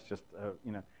 That's just,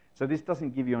 you know, so this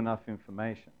doesn't give you enough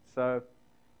information. So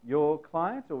your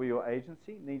client or your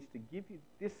agency needs to give you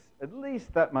this, at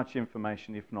least that much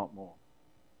information, if not more.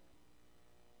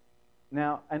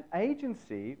 Now, an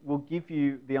agency will give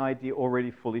you the idea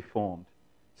already fully formed.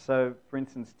 So, for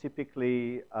instance,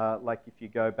 typically, like if you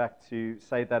go back to,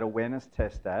 say, that awareness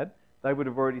test ad, they would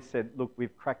have already said, look,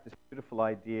 we've cracked this beautiful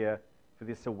idea for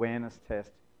this awareness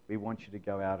test. We want you to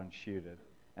go out and shoot it.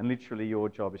 And literally your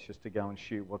job is just to go and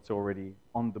shoot what's already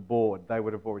on the board. They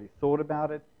would have already thought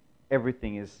about it.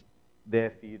 Everything is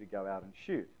there for you to go out and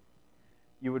shoot.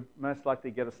 You would most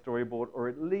likely get a storyboard or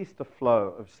at least a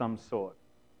flow of some sort.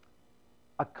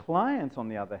 A client, on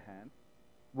the other hand,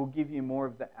 will give you more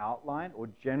of the outline or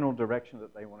general direction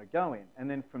that they want to go in. And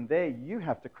then from there, you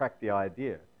have to crack the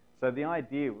idea. So the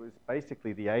idea was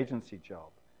basically the agency job.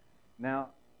 Now,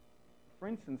 for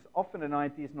instance, often an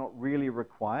idea is not really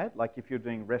required. Like if you're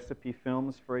doing recipe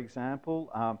films, for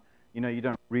example, you know, you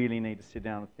don't really need to sit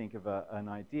down and think of an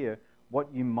idea.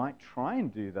 What you might try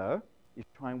and do, though, is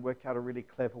try and work out a really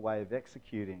clever way of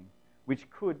executing, which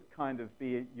could kind of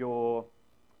be your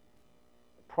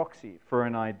proxy for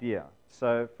an idea.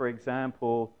 So, for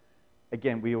example,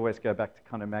 again, we always go back to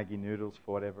kind of Maggi Noodles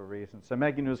for whatever reason. So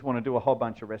Maggi Noodles want to do a whole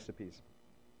bunch of recipes.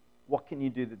 What can you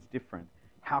do that's different?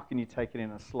 How can you take it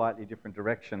in a slightly different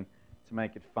direction to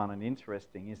make it fun and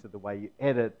interesting? Is it the way you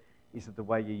edit? Is it the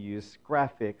way you use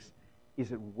graphics?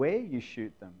 Is it where you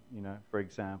shoot them, you know, for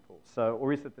example? So,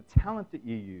 or is it the talent that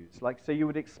you use? Like, so you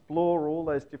would explore all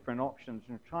those different options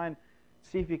and try and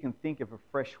see if you can think of a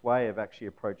fresh way of actually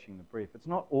approaching the brief. It's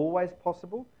not always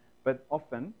possible, but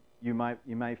often you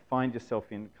may find yourself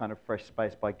in kind of fresh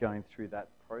space by going through that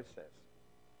process.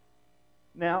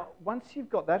 Now, once you've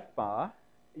got that far,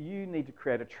 you need to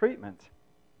create a treatment.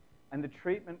 And the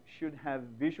treatment should have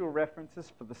visual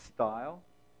references for the style,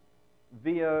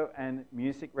 VO and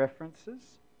music references.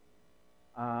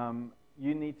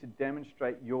 You need to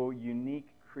demonstrate your unique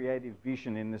creative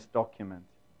vision in this document.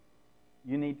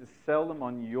 You need to sell them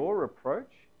on your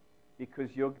approach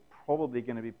because you're probably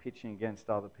going to be pitching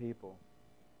against other people.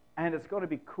 And it's got to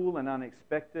be cool and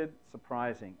unexpected,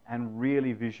 surprising, and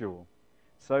really visual.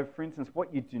 So, for instance,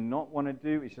 what you do not want to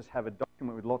do is just have a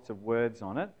document with lots of words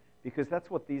on it, because that's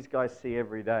what these guys see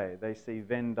every day. They see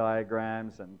Venn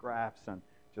diagrams and graphs and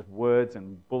just words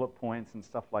and bullet points and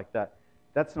stuff like that.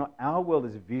 That's not, our world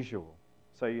is visual.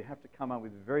 So you have to come up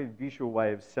with a very visual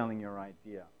way of selling your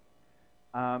idea.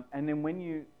 And then when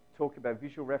you talk about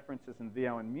visual references and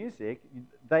VO and music,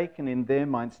 they can, in their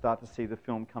mind, start to see the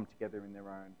film come together in their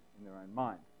own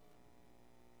mind.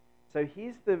 So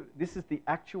this is the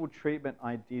actual treatment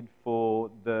I did for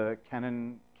the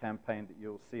Canon campaign that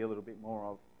you'll see a little bit more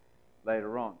of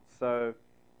later on. So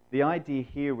the idea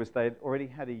here was they'd already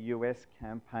had a US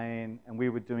campaign, and we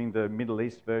were doing the Middle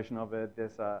East version of it.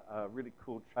 There's a really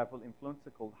cool travel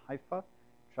influencer called Haifa,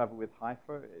 Travel with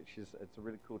Haifa. It's a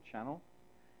really cool channel.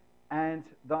 And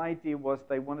the idea was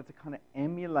they wanted to kind of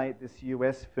emulate this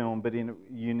US film, but in a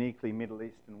uniquely Middle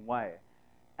Eastern way.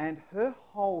 And her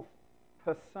whole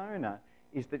persona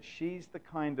is that she's the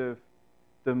kind of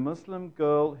the Muslim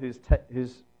girl who's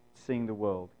seeing the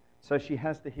world. So she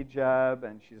has the hijab,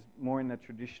 and she's more in the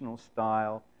traditional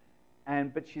style,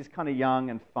 but she's kind of young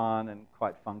and fun and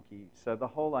quite funky. So the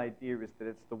whole idea is that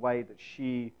it's the way that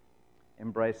she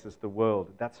embraces the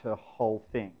world. That's her whole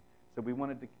thing. So we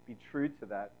wanted to be true to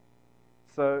that.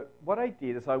 So what I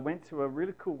did is I went to a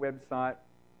really cool website.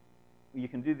 You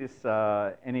can do this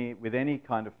with any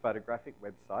kind of photographic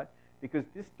website, because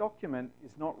this document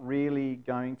is not really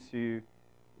going to,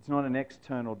 it's not an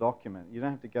external document. You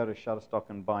don't have to go to Shutterstock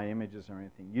and buy images or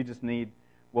anything. You just need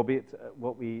a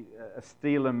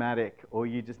Steelomatic, or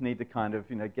you just need to kind of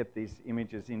get these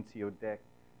images into your deck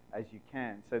as you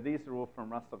can. So these are all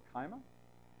from Ras Al Khaimah.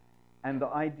 And the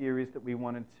idea is that we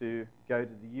wanted to go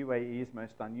to the UAE's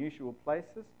most unusual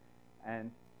places and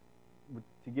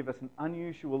to give us an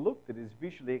unusual look that is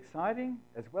visually exciting,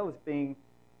 as well as being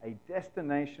a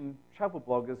destination travel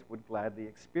bloggers would gladly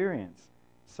experience.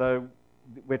 So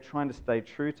we're trying to stay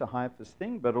true to Haifa's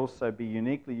thing, but also be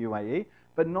uniquely UAE,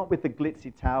 but not with the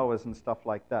glitzy towers and stuff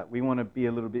like that. We want to be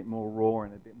a little bit more raw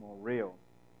and a bit more real.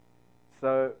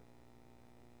 So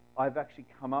I've actually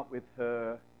come up with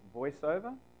her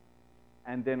voiceover,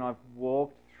 and then I've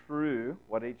walked through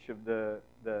what each of the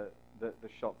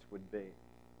shots would be.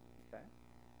 Okay?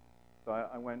 So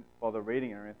I won't bother reading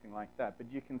it or anything like that. But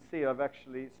you can see I've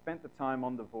actually spent the time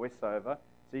on the voiceover,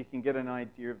 so you can get an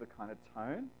idea of the kind of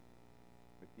tone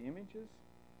with the images.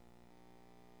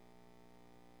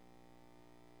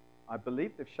 I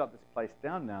believe they've shut this place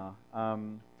down now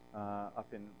up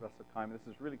in Ras Al Khaimah.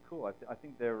 This is really cool. I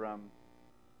think they're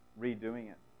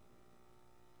redoing it.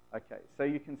 Okay, so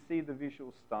you can see the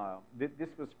visual style. This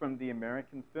was from the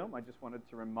American film. I just wanted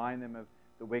to remind them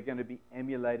that we're going to be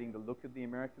emulating the look of the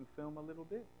American film a little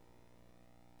bit.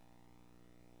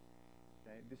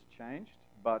 Okay, this changed,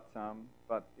 but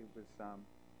it was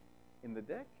in the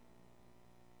deck.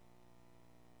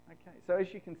 Okay, so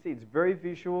as you can see, it's very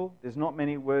visual. There's not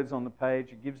many words on the page.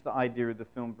 It gives the idea of the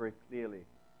film very clearly.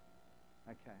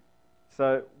 Okay.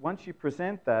 So once you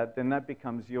present that, then that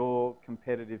becomes your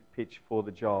competitive pitch for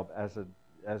the job as a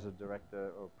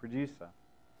director or producer.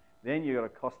 Then you've got to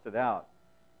cost it out.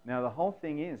 Now the whole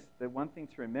thing is that one thing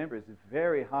to remember is it's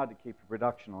very hard to keep a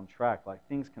production on track. Like,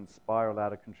 things can spiral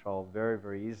out of control very,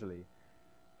 very easily.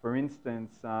 For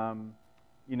instance,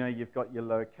 you've got your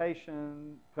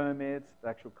location permits, the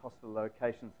actual cost of the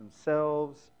locations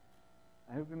themselves.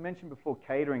 We mentioned before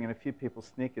catering, and a few people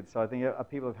snickered, so I think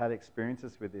people have had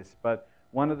experiences with this. But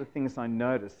one of the things I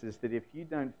noticed is that if you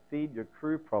don't feed your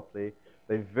crew properly,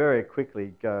 they very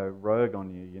quickly go rogue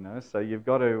on you, So you've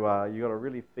got to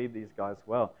really feed these guys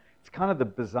well. It's kind of the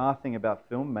bizarre thing about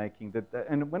filmmaking,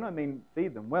 and when I mean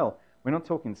feed them well, we're not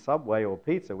talking Subway or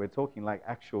pizza. We're talking like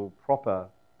actual proper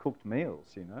cooked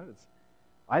meals,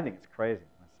 I think it's crazy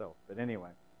myself, but anyway.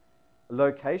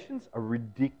 Locations are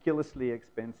ridiculously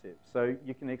expensive, so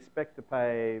you can expect to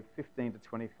pay $15,000 to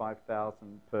 $25,000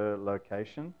 per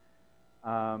location.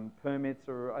 Permits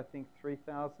are, I think,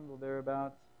 $3,000 or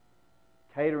thereabouts.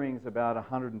 Catering's about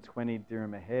 120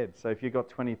 dirham a head. So if you've got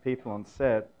 20 people on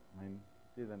set,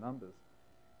 do the numbers.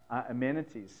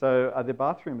 Amenities. So are there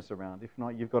bathrooms around? If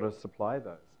not, you've got to supply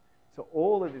those. So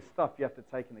all of this stuff you have to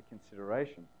take into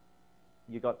consideration.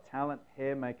 You've got talent,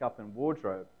 hair, makeup, and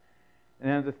wardrobe.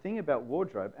 Now, the thing about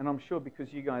wardrobe, and I'm sure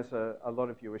because you guys a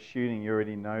lot of you are shooting, you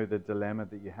already know the dilemma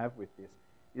that you have with this,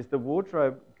 is the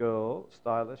wardrobe girl,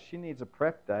 stylist, she needs a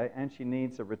prep day, and she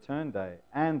needs a return day,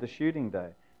 and the shooting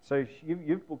day. So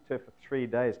you've booked her for 3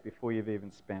 days before you've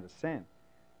even spent a cent.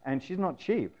 And she's not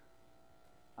cheap.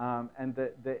 And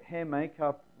the hair,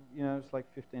 makeup, it's like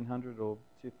 $1,500 or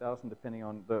 $2,000, depending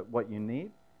on what you need.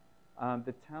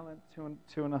 The talent,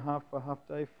 two and a half for a half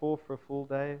day, 4 for a full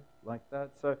day, like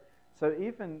that. So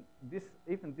even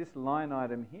this line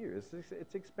item here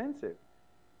it's expensive.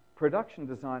 Production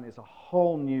design is a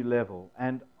whole new level,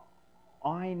 and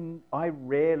I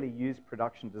rarely use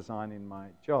production design in my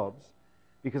jobs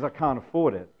because I can't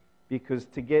afford it. Because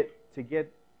to get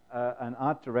an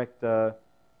art director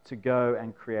to go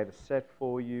and create a set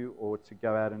for you, or to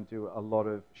go out and do a lot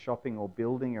of shopping or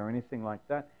building or anything like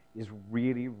that, is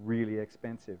really, really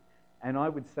expensive. And I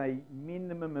would say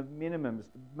minimum of minimums,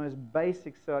 the most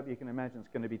basic setup you can imagine is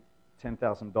going to be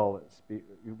 $10,000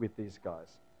 with these guys.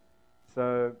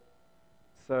 So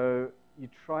you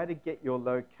try to get your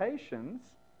locations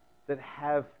that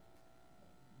have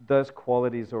those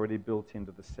qualities already built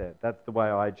into the set. That's the way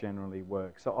I generally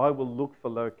work. So I will look for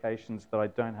locations that I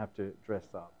don't have to dress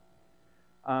up.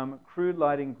 Crew,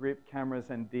 lighting, grip, cameras,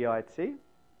 and DIT.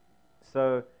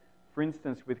 So, for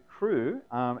instance, with crew,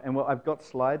 and well, I've got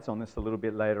slides on this a little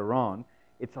bit later on,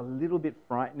 it's a little bit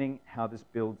frightening how this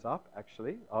builds up,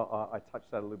 actually. I touch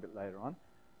that a little bit later on.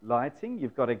 Lighting,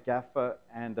 you've got a gaffer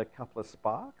and a couple of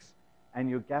sparks, and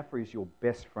your gaffer is your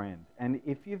best friend. And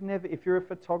if you're a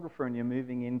photographer and you're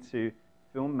moving into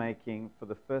filmmaking for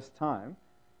the first time,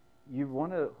 you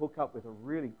want to hook up with a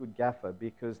really good gaffer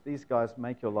because these guys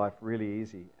make your life really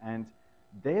easy. And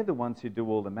they're the ones who do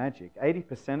all the magic.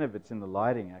 80% of it's in the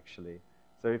lighting, actually.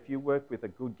 So if you work with a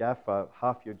good gaffer,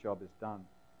 half your job is done.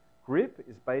 Grip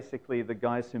is basically the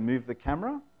guys who move the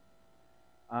camera.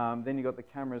 Then you've got the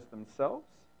cameras themselves.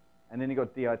 And then you've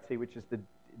got DIT, which is the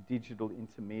digital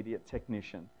intermediate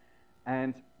technician.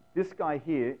 And this guy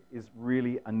here is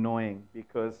really annoying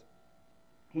because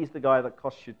he's the guy that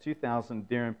costs you 2,000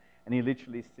 dirham and he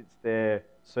literally sits there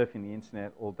surfing the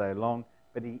internet all day long,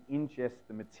 but he ingests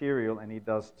the material and he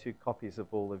does 2 copies of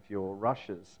all of your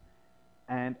rushes.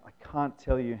 And I can't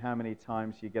tell you how many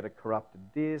times you get a corrupted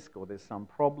disk or there's some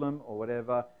problem or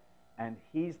whatever, and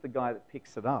he's the guy that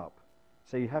picks it up.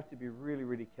 So you have to be really,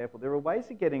 really careful. There are ways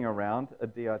of getting around a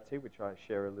DIT, which I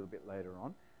share a little bit later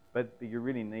on, but you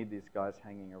really need these guys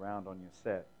hanging around on your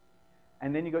set.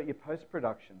 And then you've got your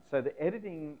post-production. So the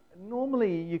editing,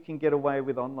 normally you can get away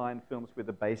with online films with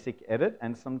a basic edit,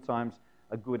 and sometimes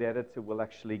a good editor will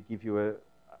actually give you a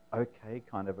okay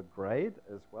kind of a grade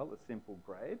as well, a simple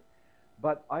grade.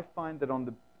 But I find that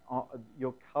on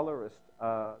your colorist,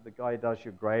 the guy who does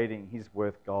your grading, he's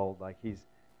worth gold. Like he's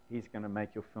going to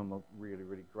make your film look really,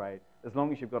 really great, as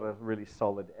long as you've got a really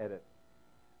solid edit.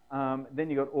 Then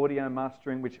you've got audio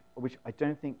mastering, which I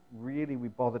don't think really we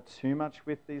bother too much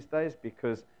with these days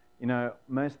because, you know,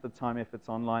 most of the time if it's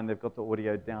online, they've got the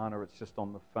audio down or it's just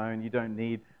on the phone. You don't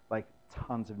need like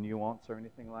tons of nuance or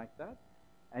anything like that.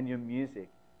 And your music.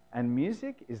 And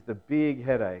music is the big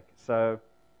headache. So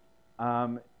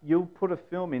you'll put a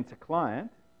film into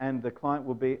client and the client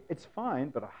will be, it's fine,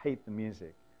 but I hate the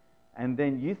music. And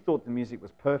then you thought the music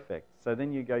was perfect. So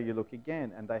then you go, you look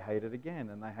again, and they hate it again,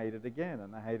 and they hate it again,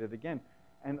 and they hate it again.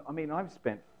 And I mean, I've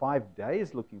spent 5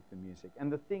 days looking for music. And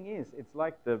the thing is, it's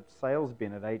like the sales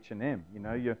bin at H&M. You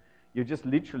know, you're just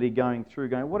literally going through,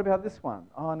 going, what about this one?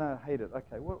 Oh, no, hate it.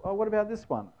 Okay, what about this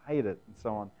one? Hate it, and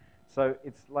so on. So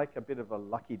it's like a bit of a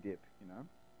lucky dip, you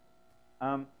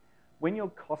know. When you're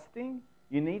costing,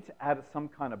 you need to add some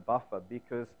kind of buffer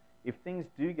because if things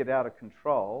do get out of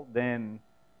control, then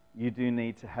you do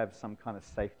need to have some kind of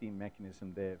safety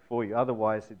mechanism there for you.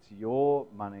 Otherwise, it's your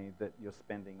money that you're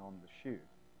spending on the shoot.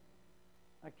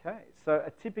 Okay, so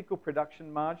a typical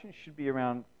production margin should be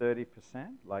around 30%.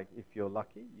 Like if you're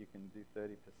lucky, you can do 30%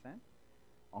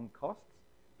 on costs.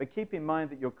 But keep in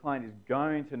mind that your client is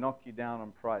going to knock you down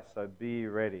on price, so be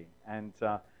ready. And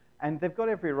they've got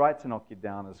every right to knock you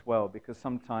down as well because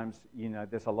sometimes, you know,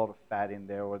 there's a lot of fat in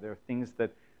there or there are things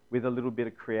that with a little bit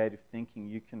of creative thinking,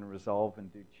 you can resolve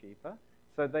and do cheaper.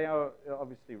 So they are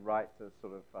obviously right to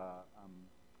sort of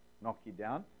knock you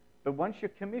down. But once you're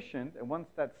commissioned and once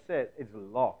that's set, it's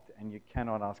locked and you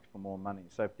cannot ask for more money.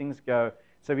 So if things go,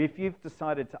 so if you've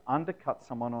decided to undercut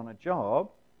someone on a job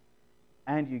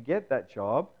and you get that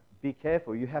job, be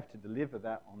careful. You have to deliver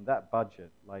that on that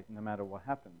budget, like no matter what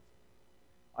happens.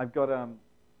 I've got an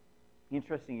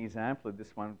interesting example of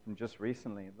this one from just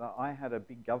recently. I had a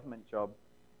big government job.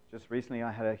 Just recently,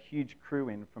 I had a huge crew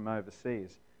in from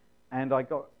overseas, and I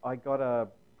got a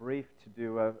brief to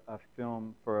do a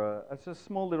film for it's a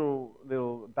small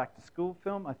little back-to-school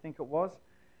film, I think it was.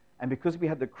 And because we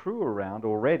had the crew around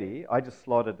already, I just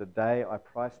slotted a day. I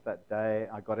priced that day.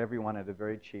 I got everyone at a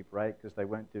very cheap rate because they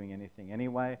weren't doing anything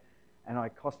anyway, and I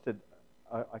costed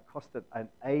an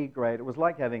A grade. It was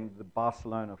like having the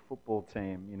Barcelona football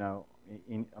team, you know,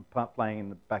 playing in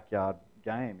the backyard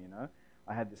game. You know,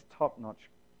 I had this top-notch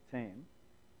team,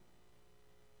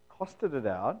 costed it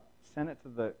out, sent it to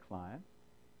the client,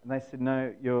 and they said,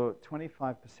 no, you're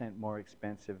 25% more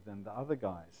expensive than the other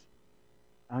guys.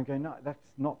 And I go, no, that's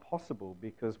not possible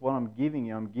because what I'm giving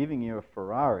you a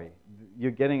Ferrari.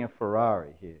 You're getting a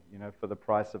Ferrari here, you know, for the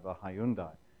price of a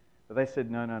Hyundai. But they said,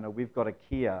 no, we've got a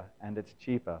Kia and it's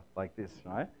cheaper like this,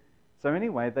 right? So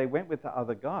anyway, they went with the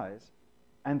other guys,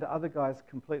 and the other guys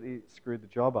completely screwed the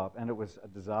job up, and it was a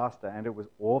disaster, and it was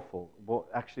awful. Well,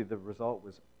 actually, the result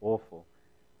was awful.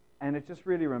 And it just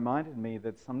really reminded me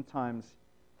that sometimes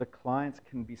the clients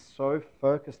can be so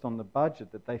focused on the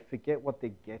budget that they forget what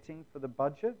they're getting for the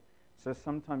budget. So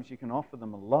sometimes you can offer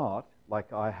them a lot,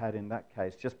 like I had in that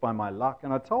case, just by my luck.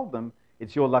 And I told them,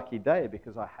 it's your lucky day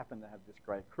because I happen to have this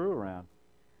great crew around.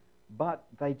 But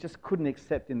they just couldn't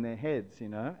accept in their heads, you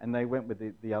know, and they went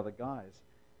with the other guys.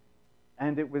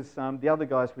 And it was, the other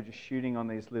guys were just shooting on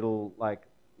these little, like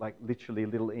literally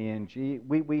little ENG.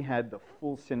 We had the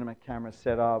full cinema camera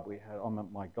set up. We had, oh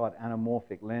my God,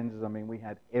 anamorphic lenses. I mean, we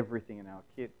had everything in our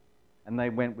kit. And they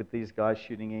went with these guys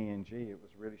shooting ENG. It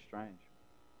was really strange.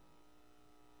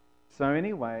 So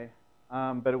anyway,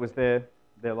 but it was their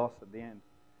loss at the end.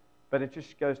 But it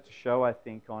just goes to show, I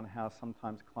think, on how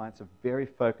sometimes clients are very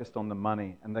focused on the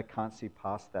money and they can't see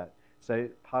past that. So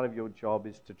part of your job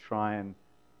is to try and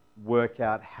work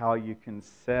out how you can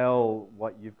sell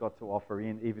what you've got to offer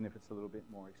in, even if it's a little bit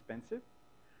more expensive.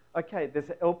 Okay, there's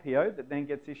an LPO that then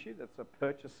gets issued. That's a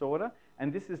purchase order.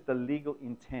 And this is the legal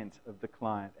intent of the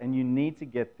client. And you need to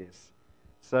get this.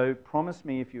 So promise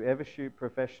me if you ever shoot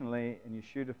professionally and you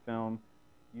shoot a film,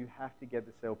 you have to get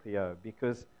this LPO.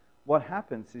 Because what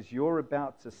happens is you're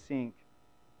about to sink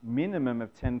minimum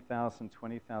of $10,000,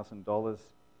 $20,000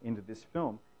 into this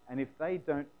film. And if they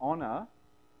don't honor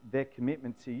their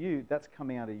commitment to you, that's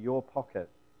coming out of your pocket.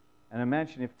 And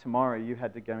imagine if tomorrow you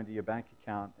had to go into your bank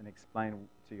account and explain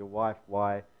to your wife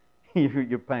why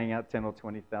you're paying out $10,000 or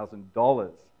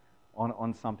 $20,000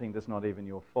 on something that's not even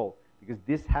your fault. Because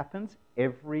this happens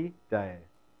every day,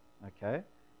 okay?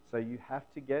 So you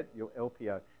have to get your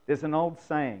LPO. There's an old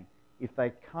saying, if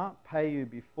they can't pay you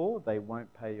before, they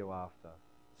won't pay you after.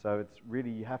 So it's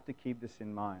really, you have to keep this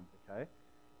in mind, okay?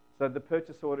 So the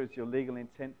purchase order is your legal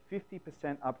intent,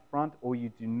 50% up front, or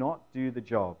you do not do the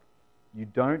job. You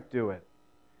don't do it.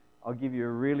 I'll give you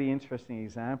a really interesting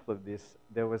example of this.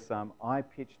 There was, I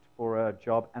pitched for a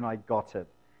job and I got it.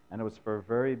 And it was for a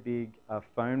very big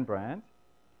phone brand.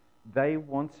 They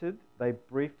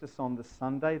briefed us on the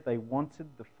Sunday, they wanted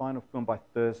the final film by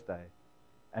Thursday.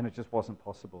 And it just wasn't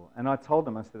possible. And I told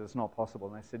them, I said, it's not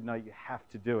possible. And they said, no, you have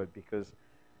to do it because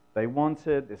they want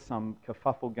it, there's some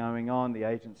kerfuffle going on, the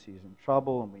agency's in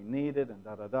trouble and we need it and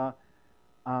da-da-da.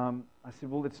 I said,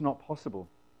 well, it's not possible.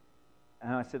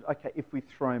 And I said, okay, if we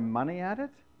throw money at it,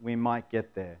 we might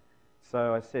get there.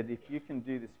 So I said, if you can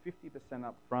do this 50%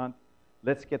 up front,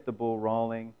 let's get the ball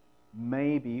rolling.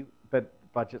 Maybe, but the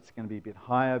budget's going to be a bit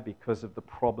higher because of the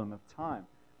problem of time.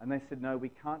 And they said, no, we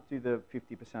can't do the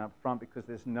 50% up front because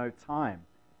there's no time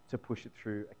to push it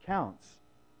through accounts.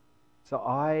 So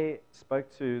I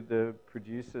spoke to the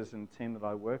producers and team that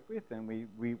I work with, and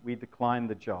we declined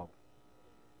the job.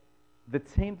 The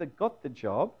team that got the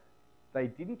job, they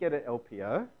didn't get an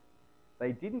LPO.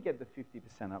 They didn't get the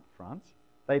 50% up front.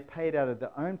 They paid out of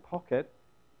their own pocket,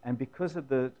 and because of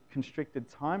the constricted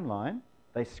timeline,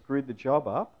 they screwed the job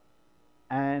up.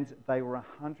 And they were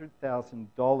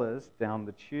 $100,000 down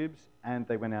the tubes, and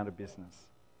they went out of business.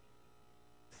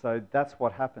 So that's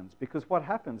what happens. Because what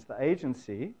happens, the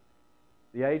agency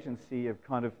have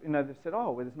kind of, they've said,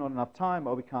 oh, well, there's not enough time,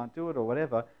 or we can't do it, or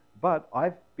whatever. But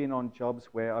I've been on jobs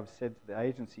where I've said to the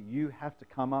agency, you have to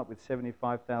come up with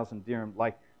 75,000 dirham,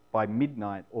 like by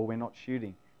midnight, or we're not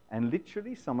shooting. And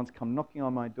literally, someone's come knocking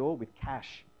on my door with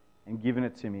cash and given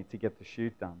it to me to get the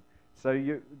shoot done. So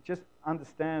you just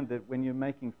understand that when you're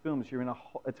making films, you're in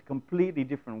it's a completely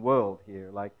different world here.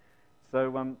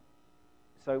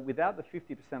 So without the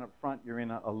 50% up front, you're in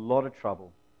a lot of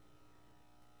trouble.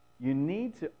 You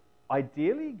need to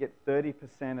ideally get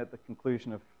 30% at the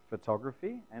conclusion of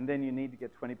photography, and then you need to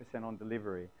get 20% on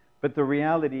delivery. But the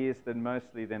reality is that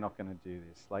mostly they're not going to do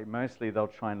this. Like mostly they'll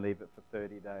try and leave it for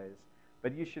 30 days.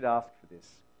 But you should ask for this.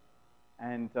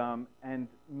 And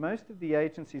most of the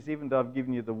agencies, even though I've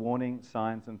given you the warning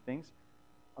signs and things,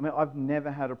 I mean, I've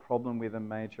never had a problem with a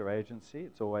major agency.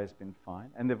 It's always been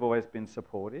fine. And they've always been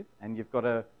supportive. And you've got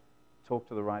to talk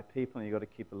to the right people, and you've got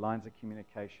to keep the lines of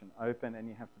communication open, and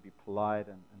you have to be polite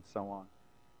and so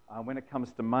on. When it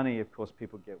comes to money, of course,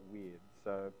 people get weird.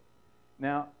 So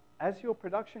now, as your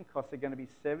production costs are going to be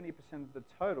 70% of the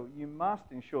total, you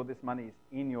must ensure this money is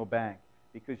in your bank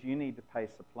because you need to pay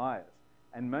suppliers.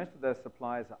 And most of those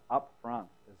suppliers are up front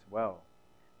as well.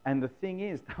 And the thing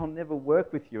is, they'll never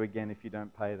work with you again if you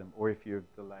don't pay them or if you've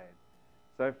delayed.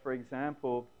 So, for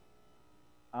example,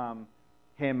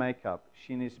 hair makeup,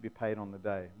 she needs to be paid on the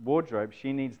day. Wardrobe,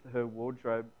 she needs her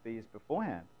wardrobe fees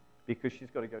beforehand because she's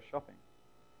got to go shopping.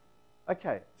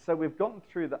 Okay, so we've gotten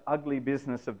through the ugly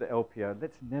business of the LPO.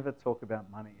 Let's never talk about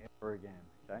money ever again,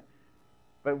 okay?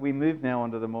 But we move now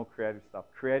on to the more creative stuff,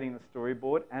 creating the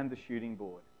storyboard and the shooting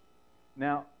board.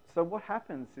 Now, so what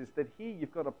happens is that here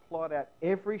you've got to plot out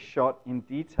every shot in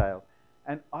detail.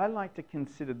 And I like to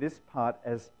consider this part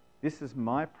as this is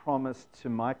my promise to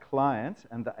my client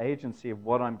and the agency of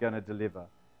what I'm going to deliver.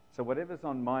 So whatever's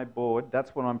on my board,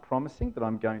 that's what I'm promising that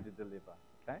I'm going to deliver.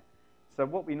 Okay? So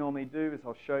what we normally do is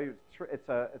I'll show you, it's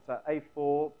a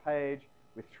A4 page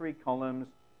with 3 columns,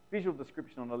 visual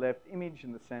description on the left, image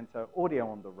in the center, audio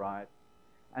on the right.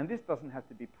 And this doesn't have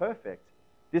to be perfect.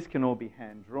 This can all be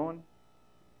hand-drawn.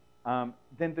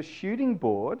 Then the shooting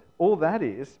board, all that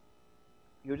is,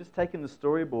 you're just taking the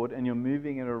storyboard and you're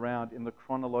moving it around in the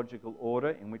chronological order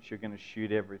in which you're going to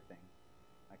shoot everything.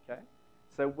 Okay?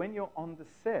 So when you're on the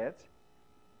set,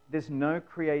 there's no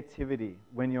creativity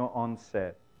when you're on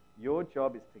set. Your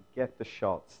job is to get the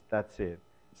shots. That's it.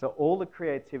 So all the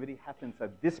creativity happens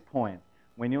at this point.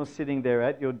 When you're sitting there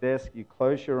at your desk, you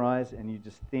close your eyes and you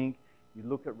just think, you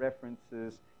look at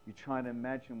references, you try to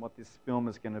imagine what this film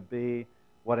is going to be,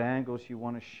 what angles you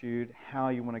want to shoot, how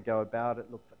you want to go about it,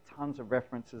 look for tons of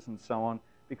references and so on.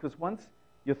 Because once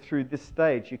you're through this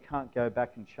stage, you can't go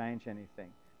back and change anything.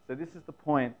 So this is the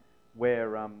point where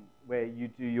you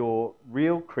do your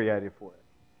real creative work.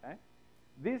 Okay?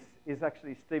 This is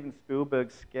actually Steven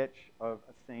Spielberg's sketch of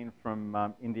a scene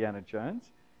from Indiana Jones.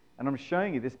 And I'm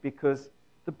showing you this because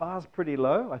the bar's pretty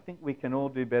low. I think we can all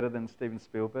do better than Steven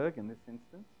Spielberg in this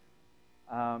instance.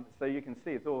 So you can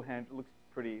see it's all hand, it looks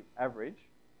pretty average.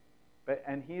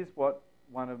 And here's what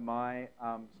one of my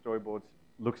storyboards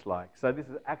looks like. So this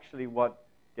is actually what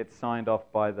gets signed off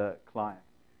by the client.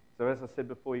 So as I said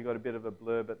before, you've got a bit of a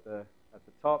blurb at the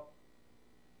top,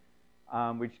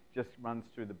 which just runs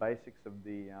through the basics of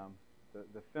the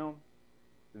film.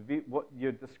 What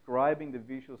you're describing the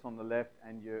visuals on the left,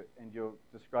 and you're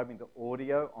describing the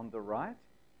audio on the right.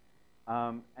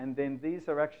 And then these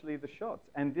are actually the shots.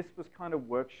 And this was kind of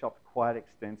workshopped quite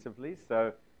extensively.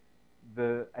 So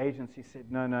the agency said,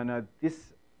 no,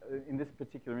 this, in this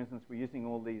particular instance, we're using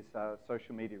all these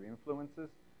social media influencers.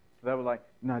 So they were like,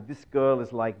 no, this girl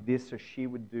is like this, or she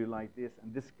would do like this.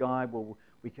 And this guy, well,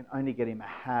 we can only get him a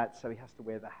hat, so he has to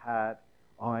wear the hat.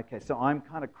 Oh, okay. So I'm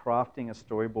kind of crafting a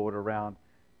storyboard around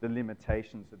the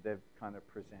limitations that they've kind of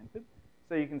presented.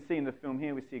 So you can see in the film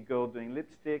here, we see a girl doing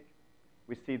lipstick.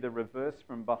 We see the reverse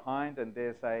from behind, and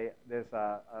there's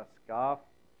a scarf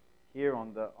here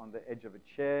on the edge of a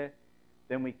chair.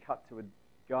 Then we cut to a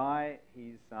guy.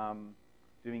 He's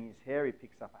doing his hair. He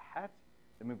picks up a hat.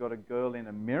 Then we've got a girl in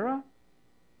a mirror,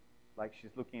 like she's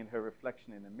looking at her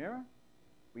reflection in a mirror.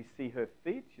 We see her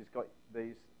feet. She's got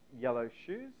these yellow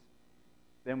shoes.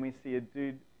 Then we see a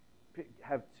dude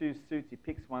have 2 suits. He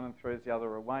picks one and throws the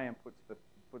other away and puts the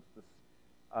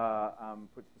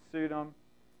suit on.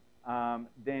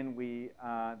 Then we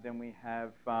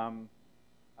have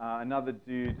another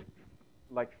dude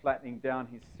like flattening down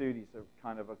his suit. He's a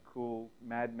kind of a cool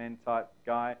Mad Men type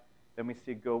guy. Then we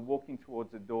see a girl walking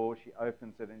towards a door. She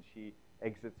opens it and she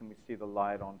exits, and we see the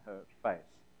light on her face.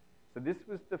 So this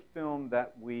was the film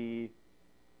that we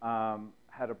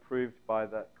had approved by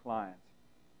the client.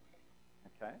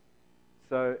 Okay,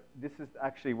 so this is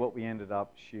actually what we ended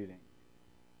up shooting.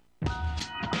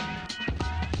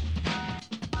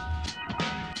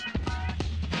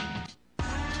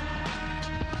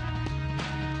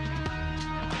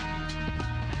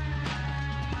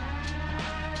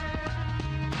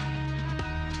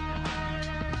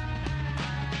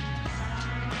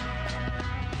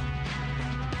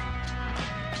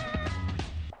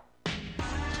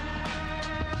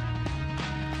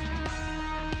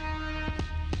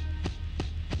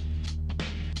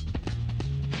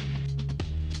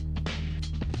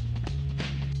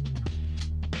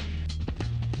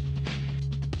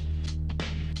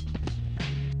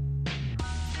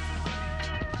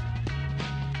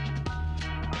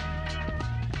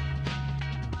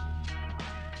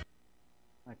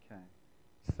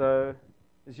 So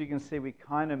as you can see, we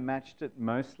kind of matched it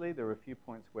mostly. There were a few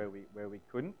points where we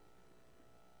couldn't.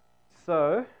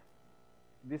 So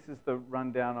this is the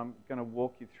rundown. I'm going to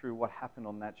walk you through what happened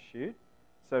on that shoot.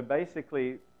 So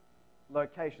basically,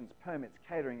 locations, permits,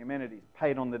 catering, amenities,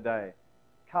 paid on the day.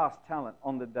 Cast talent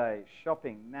on the day.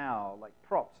 Shopping now, like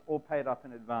props, all paid up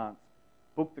in advance.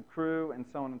 Book the crew, and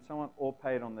so on, all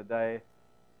paid on the day.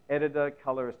 Editor,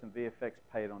 colorist, and VFX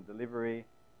paid on delivery.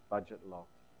 Budget locked.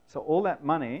 So all that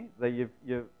money that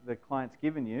the client's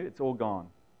given you, it's all gone.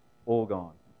 All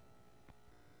gone.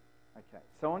 Okay,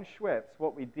 so on Schweppes,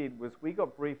 what we did was we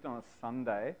got briefed on a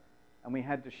Sunday, and we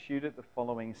had to shoot it the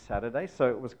following Saturday, so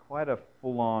it was quite a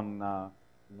full-on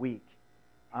week.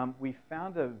 We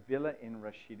found a villa in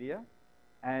Rashidia,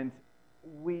 and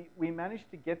we managed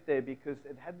to get there because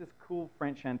it had this cool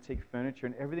French antique furniture,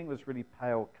 and everything was really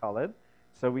pale-colored,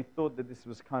 so we thought that this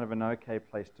was kind of an okay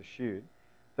place to shoot.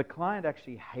 The client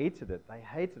actually hated it. They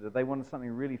hated it. They wanted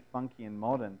something really funky and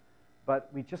modern, but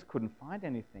we just couldn't find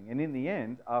anything. And in the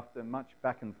end, after much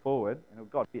back and forward, and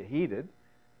it got a bit heated,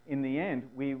 in the end,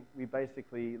 we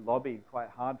basically lobbied quite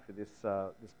hard for this,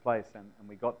 this place, and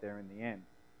we got there in the end.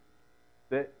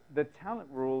 The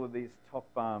talent were all of these top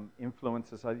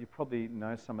influencers. You probably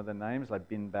know some of the names, like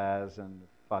Bin Baz and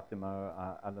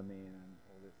Fatima Alamin and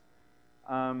all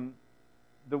this.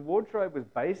 The wardrobe was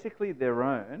basically their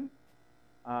own,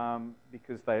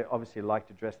 because they obviously like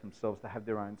to dress themselves to have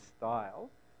their own style.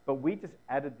 But we just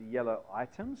added the yellow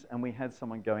items, and we had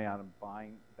someone going out and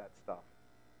buying that stuff.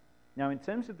 Now, in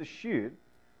terms of the shoot,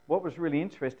 what was really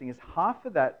interesting is half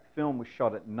of that film was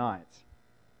shot at night.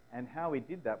 And how we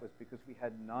did that was because we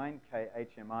had 9K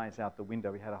HMIs out the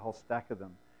window. We had a whole stack of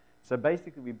them. So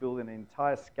basically, we built an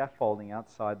entire scaffolding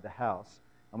outside the house,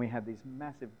 and we had these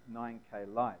massive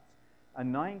 9K lights. A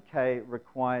 9K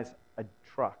requires a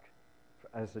truck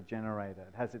as a generator.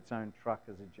 It has its own truck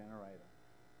as a generator.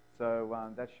 So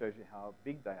that shows you how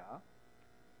big they are.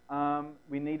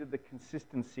 We needed the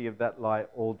consistency of that light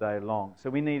all day long. So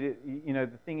we needed, you know,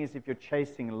 the thing is, if you're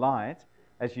chasing light,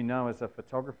 as you know, as a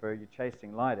photographer, you're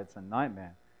chasing light, it's a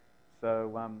nightmare.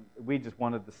 So we just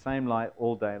wanted the same light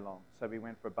all day long. So we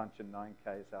went for a bunch of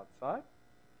 9Ks outside.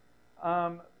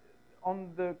 On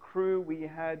the crew, we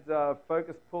had a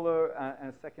focus puller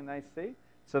and a second AC.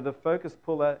 So the focus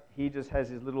puller, he just has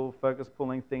his little focus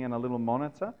pulling thing and a little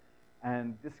monitor.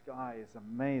 And this guy is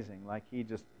amazing. Like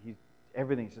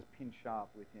everything's just pin sharp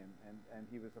with him. And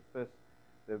he was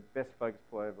the best focus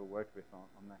puller I ever worked with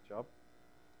on that job.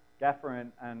 Gaffer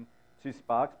and 2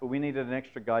 sparks, but we needed an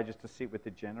extra guy just to sit with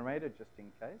the generator, just in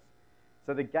case.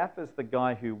 So the gaffer's the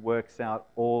guy who works out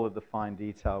all of the fine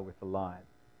detail with the light.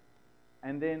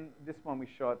 And then this one we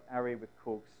shot Arri with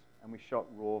Cooks, and we shot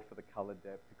raw for the color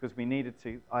depth, because we needed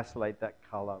to isolate that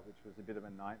color, which was a bit of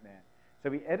a nightmare. So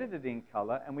we edited in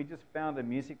color, and we just found a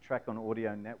music track on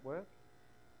Audio Network.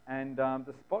 And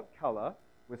the spot color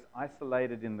was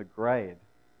isolated in the grade.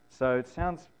 So it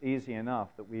sounds easy enough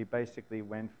that we basically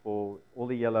went for all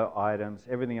the yellow items,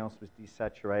 everything else was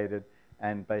desaturated,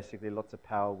 and basically lots of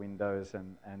power windows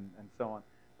and so on.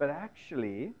 But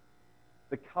actually,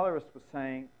 the colorist was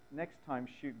saying, next time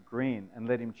shoot green and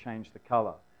let him change the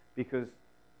color, because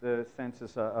the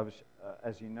sensors,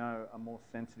 as you know, are more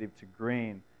sensitive to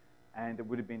green, and it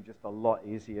would have been just a lot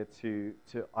easier to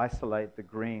isolate the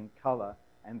green color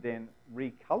and then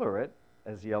recolor it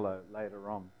as yellow later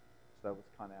on. So that was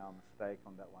kind of our mistake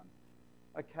on that one.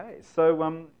 Okay,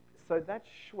 so so that's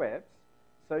Schweppes.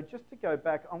 So just to go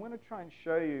back, I'm going to try and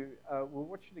show you, we'll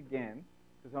watch it again,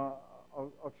 because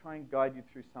I'll try and guide you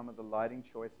through some of the lighting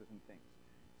choices and things.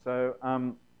 So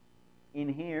in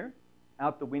here,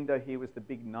 out the window here was the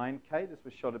big 9K. This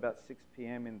was shot about 6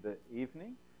 p.m. in the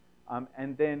evening.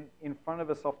 And then in front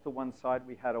of us off to one side,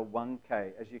 we had a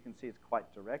 1K. As you can see, it's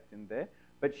quite direct in there.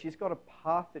 But she's got a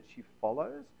path that she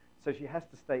follows, so she has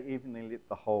to stay evenly lit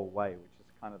the whole way, which is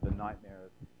kind of the nightmare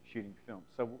of shooting film.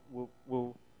 So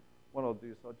what I'll do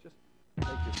is I'll just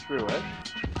take you through it.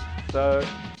 So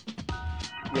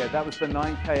yeah, that was the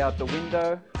 9K out the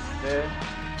window there.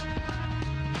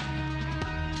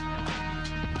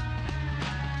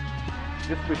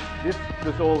 This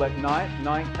was all at night,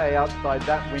 9K outside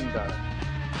that window.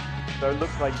 So it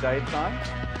looks like daytime.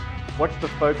 Watch the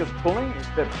focus pulling. He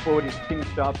steps forward, he's pin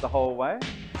sharp the whole way.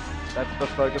 That's the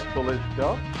focus puller's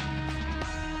job.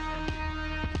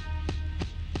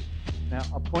 Now,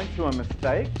 I'll point to a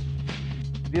mistake.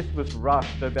 This was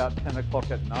rushed about 10 o'clock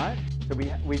at night. So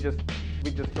we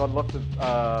just got lots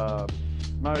of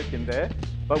smoke in there,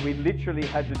 but we literally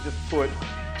had to just put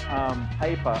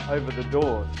paper over the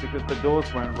doors, because the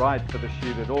doors weren't right for the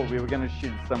shoot at all. We were going to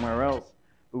shoot somewhere else,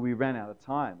 but we ran out of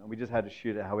time, and we just had to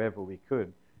shoot it however we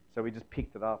could. So we just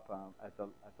picked it up at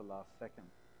the last second.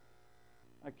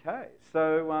 Okay,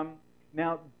 so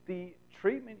now the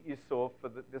treatment you saw for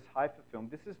this Haifa film,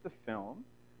 this is the film.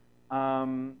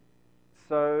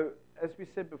 So as we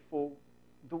said before,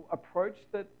 the approach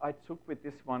that I took with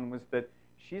this one was that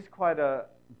she's quite a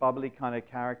bubbly kind of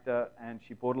character, and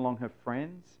she brought along her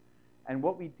friends. And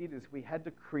what we did is we had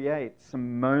to create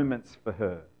some moments for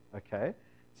her, okay?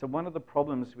 So one of the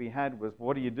problems we had was,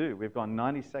 what do? We've got a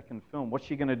 90-second film. What's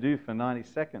she going to do for 90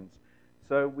 seconds?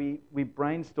 So we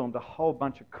brainstormed a whole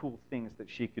bunch of cool things that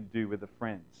she could do with her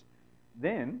friends.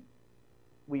 Then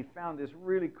we found this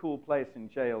really cool place in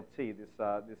JLT,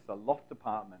 this loft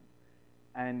apartment.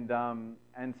 And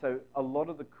so a lot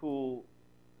of the cool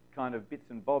kind of bits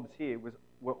and bobs here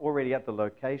were already at the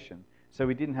location. So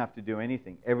we didn't have to do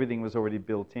anything. Everything was already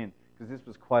built in, because this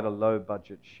was quite a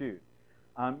low-budget shoot.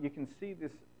 You can see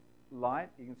this light.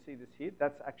 You can see this here.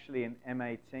 That's actually an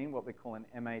M18, what we call an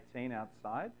M18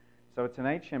 outside. So it's an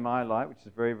HMI light, which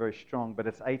is very, very strong, but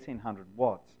it's 1,800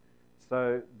 watts.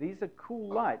 So these are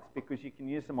cool lights because you can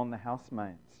use them on the house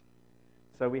mains.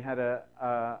 So we had a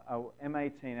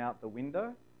M18 out the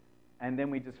window, and then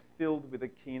we just filled with a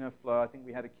Kino flow. I think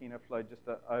we had a Kino flow just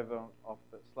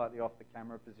slightly off the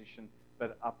camera position,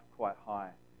 but up quite high.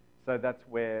 So that's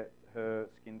where her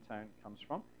skin tone comes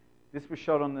from. This was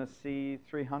shot on the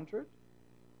C300.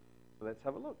 So let's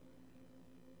have a look.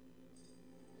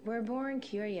 We're born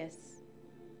curious,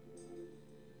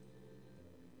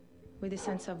 with a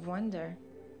sense of wonder,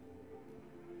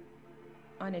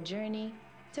 on a journey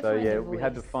to find a voice. We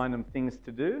had to find them things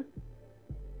to do.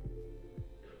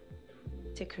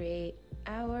 To create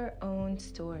our own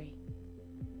story.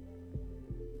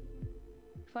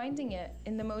 Finding it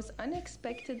in the most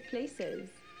unexpected places.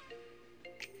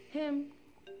 Him,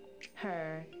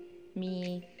 her,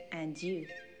 me, and you.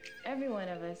 Every one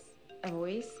of us, a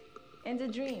voice and a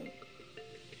dream.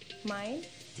 Mine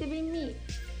to be me.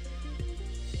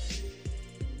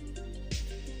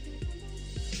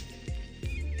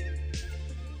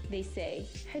 They say,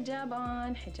 hijab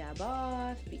on, hijab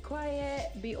off, be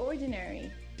quiet, be ordinary.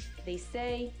 They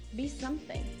say, be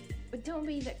something, but don't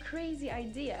be the crazy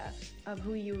idea of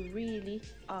who you really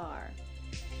are.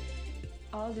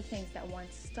 All the things that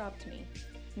once stopped me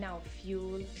now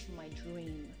fuel my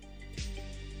dream.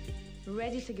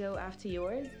 Ready to go after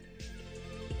yours?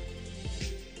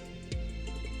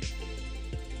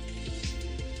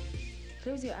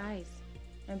 Close your eyes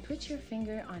and put your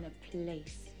finger on a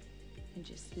place. And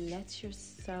just let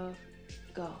yourself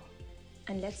go.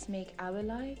 And let's make our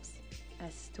lives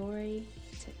a story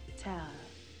to tell.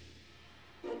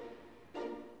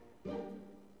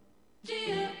 Do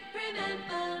you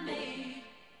remember me?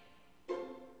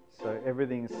 So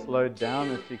everything's slowed down,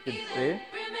 as you can see.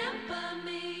 Remember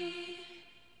me?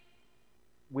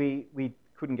 We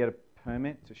couldn't get a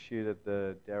permit to shoot at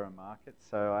the Darra Market,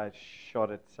 so I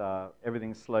shot it,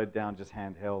 everything slowed down, just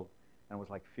handheld, and it was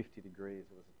like 50 degrees.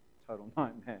 It was total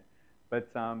nightmare.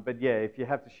 But yeah, if you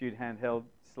have to shoot handheld,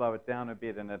 slow it down a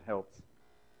bit and it helps.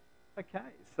 Okay,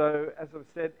 so as I've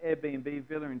said, Airbnb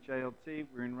Villa in JLT.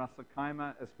 We're in Ras Al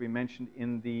Khaimah, as we mentioned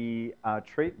in the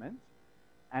treatment,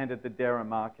 and at the Darra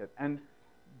Market. And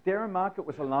Darra Market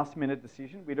was a last-minute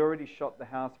decision. We'd already shot the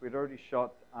house. We'd already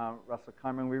shot Ras Al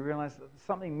Khaimah, and we realized that there's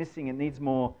something missing. It needs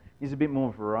a bit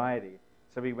more variety.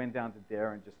 So we went down to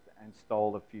Darra and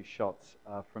stole a few shots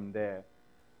from there.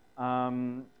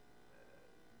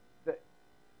 The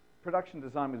production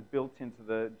design was built into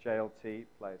the JLT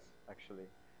place, actually.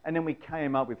 And then we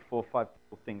came up with 4 or 5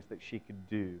 things that she could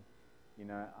do. You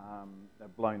know,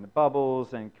 blowing the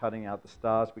bubbles and cutting out the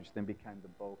stars, which then became the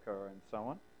bokeh and so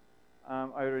on.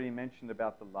 I already mentioned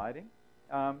about the lighting.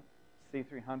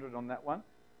 C300 on that one.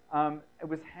 It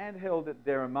was handheld at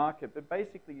Darra Market, but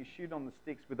basically you shoot on the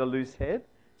sticks with a loose head.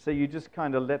 So you just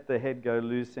kind of let the head go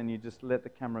loose and you just let the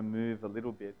camera move a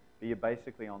little bit, but you're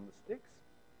basically on the sticks.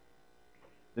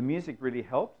 The music really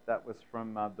helped. That was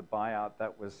from the buyout.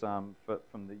 That was from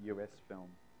the US film.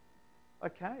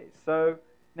 Okay, so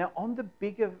now on the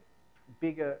bigger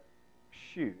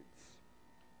shoots,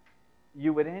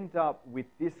 you would end up with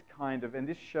this kind of, and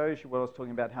this shows you what I was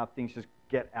talking about, how things just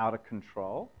get out of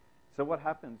control. So what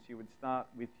happens, you would start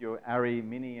with your ARRI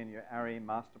Mini and your ARRI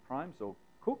Master Primes or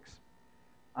Cooks.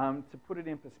 To put it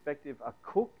in perspective,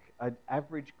 an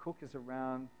average Cook is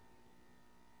around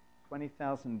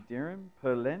 20,000 dirham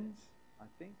per lens, I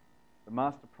think. The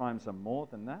Master Primes are more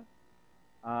than that.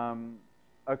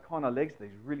 O'Connor legs,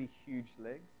 these really huge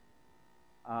legs.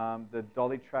 The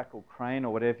dolly track or crane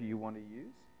or whatever you want to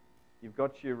use. You've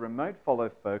got your remote follow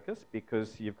focus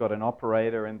because you've got an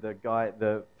operator and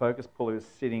the focus puller is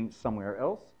sitting somewhere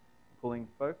else pulling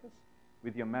focus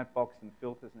with your matte box and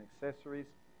filters and accessories.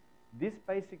 This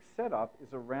basic setup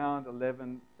is around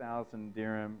 11,000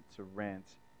 dirham to rent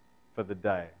for the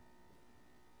day.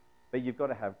 But you've got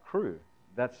to have crew.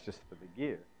 That's just for the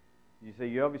gear.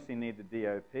 You obviously need the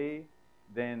DOP.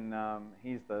 Then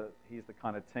he's the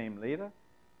kind of team leader.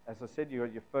 As I said, you've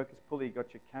got your focus puller, you've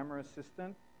got your camera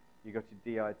assistant, you've got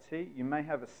your DIT. You may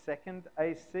have a second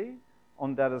AC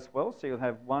on that as well. So you'll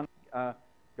have one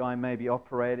guy maybe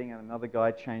operating and another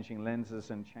guy changing lenses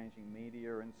and changing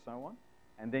media and so on.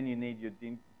 And then you need your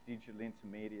digital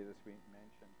intermediate, as we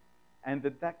mentioned. And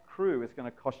that crew is going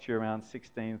to cost you around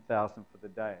 16,000 for the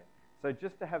day. So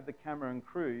just to have the camera and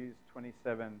crew is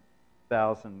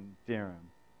 27,000 dirham.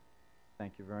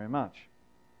 Thank you very much.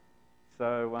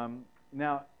 So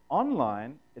now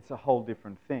online, it's a whole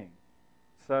different thing.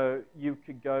 So you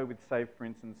could go with, say, for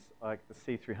instance, like the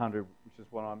C300, which is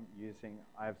what I'm using.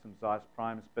 I have some Zeiss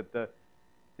primes, but the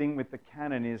thing with the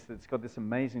Canon is that it's got this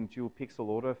amazing dual pixel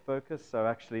autofocus. So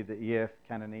actually the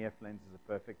Canon EF lenses are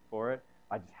perfect for it.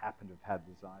 I just happen to have had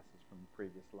these ISIS from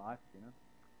previous life, you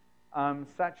know.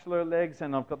 Satchler legs,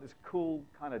 and I've got this cool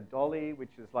kind of dolly,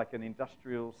 which is like an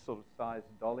industrial sort of sized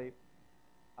dolly.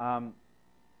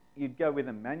 You'd go with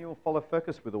a manual follow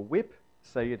focus with a whip,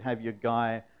 so you'd have your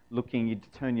guy looking, you'd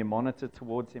turn your monitor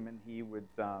towards him, and he would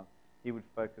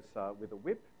focus with a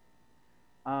whip.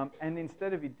 And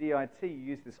instead of your DIT, you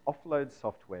use this offload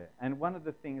software. And one of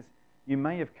the things you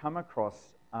may have come across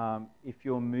if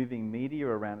you're moving media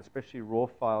around, especially raw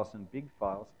files and big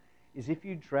files, is if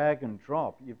you drag and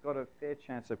drop, you've got a fair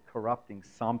chance of corrupting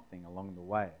something along the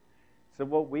way. So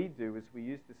what we do is we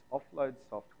use this offload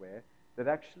software that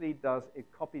actually does, it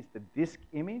copies the disk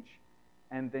image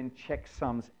and then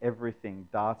checksums everything,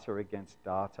 data against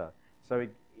data. So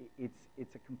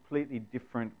it's a completely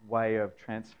different way of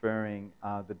transferring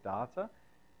the data.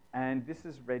 And this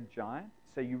is Red Giant,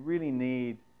 so you really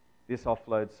need this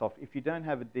offload software. If you don't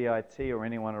have a DIT or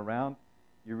anyone around,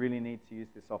 you really need to use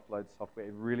this offload software.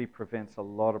 It really prevents a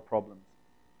lot of problems.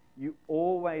 You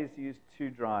always use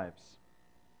 2 drives.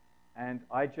 And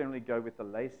I generally go with the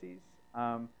Lacey's.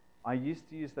 I used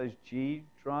to use those G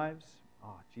drives.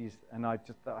 Oh, geez. And I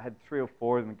had 3 or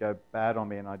 4 of them go bad on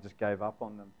me, and I just gave up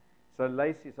on them. So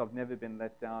Lacey's, I've never been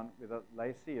let down with a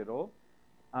Lacey at all.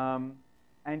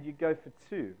 And you go for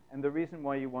 2. And the reason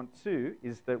why you want 2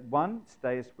 is that 1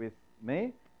 stays with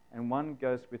me, and 1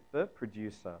 goes with the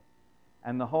producer.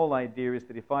 And the whole idea is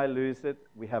that if I lose it,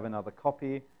 we have another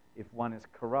copy. If 1 is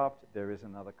corrupt, there is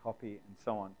another copy, and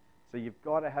so on. So you've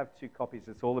got to have 2 copies.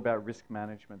 It's all about risk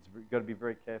management. You've got to be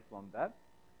very careful on that.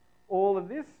 All of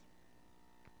this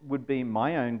would be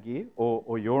my own gear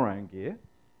or your own gear.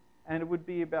 And it would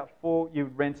be about 4, you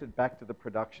rent it back to the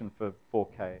production for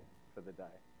 4K for the day.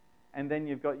 And then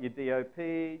you've got your DOP,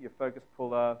 your focus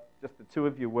puller, just the 2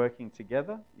 of you working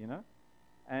together, you know.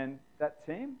 And that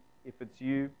team, if it's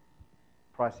you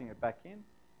pricing it back in,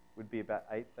 would be about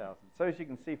 8,000. So as you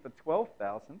can see, for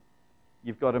 12,000,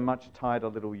 you've got a much tighter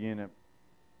little unit.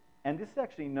 And this is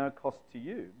actually no cost to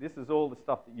you. This is all the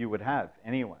stuff that you would have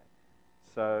anyway.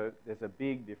 So there's a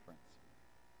big difference.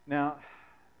 Now,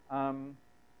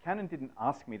 Canon didn't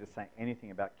ask me to say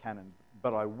anything about Canon,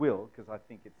 but I will, because I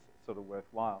think it's sort of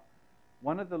worthwhile.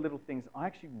 One of the little things, I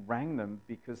actually rang them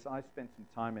because I spent some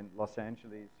time in Los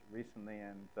Angeles recently,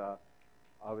 and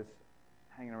I was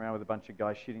hanging around with a bunch of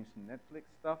guys shooting some Netflix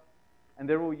stuff, and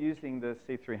they're all using the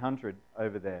C300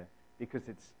 over there because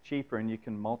it's cheaper and you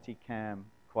can multicam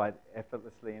quite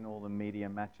effortlessly and all the media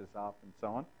matches up and so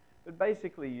on. But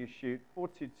basically you shoot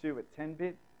 422 at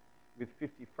 10-bit with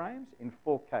 50 frames in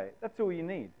 4K. That's all you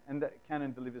need, and that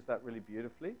Canon delivers that really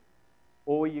beautifully.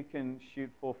 Or you can shoot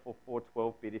 444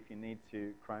 12-bit if you need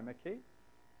to chroma key.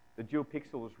 The dual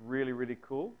pixel is really, really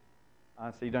cool.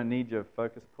 So you don't need your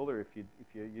focus puller if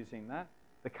you're using that.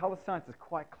 The color science is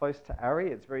quite close to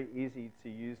ARRI. It's very easy to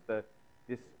use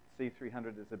this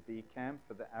C300 as a B cam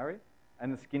for the ARRI.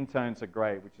 And the skin tones are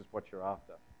gray, which is what you're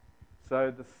after.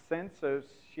 So the sensor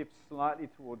shifts slightly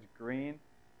towards green,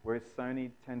 whereas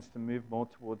Sony tends to move more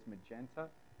towards magenta.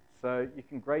 So you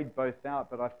can grade both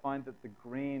out, but I find that the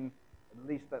green, at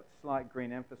least that slight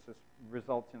green emphasis,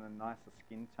 results in a nicer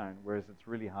skin tone, whereas it's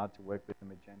really hard to work with the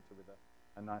magenta with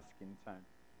a nice skin tone.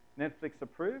 Netflix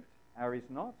approved, ARRI's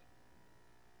not.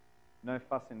 No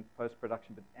fuss in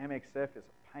post-production, but MXF is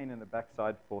a pain in the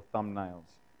backside for thumbnails.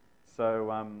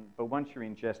 So, but once you're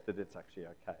ingested, it's actually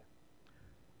okay.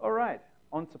 All right,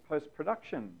 on to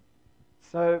post-production.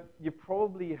 So you've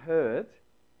probably heard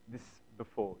this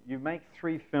before. You make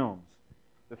 3 films.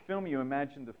 The film you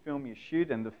imagine, the film you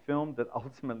shoot, and the film that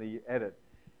ultimately you edit.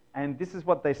 And this is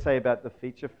what they say about the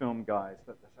feature film guys.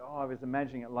 That they say, oh, I was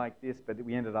imagining it like this, but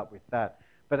we ended up with that.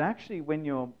 But actually, when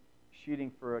you're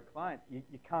shooting for a client,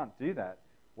 you can't do that.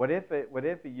 Whatever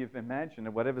you've imagined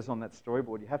or whatever's on that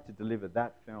storyboard, you have to deliver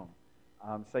that film.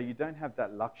 So you don't have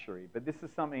that luxury. But this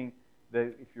is something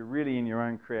that if you're really in your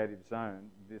own creative zone,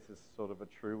 this is sort of a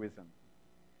truism.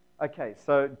 Okay,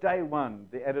 so day 1,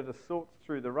 the editor sorts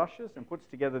through the rushes and puts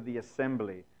together the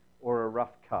assembly or a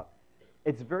rough cut.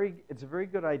 It's a very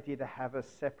good idea to have a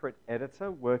separate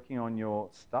editor working on your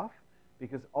stuff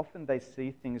because often they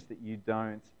see things that you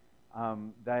don't.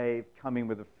 They come in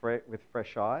with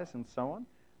fresh eyes and so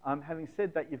on. Having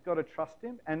said that, you've got to trust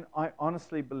him, and I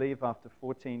honestly believe after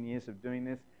 14 years of doing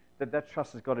this that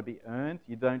trust has got to be earned.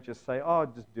 You don't just say, oh,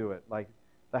 just do it. Like,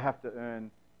 they have to earn,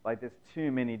 like there's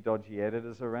too many dodgy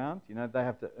editors around, you know, they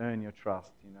have to earn your trust,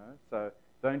 you know. So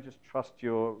don't just trust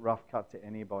your rough cut to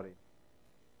anybody.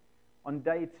 On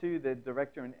day 2, the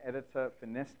director and editor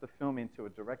finesse the film into a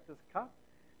director's cut,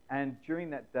 and during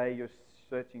that day, you're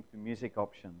searching for music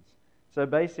options. So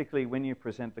basically, when you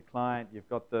present the client, you've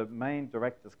got the main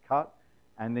director's cut,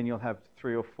 and then you'll have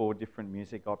 3 or 4 different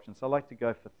music options. So I like to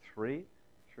go for three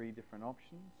different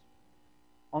options.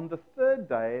 On the 3rd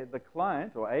day, the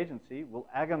client or agency will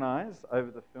agonize over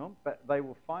the film, but they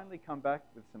will finally come back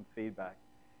with some feedback.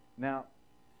 Now,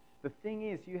 the thing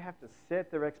is, you have to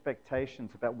set their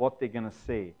expectations about what they're going to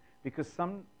see, because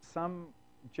some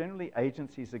generally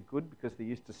agencies are good because they're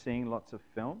used to seeing lots of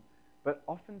film, but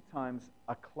oftentimes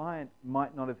a client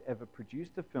might not have ever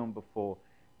produced a film before,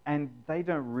 and they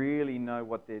don't really know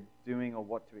what they're doing or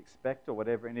what to expect or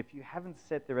whatever. And if you haven't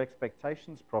set their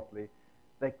expectations properly,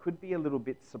 they could be a little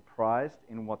bit surprised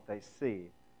in what they see.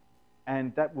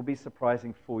 And that will be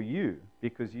surprising for you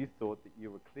because you thought that you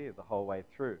were clear the whole way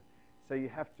through. So you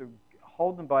have to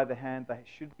hold them by the hand. They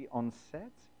should be on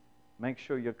set. Make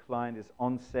sure your client is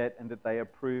on set and that they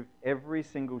approve every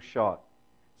single shot.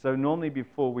 So normally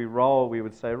before we roll, we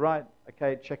would say, right,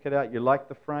 okay, check it out. You like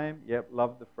the frame? Yep,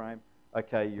 love the frame.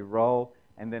 Okay, you roll.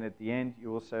 And then at the end,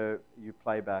 you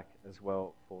play back as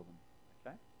well for them.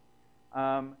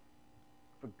 Okay?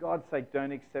 For God's sake,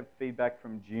 don't accept feedback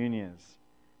from juniors.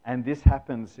 And this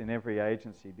happens in every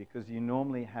agency because you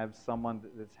normally have someone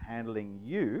that's handling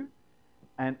you,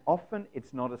 and often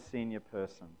it's not a senior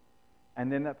person.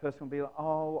 And then that person will be like,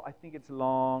 oh, I think it's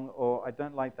long, or I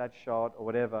don't like that shot, or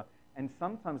whatever. And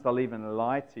sometimes they'll even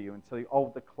lie to you and tell you,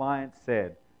 oh, the client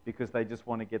said, because they just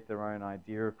want to get their own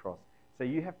idea across. So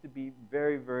you have to be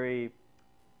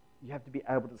you have to be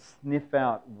able to sniff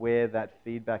out where that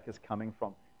feedback is coming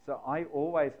from. So I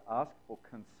always ask for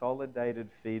consolidated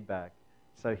feedback.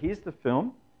 So here's the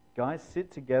film. Guys,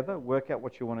 sit together, work out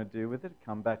what you want to do with it,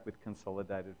 come back with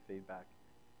consolidated feedback.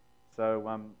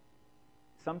 So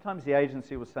sometimes the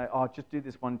agency will say, oh, just do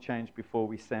this one change before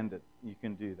we send it. You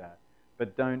can do that.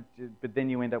 But then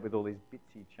you end up with all these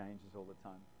bitsy changes all the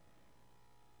time.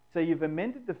 So you've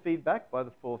amended the feedback by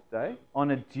the 4th day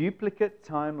on a duplicate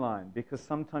timeline, because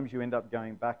sometimes you end up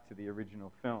going back to the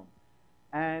original film.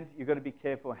 And you've got to be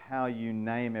careful how you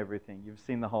name everything. You've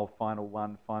seen the whole final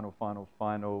 1,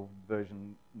 final,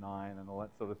 version 9, and all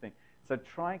that sort of thing. So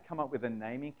try and come up with a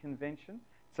naming convention.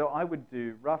 So I would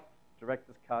do rough,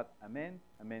 director's cut, amend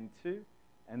 2,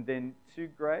 and then to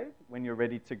grade when you're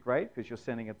ready to grade, because you're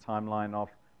sending a timeline off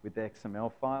with the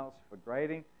XML files for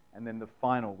grading, and then the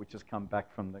final, which has come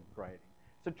back from the grading.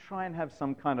 So try and have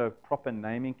some kind of proper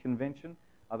naming convention,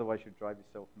 otherwise you'll drive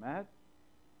yourself mad.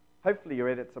 Hopefully your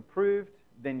edit's approved,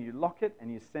 then you lock it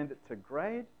and you send it to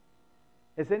grade.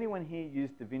 Has anyone here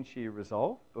used DaVinci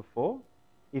Resolve before?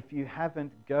 If you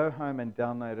haven't, go home and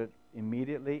download it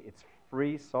immediately. It's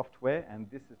free software, and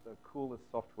this is the coolest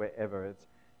software ever.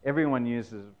 Everyone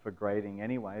uses it for grading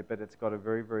anyway, but it's got a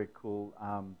very, very cool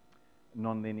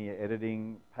non-linear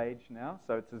editing page now.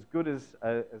 So it's as good as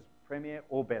Premiere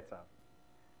or better.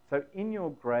 So in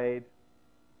your grade,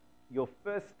 your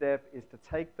first step is to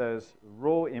take those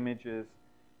raw images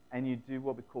and you do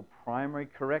what we call primary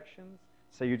corrections.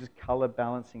 So you're just color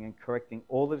balancing and correcting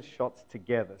all of the shots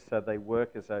together so they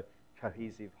work as a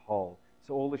cohesive whole.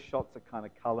 So all the shots are kind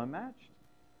of color matched.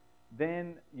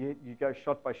 Then you go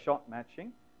shot by shot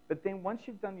matching. But then once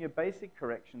you've done your basic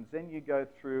corrections, then you go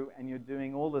through and you're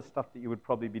doing all the stuff that you would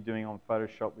probably be doing on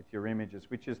Photoshop with your images,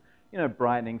 which is,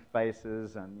 brightening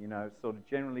faces and, sort of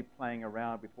generally playing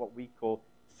around with what we call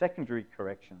secondary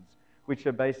corrections, which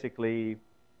are basically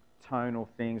tonal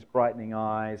things, brightening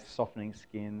eyes, softening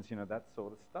skins, that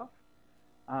sort of stuff.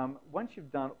 Once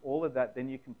you've done all of that, then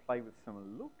you can play with some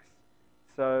looks.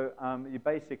 So you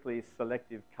basically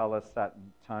selective color,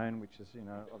 satin, tone, which is,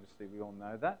 obviously we all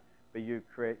know that. But you're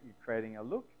creating a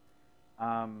look.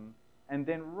 And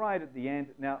then right at the end,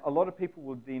 now a lot of people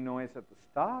will denoise at the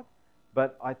start,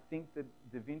 but I think that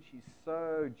DaVinci is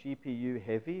so GPU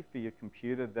heavy for your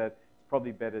computer that it's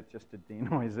probably better just to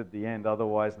denoise at the end,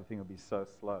 otherwise the thing will be so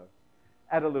slow.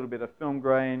 Add a little bit of film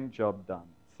grain, job done.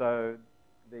 So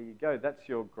there you go, that's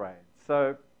your grade.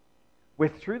 So we're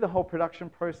through the whole production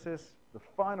process, the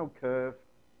final curve.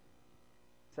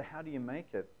 So how do you make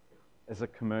it as a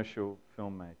commercial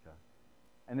filmmaker?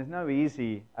 And there's no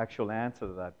easy actual answer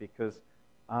to that, because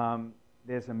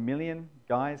there's a million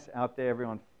guys out there.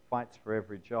 Everyone fights for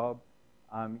every job.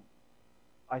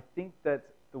 I think that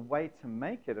the way to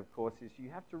make it, of course, is you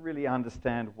have to really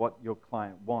understand what your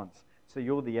client wants. So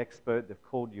you're the expert, they've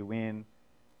called you in,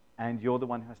 and you're the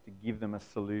one who has to give them a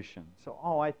solution. So,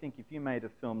 I think if you made a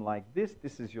film like this,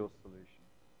 this is your solution.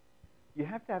 You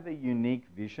have to have a unique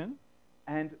vision.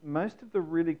 And most of the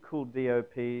really cool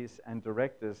DOPs and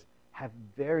directors have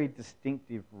very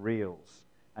distinctive reels.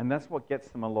 And that's what gets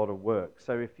them a lot of work.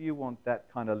 So if you want that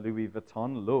kind of Louis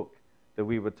Vuitton look that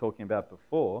we were talking about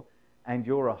before, and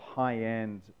you're a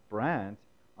high-end brand,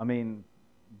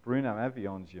 Bruno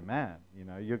Avion's your man. You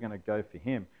know, you're going to go for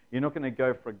him. You're not going to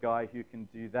go for a guy who can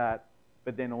do that,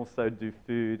 but then also do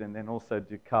food, and then also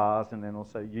do cars, and then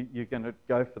also you're going to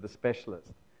go for the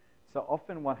specialist. So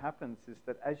often what happens is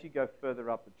that as you go further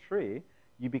up the tree,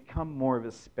 you become more of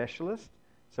a specialist.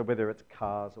 So whether it's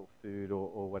cars or food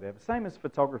or whatever. Same as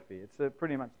photography. It's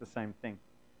pretty much the same thing.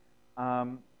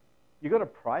 You've got to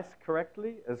price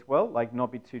correctly as well, like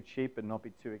not be too cheap and not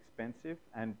be too expensive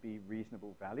and be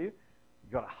reasonable value.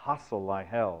 You've got to hustle like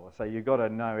hell. So you've got to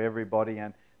know everybody.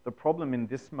 And the problem in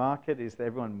this market is that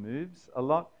everyone moves a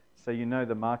lot. So you know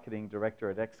the marketing director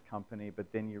at X company,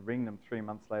 but then you ring them 3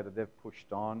 months later, they've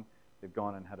pushed on. They've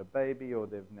gone and had a baby, or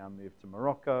they've now moved to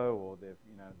Morocco, or they've,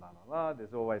 you know, la, la, la.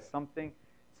 There's always something.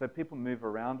 So people move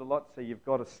around a lot, so you've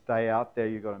got to stay out there.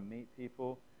 You've got to meet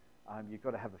people. You've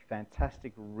got to have a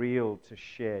fantastic reel to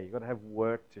share. You've got to have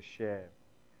work to share.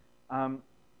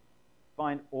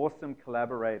 Find awesome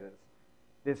collaborators.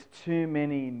 There's too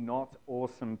many not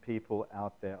awesome people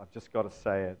out there. I've just got to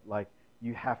say it. Like,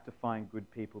 you have to find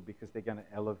good people because they're going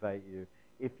to elevate you.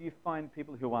 If you find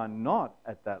people who are not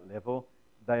at that level,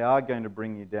 they are going to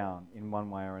bring you down in one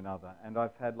way or another. And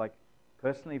I've had, like,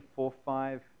 personally 4 or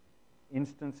 5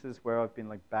 instances where I've been,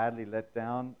 like, badly let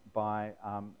down by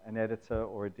an editor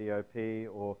or a DOP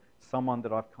or someone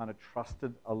that I've kind of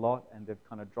trusted a lot and they've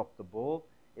kind of dropped the ball.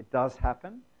 It does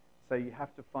happen. So you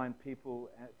have to find people.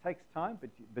 It takes time,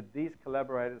 but these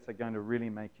collaborators are going to really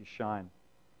make you shine.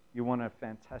 You want a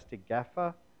fantastic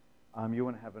gaffer. You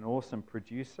want to have an awesome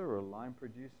producer or a line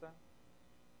producer.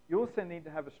 You also need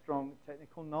to have a strong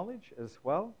technical knowledge as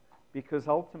well, because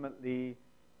ultimately,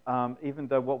 even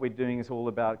though what we're doing is all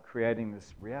about creating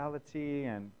this reality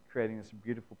and creating this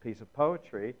beautiful piece of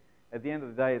poetry, at the end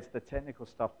of the day, it's the technical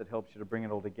stuff that helps you to bring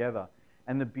it all together.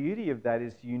 And the beauty of that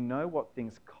is you know what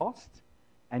things cost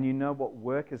and you know what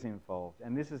work is involved.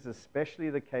 And this is especially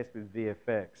the case with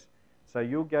VFX. So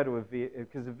you'll go to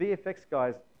because the VFX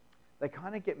guys, they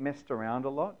kind of get messed around a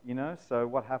lot, you know? So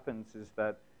what happens is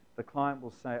that the client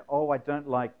will say, oh, I don't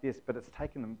like this, but it's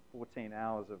taken them 14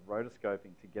 hours of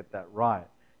rotoscoping to get that right,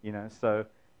 you know? So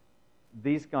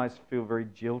these guys feel very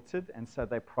jilted, and so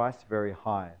they price very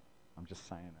high. I'm just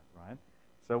saying it, right?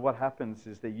 So what happens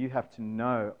is that you have to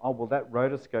know, oh, well, that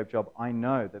rotoscope job, I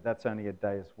know that that's only a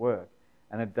day's work,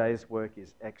 and a day's work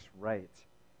is X rate.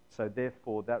 So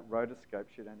therefore, that rotoscope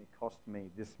should only cost me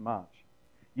this much.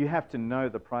 You have to know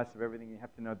the price of everything. You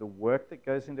have to know the work that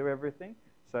goes into everything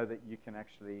so that you can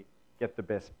actually get the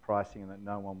best pricing and that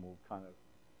no one will kind of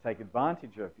take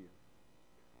advantage of you.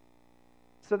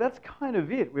 So that's kind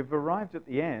of it. We've arrived at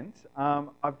the end.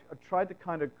 I've tried to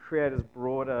kind of create as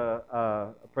broad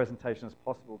a presentation as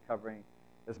possible, covering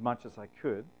as much as I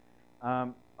could.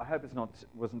 I hope it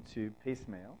wasn't too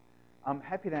piecemeal. I'm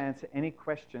happy to answer any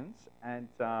questions and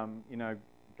you know,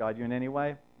 guide you in any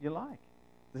way you like.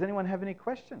 Does anyone have any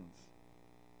questions?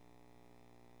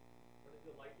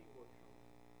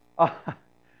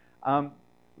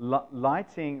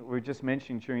 Lighting, we were just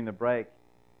mentioning during the break,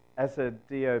 as a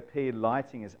DOP,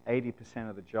 lighting is 80%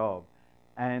 of the job.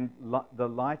 And the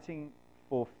lighting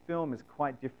for film is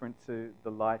quite different to the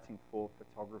lighting for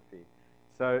photography.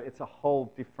 So it's a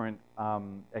whole different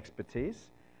expertise.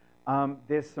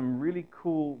 There's some really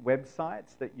cool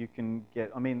websites that you can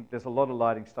get. I mean, there's a lot of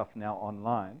lighting stuff now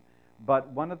online. But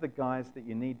one of the guys that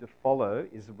you need to follow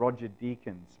is Roger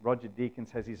Deakins. Roger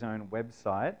Deakins has his own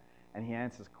website, and he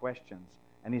answers questions.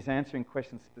 And he's answering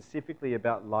questions specifically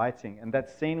about lighting. And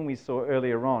that scene we saw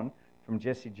earlier on from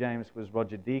Jesse James was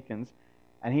Roger Deakins,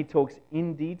 and he talks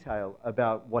in detail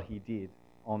about what he did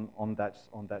on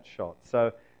that shot.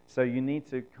 So you need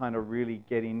to kind of really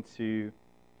get into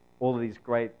all of these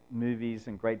great movies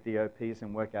and great DOPs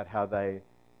and work out how they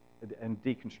and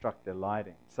deconstruct their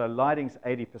lighting. So lighting's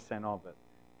 80% of it,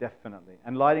 definitely.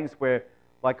 And lighting's where,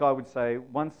 like I would say,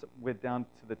 once we're down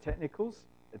to the technicals,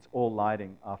 it's all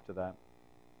lighting after that.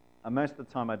 And most of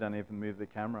the time, I don't even move the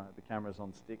camera. The camera's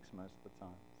on sticks most of the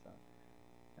time. So,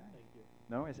 okay. Thank you.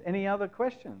 No worries. Any other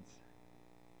questions?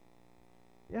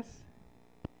 Yes?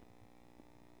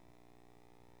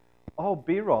 Oh,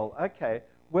 B-roll. Okay.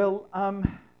 Well,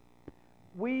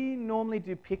 we normally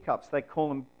do pickups. They call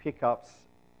them pickups,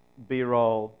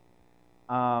 B-roll.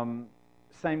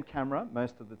 Same camera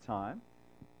most of the time.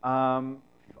 I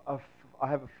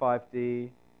have a 5D.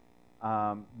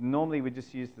 Normally, we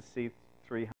just use the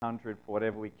C300 for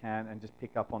whatever we can and just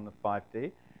pick up on the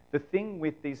 5D. The thing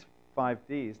with these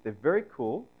 5Ds, they're very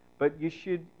cool, but you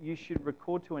should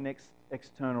record to an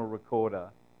external recorder.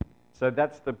 So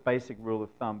that's the basic rule of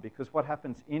thumb, because what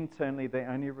happens internally, they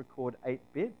only record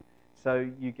 8-bit, so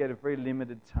you get a very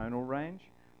limited tonal range,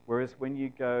 whereas when you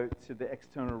go to the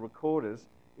external recorders,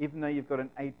 even though you've got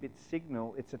an 8-bit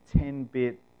signal, it's a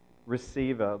 10-bit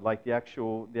receiver. Like the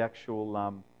actual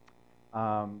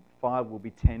file will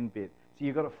be 10-bit. So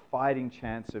you've got a fighting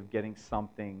chance of getting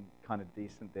something kind of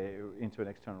decent there into an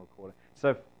external recorder.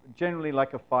 So generally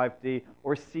like a 5D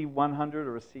or a C100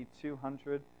 or a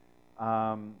C200,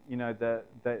 you know,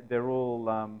 they're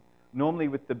all, normally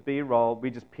with the B-roll,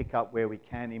 we just pick up where we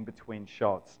can in between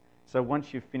shots. So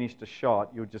once you've finished a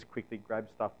shot, you'll just quickly grab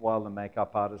stuff while the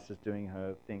makeup artist is doing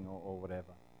her thing or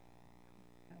whatever.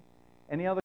 Any other